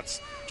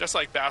shots. Just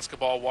like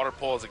basketball, water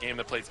polo is a game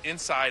that plays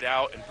inside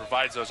out and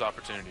provides those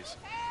opportunities.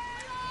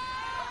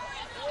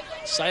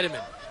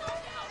 Seidemann,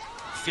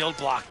 field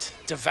blocked,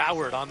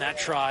 devoured on that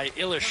try.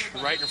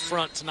 Illich right in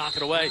front to knock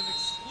it away.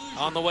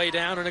 On the way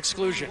down, an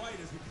exclusion.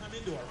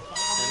 And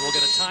we'll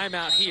get a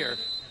timeout here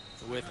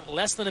with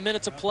less than a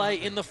minute to play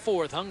in the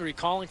 4th. Hungary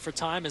calling for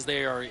time as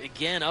they are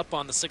again up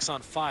on the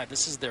 6-on-5.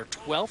 This is their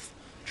 12th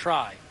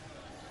try.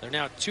 They're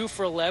now 2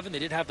 for 11. They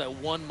did have that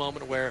one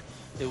moment where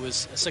it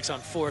was a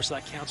 6-on-4, so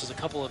that counts as a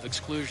couple of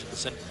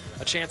exclusions. And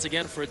a chance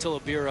again for Attila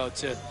Biro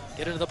to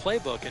get into the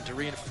playbook and to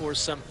reinforce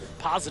some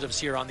positives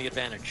here on the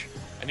advantage.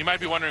 And you might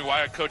be wondering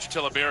why Coach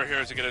Attila Biro here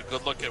is to get a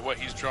good look at what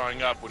he's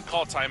drawing up. Would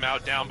call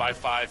timeout down by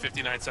 5,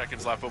 59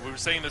 seconds left. But we were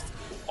saying this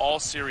all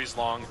series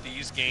long.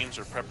 These games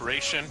are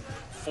preparation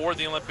for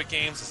the Olympic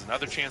Games. It's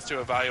another chance to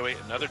evaluate,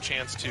 another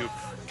chance to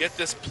get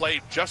this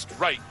play just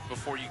right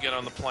before you get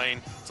on the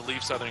plane to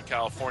leave Southern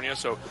California.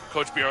 So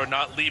Coach Biro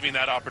not leaving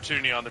that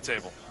opportunity on the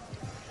table.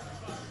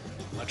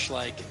 Much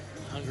like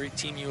Hungary,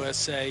 Team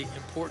USA,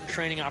 important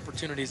training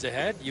opportunities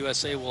ahead.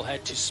 USA will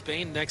head to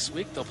Spain next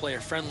week. They'll play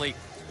a friendly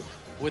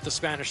with the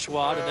Spanish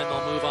squad, and then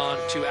they'll move on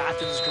to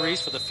Athens,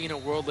 Greece for the FINA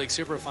World League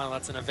Super Final.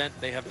 That's an event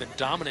they have been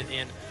dominant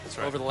in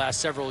over the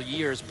last several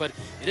years, but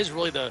it is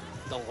really the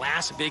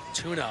last big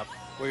tune-up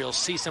where you'll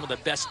see some of the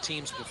best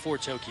teams before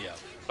Tokyo.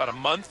 About a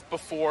month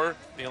before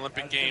the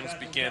Olympic Games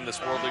begin, this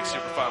World League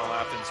Super Final in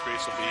Athens,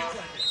 Greece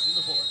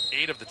will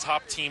be 8 of the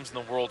top teams in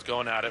the world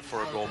going at it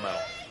for a gold medal.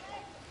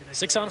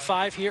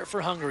 6-on-5 here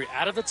for Hungary.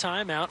 Out of the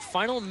timeout,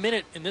 final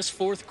minute in this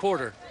 4th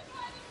quarter.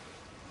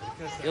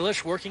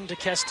 Illich working to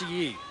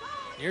Kestilyi.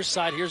 Near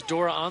side, here's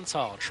Dora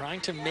Antal trying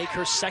to make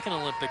her 2nd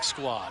Olympic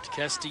squad.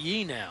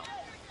 Kestilyi now.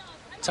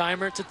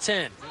 Timer to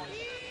 10.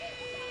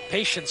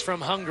 Patience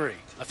from Hungary.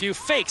 A few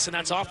fakes, and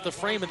that's off the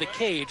frame of the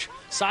cage.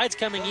 Sides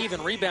coming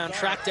even. Rebound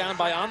tracked down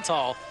by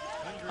Antal.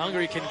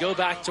 Hungary can go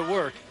back to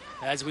work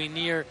as we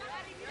near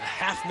a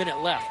half minute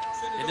left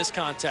in this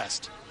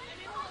contest.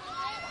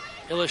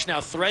 Illich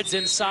now threads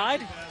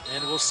inside,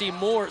 and we'll see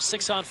more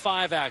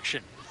 6-on-5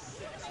 action.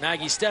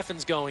 Maggie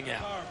Steffens going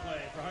out.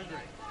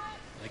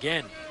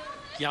 Again,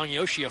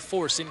 Gyangyoshi a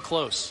force in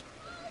close.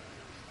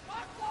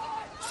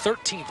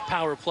 13th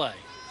power play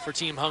for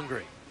Team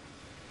Hungary.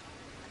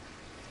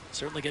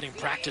 Certainly getting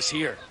practice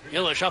here.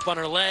 Illich up on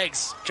her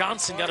legs.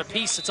 Johnson got a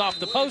piece. It's off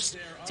the post.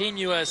 Team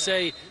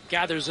USA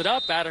gathers it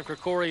up. Adam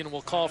Krikorian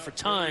will call for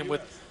time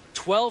with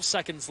 12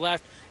 seconds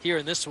left here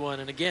in this one.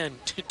 And again,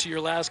 to your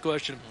last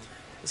question,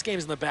 this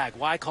game's in the bag.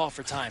 Why call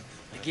for time?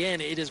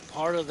 Again, it is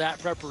part of that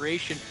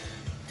preparation.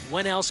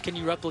 When else can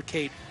you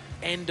replicate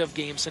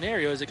end-of-game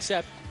scenarios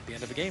except the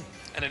end of a game?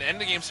 And an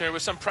end-of-game scenario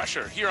with some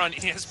pressure. Here on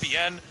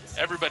ESPN,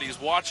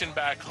 everybody's watching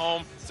back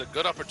home. It's a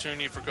good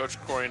opportunity for Coach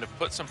Krikorian to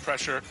put some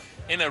pressure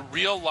in a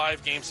real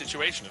live game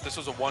situation. If this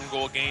was a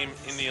 1-goal game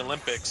in the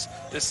Olympics,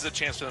 this is a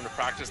chance for them to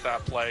practice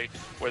that play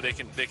where they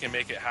can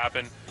make it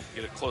happen.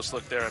 Get a close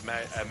look there at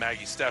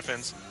Maggie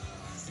Steffens.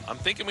 I'm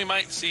thinking we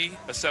might see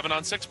a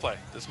 7-on-6 play.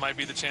 This might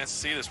be the chance to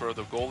see this where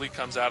the goalie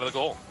comes out of the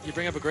goal. You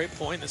bring up a great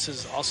point. This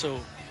is also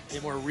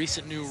a more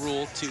recent new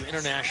rule to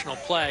international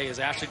play as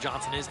Ashley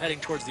Johnson is heading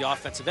towards the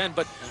offensive end,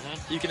 but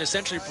you can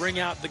essentially bring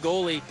out the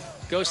goalie,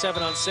 go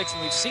 7-on-6,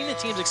 and we've seen the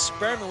teams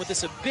experiment with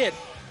this a bit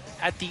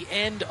at the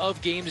end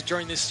of games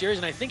during this series,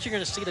 and I think you're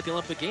going to see it at the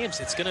Olympic Games.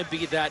 It's going to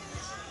be that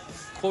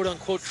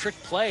quote-unquote trick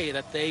play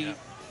that they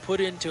put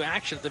into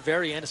action at the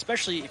very end,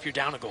 especially if you're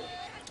down a goal.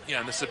 Yeah,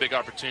 and this is a big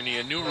opportunity.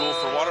 A new rule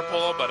for water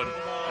polo, but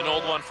an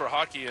old one for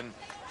hockey, and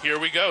here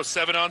we go,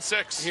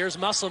 7-on-6. Here's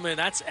Musselman.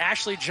 That's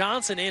Ashley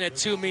Johnson in at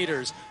 2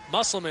 meters.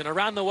 Musselman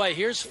around the way.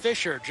 Here's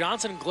Fisher.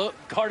 Johnson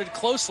guarded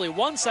closely.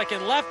 1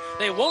 second left.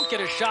 They won't get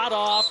a shot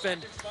off,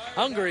 and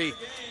Hungary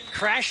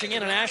crashing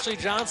in on Ashley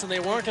Johnson. They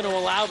weren't going to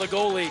allow the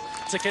goalie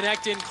to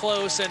connect in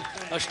close, and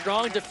a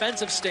strong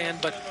defensive stand,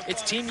 but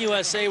it's Team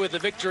USA with the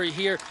victory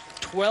here,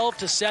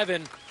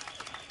 12-7.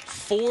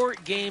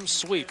 4-game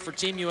sweep for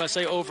Team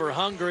USA over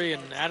Hungary,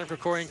 and Adam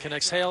Krikorian can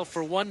exhale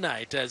for one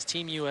night as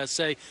Team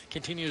USA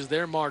continues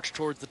their march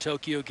towards the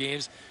Tokyo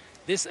Games.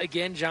 This,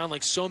 again, John,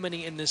 like so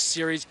many in this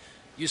series,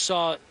 you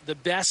saw the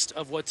best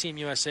of what Team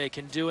USA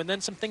can do and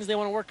then some things they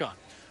want to work on.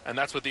 And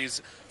that's what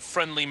these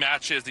friendly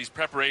matches, these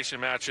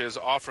preparation matches,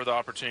 offer the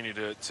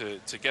opportunity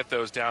to get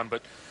those down.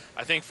 But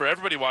I think for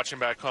everybody watching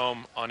back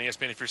home on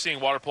ESPN, if you're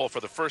seeing water polo for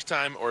the first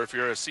time or if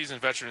you're a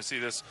seasoned veteran and see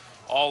this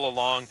all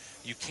along,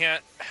 you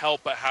can't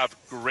help but have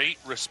great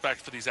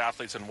respect for these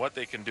athletes and what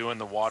they can do in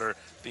the water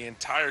the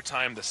entire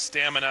time, the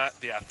stamina,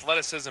 the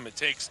athleticism it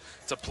takes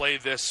to play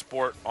this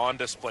sport on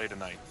display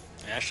tonight.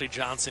 Ashley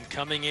Johnson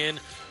coming in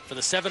for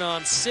the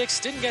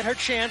 7-on-6. Didn't get her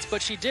chance,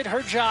 but she did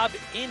her job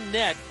in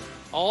net.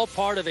 All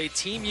part of a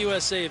Team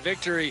USA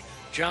victory.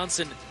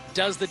 Johnson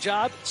does the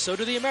job, so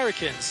do the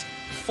Americans.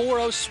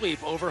 4-0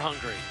 sweep over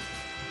Hungary.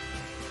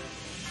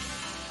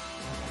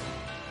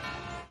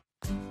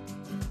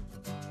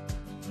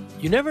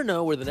 You never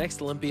know where the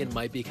next Olympian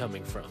might be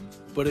coming from,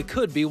 but it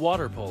could be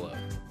water polo,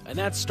 and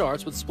that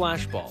starts with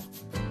Splash Ball.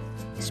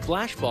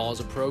 Splash Ball is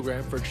a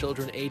program for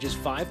children ages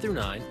 5 through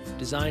 9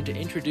 designed to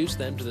introduce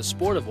them to the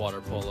sport of water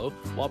polo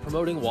while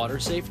promoting water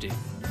safety.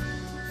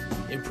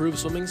 Improve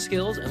swimming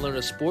skills and learn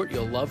a sport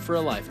you'll love for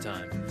a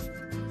lifetime.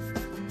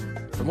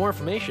 For more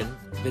information,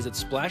 visit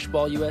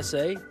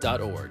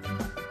splashballusa.org.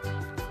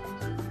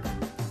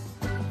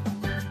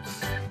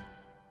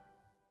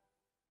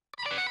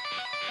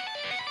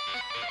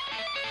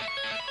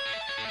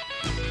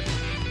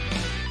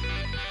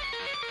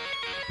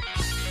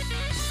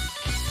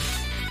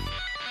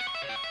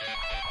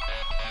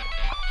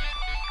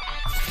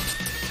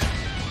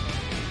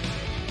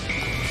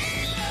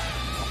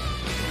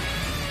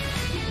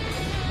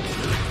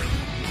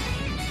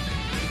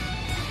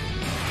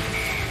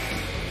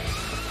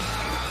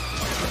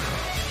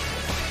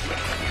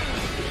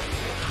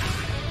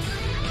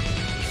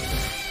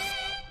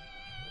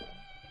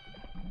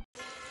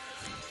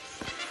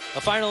 A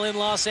final in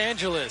Los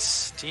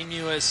Angeles. Team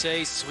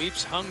USA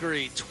sweeps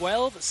Hungary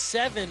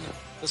 12-7.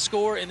 The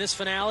score in this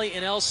finale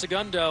in El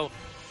Segundo.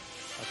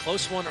 A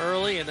close one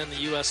early, and then the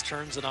U.S.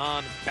 turns it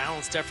on.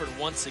 Balanced effort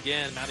once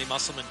again. Maddie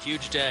Musselman,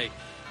 huge day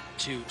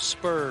to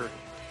spur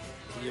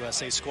the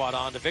USA squad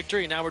on to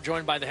victory. Now we're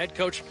joined by the head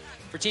coach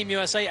for Team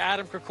USA,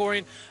 Adam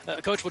Krikorian.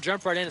 Coach, we'll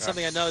jump right in. It's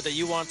something I know that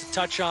you want to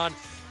touch on.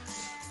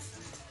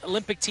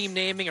 Olympic team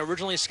naming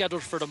originally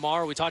scheduled for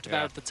tomorrow. We talked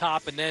about it at the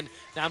top, and then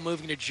now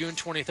moving to June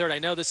 23rd. I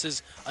know this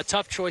is a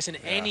tough choice in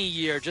any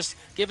year. Just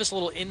give us a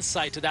little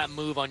insight to that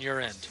move on your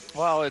end.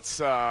 Well,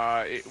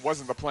 it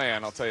wasn't the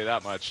plan, I'll tell you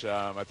that much.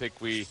 I think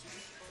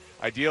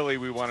ideally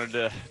we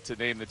wanted to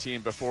name the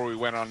team before we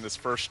went on this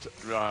first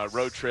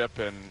road trip,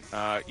 and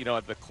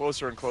the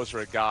closer and closer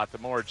it got, the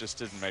more it just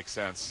didn't make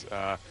sense.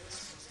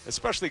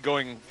 Especially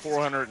going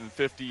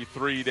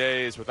 453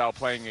 days without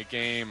playing a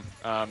game.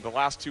 The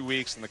last 2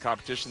 weeks in the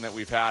competition that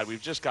we've had,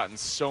 we've just gotten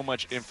so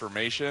much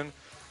information.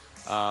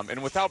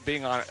 And without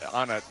being on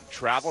a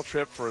travel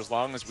trip for as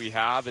long as we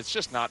have, it's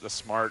just not the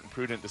smart and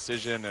prudent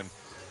decision. And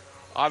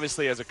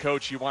obviously, as a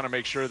coach, you want to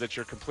make sure that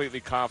you're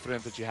completely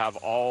confident that you have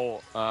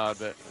all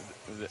the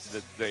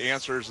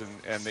answers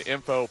and the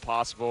info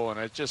possible. And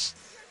it's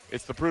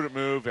the prudent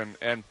move.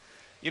 And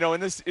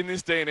in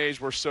this day and age,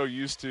 we're so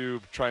used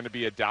to trying to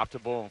be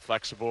adaptable and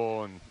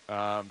flexible,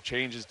 and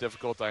change is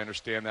difficult. I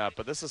understand that,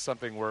 but this is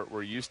something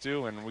we're used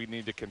to, and we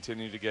need to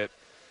continue to get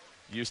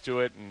used to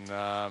it. And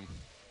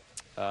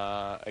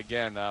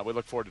again, we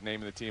look forward to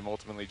naming the team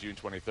ultimately June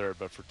 23rd,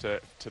 but for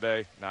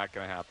today, not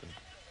going to happen.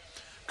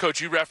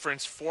 Coach, you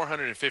referenced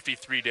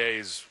 453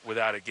 days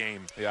without a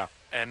game. Yeah.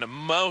 And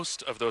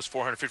most of those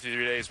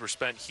 453 days were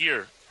spent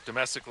here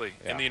domestically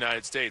in the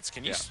United States.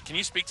 Can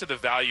you speak to the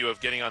value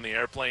of getting on the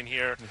airplane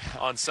here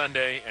on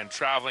Sunday and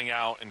traveling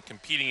out and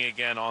competing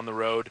again on the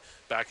road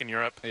back in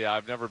Europe? Yeah,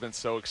 I've never been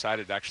so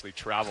excited to actually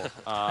travel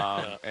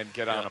and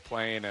get on a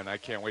plane, and I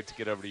can't wait to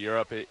get over to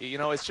Europe.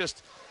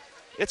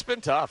 It's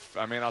been tough.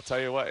 I mean, I'll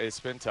tell you what, it's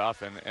been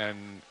tough,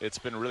 and it's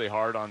been really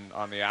hard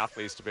on the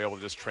athletes to be able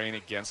to just train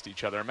against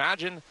each other.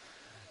 Imagine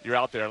you're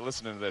out there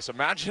listening to this.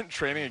 Imagine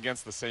training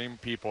against the same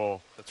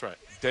people. That's right.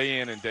 Day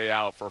in and day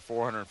out for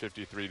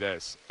 453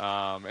 days.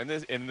 And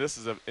this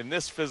is in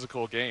this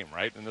physical game,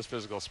 right? In this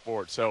physical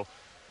sport. So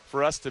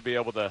for us to be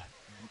able to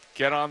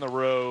get on the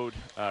road,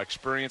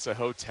 experience a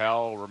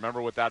hotel,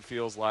 remember what that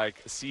feels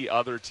like, see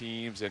other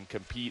teams and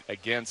compete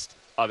against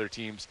other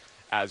teams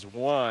as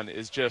one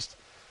is just,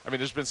 I mean,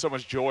 there's been so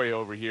much joy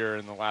over here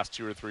in the last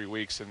 2 or 3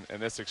 weeks in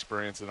this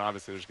experience, and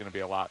obviously there's going to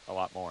be a lot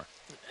more.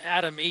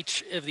 Adam,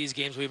 each of these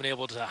games we've been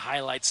able to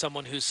highlight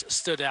someone who's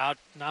stood out,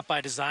 not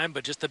by design,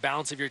 but just the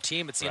balance of your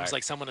team. It seems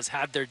like someone has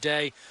had their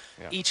day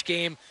each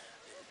game.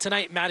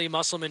 Tonight, Maddie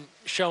Musselman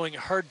showing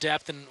her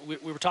depth, and we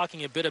were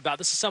talking a bit about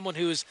this is someone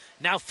who is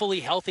now fully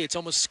healthy. It's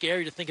almost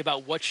scary to think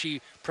about what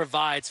she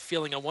provides,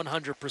 feeling a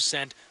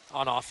 100%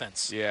 on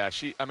offense. Yeah,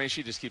 she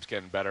just keeps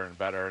getting better and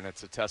better, and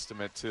it's a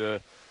testament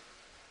to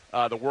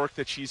the work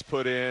that she's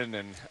put in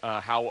and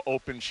how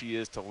open she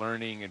is to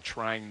learning and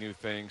trying new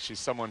things. She's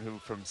someone who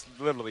from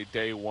literally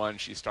day one,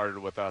 she started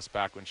with us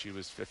back when she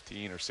was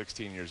 15 or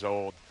 16 years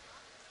old.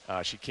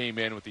 She came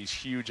in with these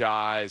huge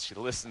eyes. She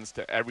listens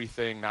to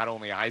everything, not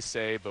only I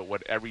say, but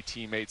what every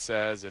teammate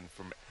says. And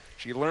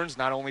She learns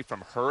not only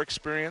from her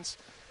experience,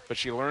 but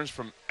she learns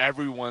from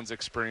everyone's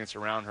experience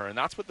around her, and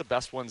that's what the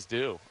best ones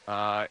do.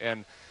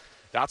 And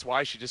that's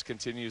why she just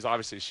continues.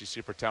 Obviously, she's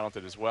super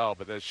talented as well,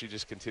 but then she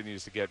just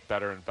continues to get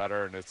better and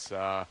better, and it's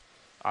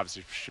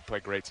obviously she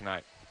played great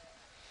tonight.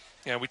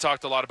 Yeah, we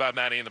talked a lot about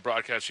Maddie in the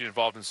broadcast. She's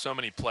involved in so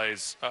many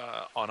plays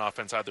on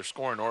offense, either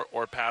scoring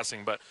or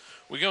passing. But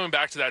we're going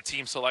back to that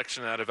team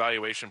selection, that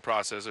evaluation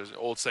process. There's an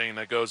old saying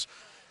that goes,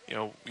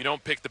 you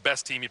don't pick the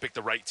best team, you pick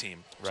the right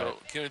team. Right.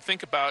 So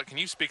can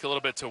you speak a little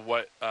bit to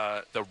what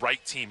the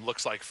right team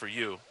looks like for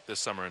you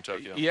this summer in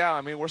Tokyo? Yeah, I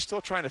mean, we're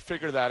still trying to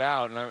figure that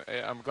out, and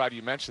I'm glad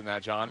you mentioned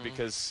that, John,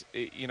 because,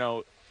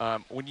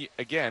 when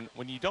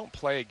you don't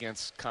play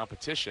against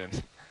competition,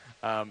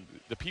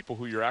 the people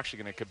who you're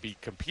actually going to be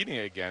competing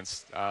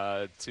against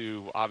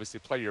to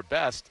obviously play your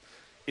best,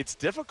 it's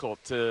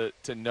difficult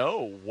to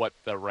know what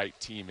the right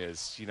team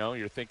is.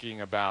 You're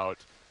thinking about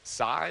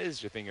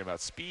size, you're thinking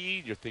about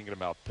speed, you're thinking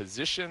about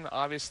position,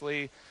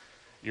 obviously.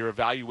 You're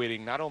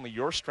evaluating not only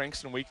your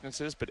strengths and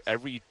weaknesses, but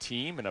every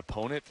team and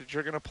opponent that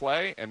you're going to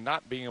play, and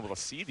not being able to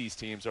see these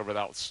teams over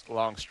that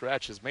long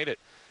stretch has made it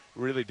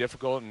really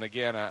difficult. And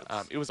again,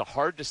 it was a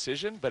hard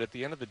decision, but at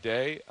the end of the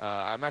day,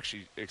 I'm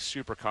actually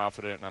super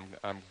confident, and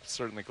I'm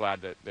certainly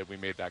glad that we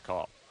made that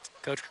call.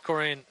 Coach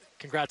Krikorian,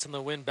 congrats on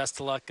the win. Best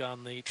of luck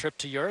on the trip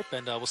to Europe,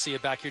 and we'll see you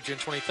back here June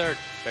 23rd.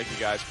 Thank you,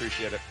 guys.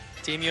 Appreciate it.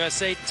 Team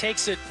USA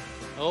takes it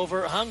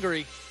over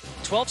Hungary,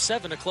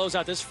 12-7 to close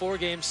out this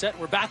 4-game set.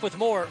 We're back with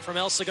more from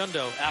El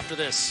Segundo after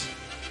this.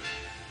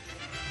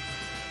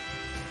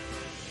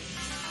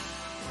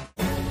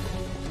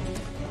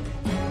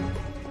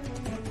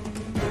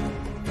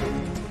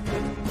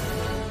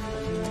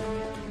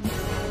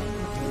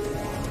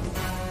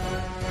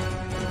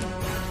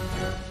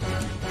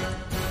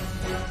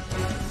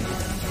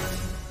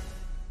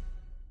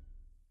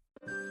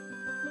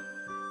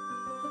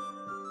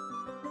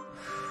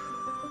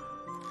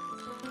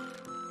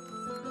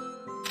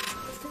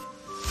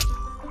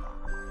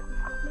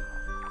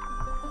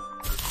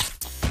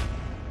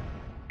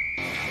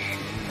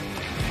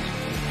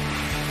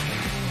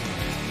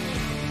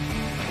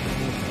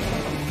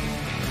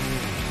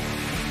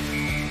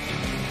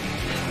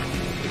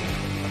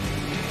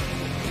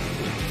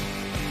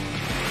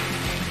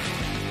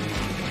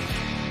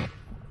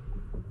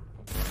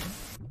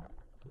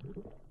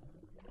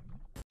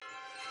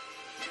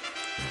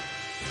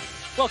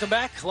 Welcome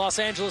back. Los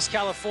Angeles,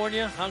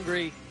 California,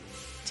 Hungary,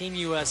 Team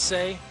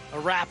USA. A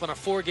wrap on a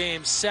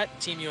 4-game set.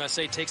 Team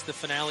USA takes the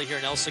finale here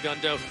in El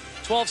Segundo.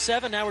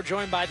 12-7. Now we're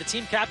joined by the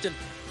team captain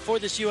for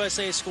this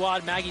USA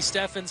squad, Maggie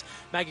Steffens.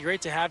 Maggie,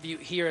 great to have you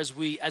here as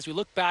we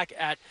look back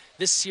at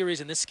this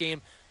series and this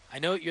game. I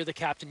know you're the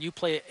captain. You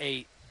play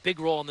a big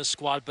role in this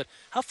squad, but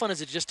how fun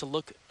is it just to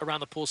look around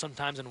the pool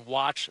sometimes and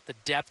watch the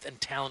depth and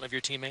talent of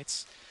your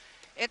teammates?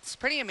 It's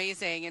pretty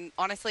amazing, and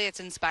honestly,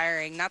 it's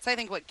inspiring. That's, I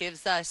think, what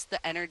gives us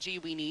the energy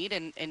we need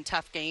in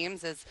tough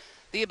games is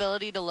the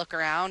ability to look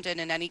around, and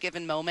in any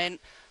given moment,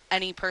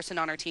 any person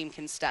on our team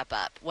can step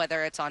up,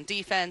 whether it's on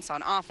defense,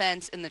 on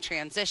offense, in the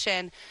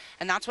transition,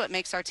 and that's what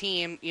makes our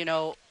team,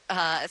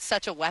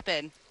 such a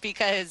weapon,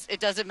 because it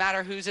doesn't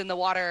matter who's in the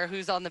water or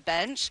who's on the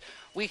bench.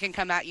 We can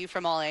come at you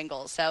from all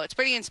angles. So it's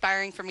pretty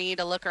inspiring for me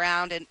to look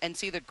around and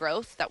see the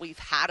growth that we've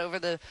had over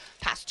the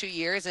past 2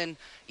 years, and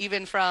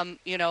even from,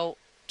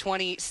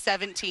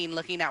 2017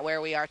 looking at where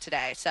we are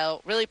today.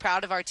 So really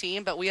proud of our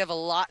team, but we have a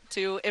lot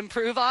to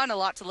improve on, a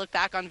lot to look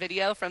back on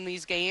video from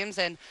these games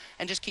and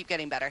just keep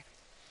getting better.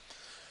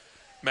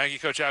 Maggie,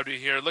 Coach Abdi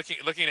here.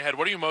 Looking ahead,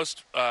 what are you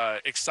most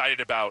excited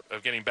about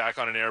of getting back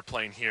on an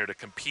airplane here to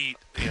compete,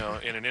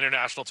 in an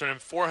international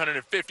tournament?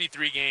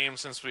 453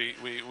 games since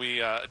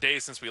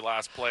days since we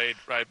last played,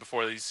 right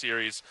before these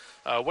series.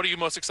 What are you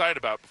most excited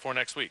about before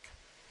next week?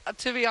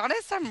 To be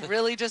honest, I'm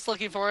really just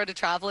looking forward to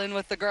traveling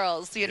with the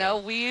girls.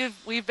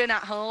 We've been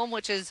at home,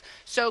 which is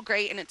so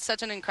great, and it's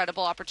such an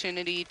incredible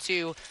opportunity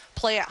to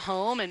play at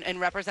home and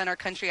represent our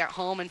country at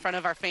home in front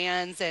of our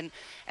fans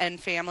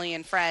and family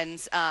and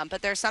friends.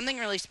 But there's something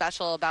really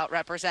special about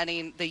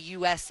representing the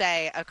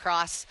USA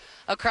across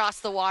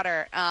the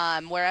water,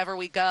 wherever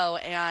we go,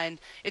 and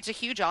it's a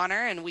huge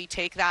honor, and we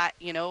take that,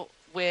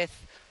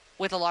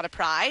 with a lot of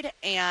pride,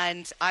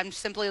 and I'm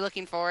simply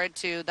looking forward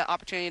to the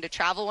opportunity to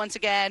travel once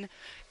again,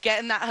 get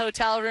in that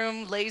hotel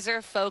room,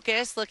 laser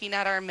focused, looking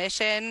at our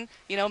mission,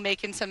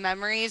 making some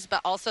memories, but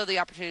also the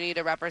opportunity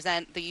to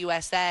represent the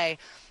USA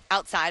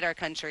outside our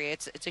country.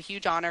 It's a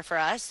huge honor for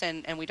us,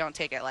 and we don't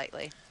take it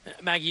lightly.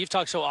 Maggie, you've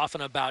talked so often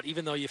about,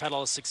 even though you've had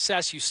all the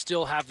success, you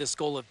still have this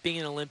goal of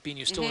being an Olympian.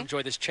 You still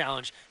enjoy this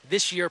challenge.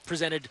 This year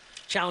presented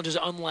challenges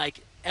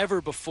unlike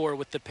ever before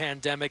with the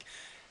pandemic.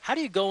 How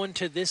do you go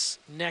into this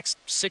next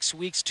 6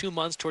 weeks, 2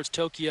 months towards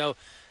Tokyo,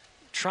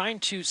 trying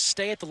to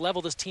stay at the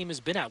level this team has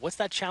been at? What's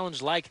that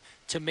challenge like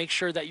to make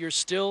sure that you're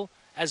still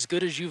as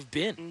good as you've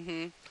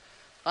been?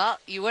 Well,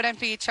 you wouldn't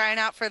be trying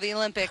out for the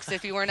Olympics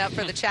if you weren't up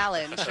for the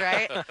challenge,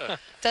 right?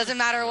 Doesn't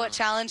matter what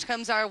challenge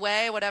comes our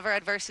way, whatever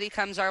adversity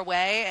comes our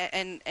way,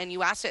 and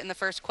you asked it in the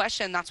first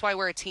question, that's why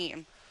we're a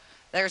team.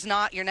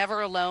 You're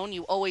never alone.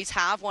 You always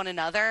have one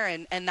another,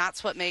 and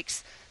that's what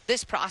makes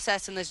this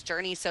process and this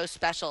journey so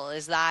special,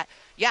 is that,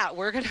 yeah,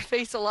 we're going to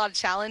face a lot of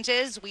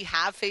challenges. We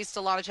have faced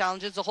a lot of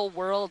challenges. The whole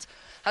world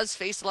has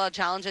faced a lot of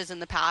challenges in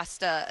the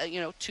past,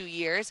 2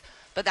 years,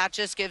 but that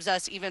just gives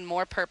us even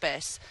more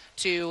purpose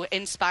to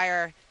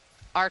inspire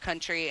our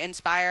country,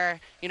 inspire,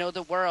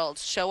 the world,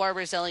 show our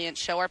resilience,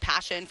 show our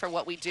passion for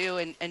what we do,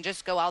 and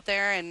just go out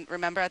there and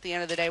remember at the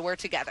end of the day, we're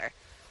together.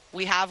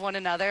 We have one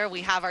another.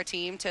 We have our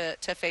team to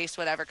face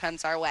whatever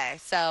comes our way.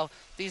 So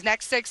these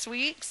next 6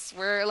 weeks,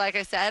 like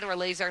I said, we're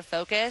laser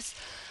focused,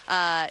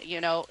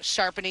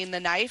 sharpening the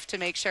knife to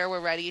make sure we're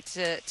ready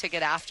to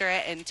get after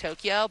it in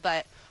Tokyo.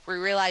 But we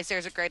realize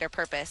there's a greater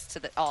purpose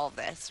to all of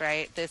this,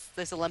 right?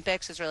 This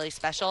Olympics is really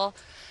special.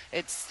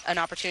 It's an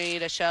opportunity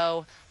to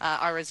show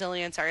our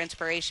resilience, our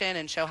inspiration,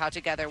 and show how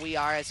together we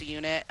are as a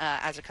unit,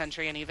 as a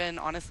country, and even,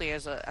 honestly,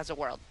 as a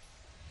world.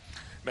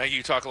 Maggie,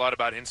 you talk a lot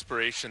about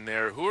inspiration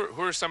there.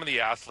 Who are some of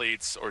the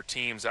athletes or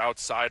teams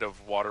outside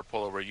of water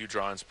polo where you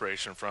draw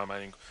inspiration from? I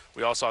think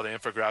we all saw the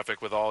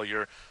infographic with all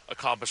your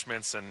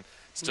accomplishments, and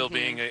still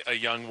being a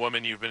young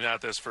woman, you've been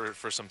at this for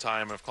some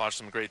time and have accomplished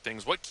some great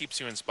things. What keeps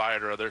you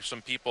inspired? Or are there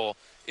some people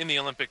in the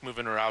Olympic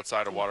movement or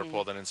outside of water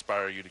polo that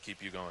inspire you to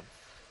keep you going?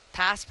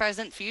 Past,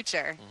 present,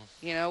 future.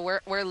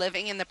 We're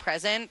living in the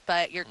present,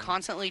 but you're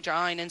constantly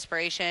drawing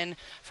inspiration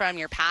from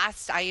your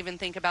past. I even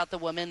think about the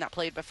women that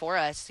played before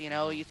us.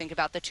 You think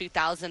about the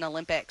 2000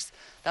 Olympics.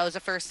 That was the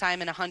first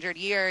time in 100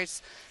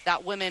 years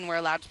that women were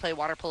allowed to play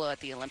water polo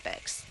at the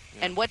Olympics.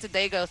 Yeah. And what did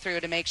they go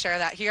through to make sure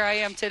that here I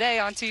am today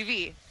on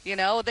TV?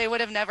 They would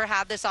have never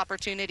had this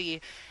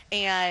opportunity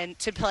and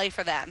to play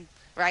for them,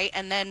 right?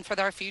 And then for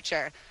their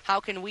future, how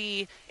can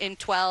we in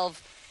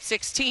 12,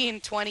 16,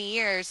 20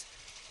 years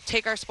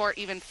take our sport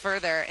even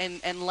further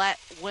and let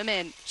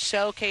women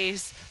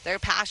showcase their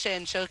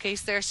passion,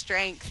 showcase their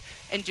strength,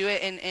 and do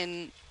it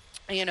in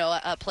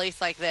a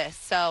place like this.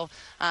 So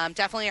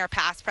definitely our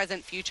past,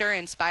 present, future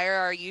inspire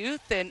our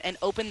youth and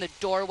open the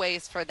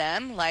doorways for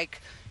them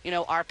like,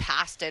 our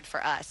past did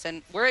for us.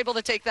 And we're able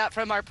to take that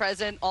from our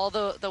present, all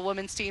the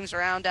women's teams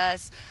around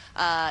us.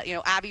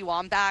 Abby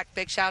Wambach,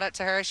 big shout out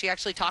to her. She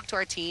actually talked to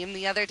our team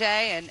the other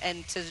day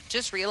and to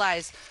just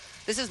realize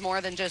this is more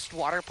than just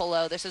water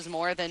polo. This is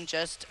more than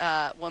just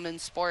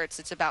women's sports.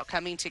 It's about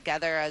coming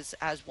together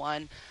as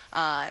one.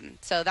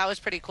 So that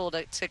was pretty cool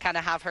to kind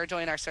of have her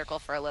join our circle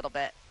for a little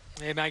bit.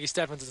 Hey, Maggie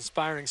Steffens,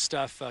 inspiring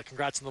stuff.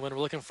 Congrats on the win.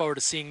 We're looking forward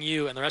to seeing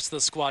you and the rest of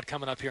the squad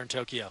coming up here in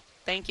Tokyo.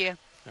 Thank you.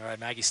 All right,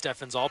 Maggie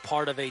Steffens, all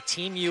part of a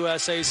Team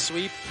USA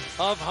sweep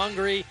of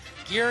Hungary,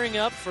 gearing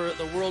up for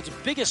the world's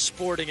biggest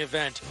sporting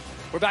event.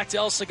 We're back to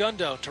El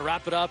Segundo to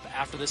wrap it up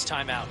after this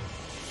timeout.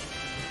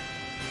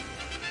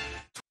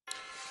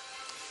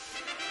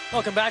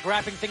 Welcome back.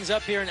 Wrapping things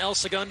up here in El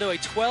Segundo, a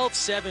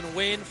 12-7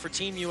 win for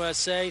Team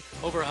USA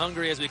over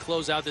Hungary as we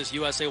close out this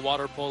USA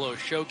Water Polo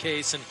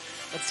Showcase. And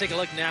let's take a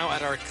look now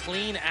at our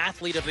clean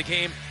athlete of the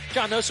game.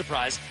 John, no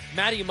surprise,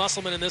 Maddie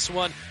Musselman in this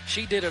one.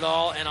 She did it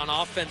all, and on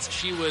offense,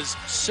 she was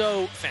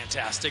so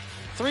fantastic.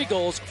 3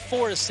 goals,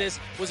 4 assists,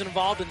 was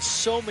involved in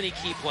so many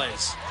key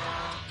plays.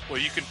 Well,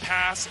 you can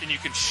pass and you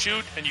can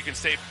shoot and you can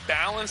stay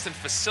balanced and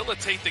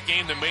facilitate the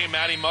game the way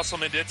Maddie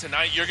Musselman did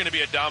tonight. You're going to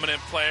be a dominant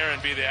player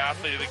and be the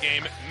athlete of the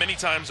game many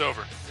times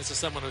over. This is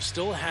someone who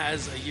still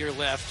has a year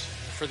left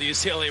for the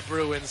UCLA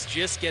Bruins,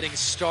 just getting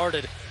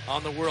started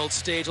on the world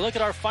stage. Look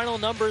at our final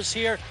numbers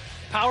here.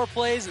 Power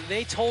plays,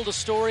 they told a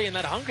story, and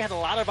that Hungary had a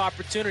lot of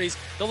opportunities.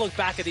 They'll look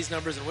back at these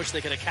numbers and wish they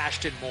could have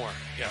cashed in more.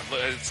 Yeah,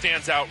 it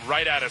stands out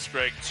right at us,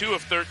 Greg. 2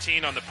 of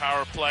 13 on the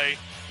power play.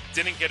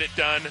 Didn't get it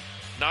done.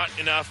 Not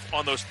enough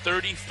on those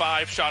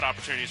 35 shot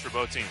opportunities for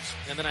both teams.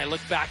 And then I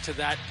look back to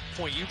that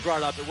point you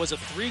brought up. It was a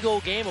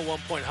 3-goal game at one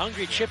point.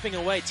 Hungary chipping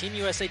away. Team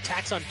USA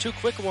tacks on 2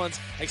 quick ones,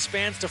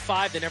 expands to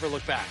 5. They never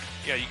look back.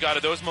 Yeah, you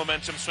got those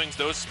momentum swings,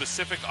 those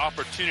specific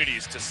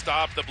opportunities to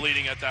stop the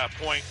bleeding at that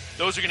point.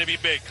 Those are going to be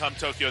big come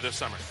Tokyo this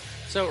summer.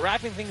 So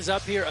wrapping things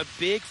up here, a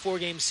big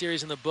 4-game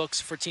series in the books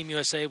for Team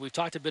USA. We've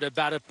talked a bit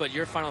about it, but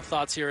your final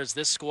thoughts here as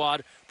this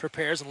squad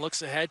prepares and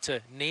looks ahead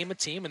to name a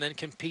team and then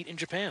compete in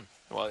Japan.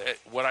 Well,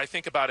 what I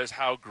think about is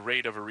how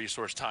great of a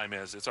resource time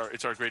is. It's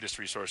our greatest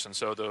resource. And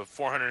so the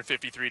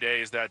 453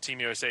 days that Team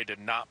USA did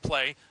not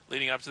play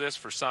leading up to this,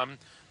 for some,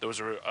 those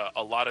are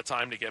a lot of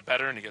time to get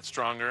better and to get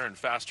stronger and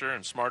faster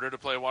and smarter to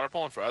play water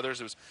polo. And for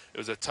others, it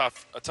was a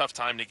tough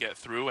time to get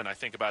through. And I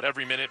think about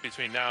every minute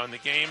between now and the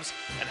games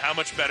and how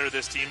much better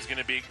this team's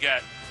going to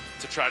get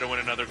to try to win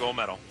another gold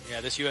medal.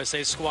 Yeah, this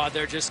USA squad,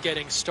 they're just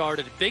getting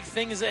started. Big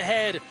things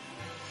ahead.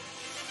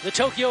 The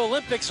Tokyo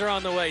Olympics are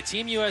on the way.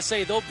 Team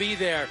USA, they'll be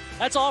there.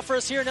 That's all for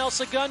us here in El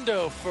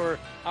Segundo for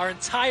our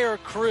entire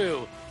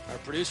crew. Our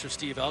producer,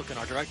 Steve Elkin,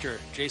 our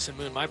director, Jason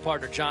Moon, my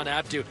partner, John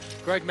Abdu,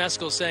 Greg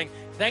Meskel saying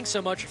thanks so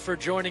much for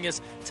joining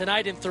us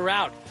tonight and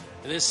throughout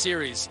this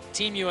series.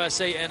 Team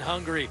USA and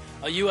Hungary,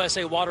 a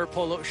USA Water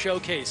Polo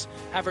Showcase.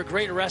 Have a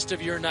great rest of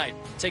your night.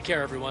 Take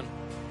care, everyone.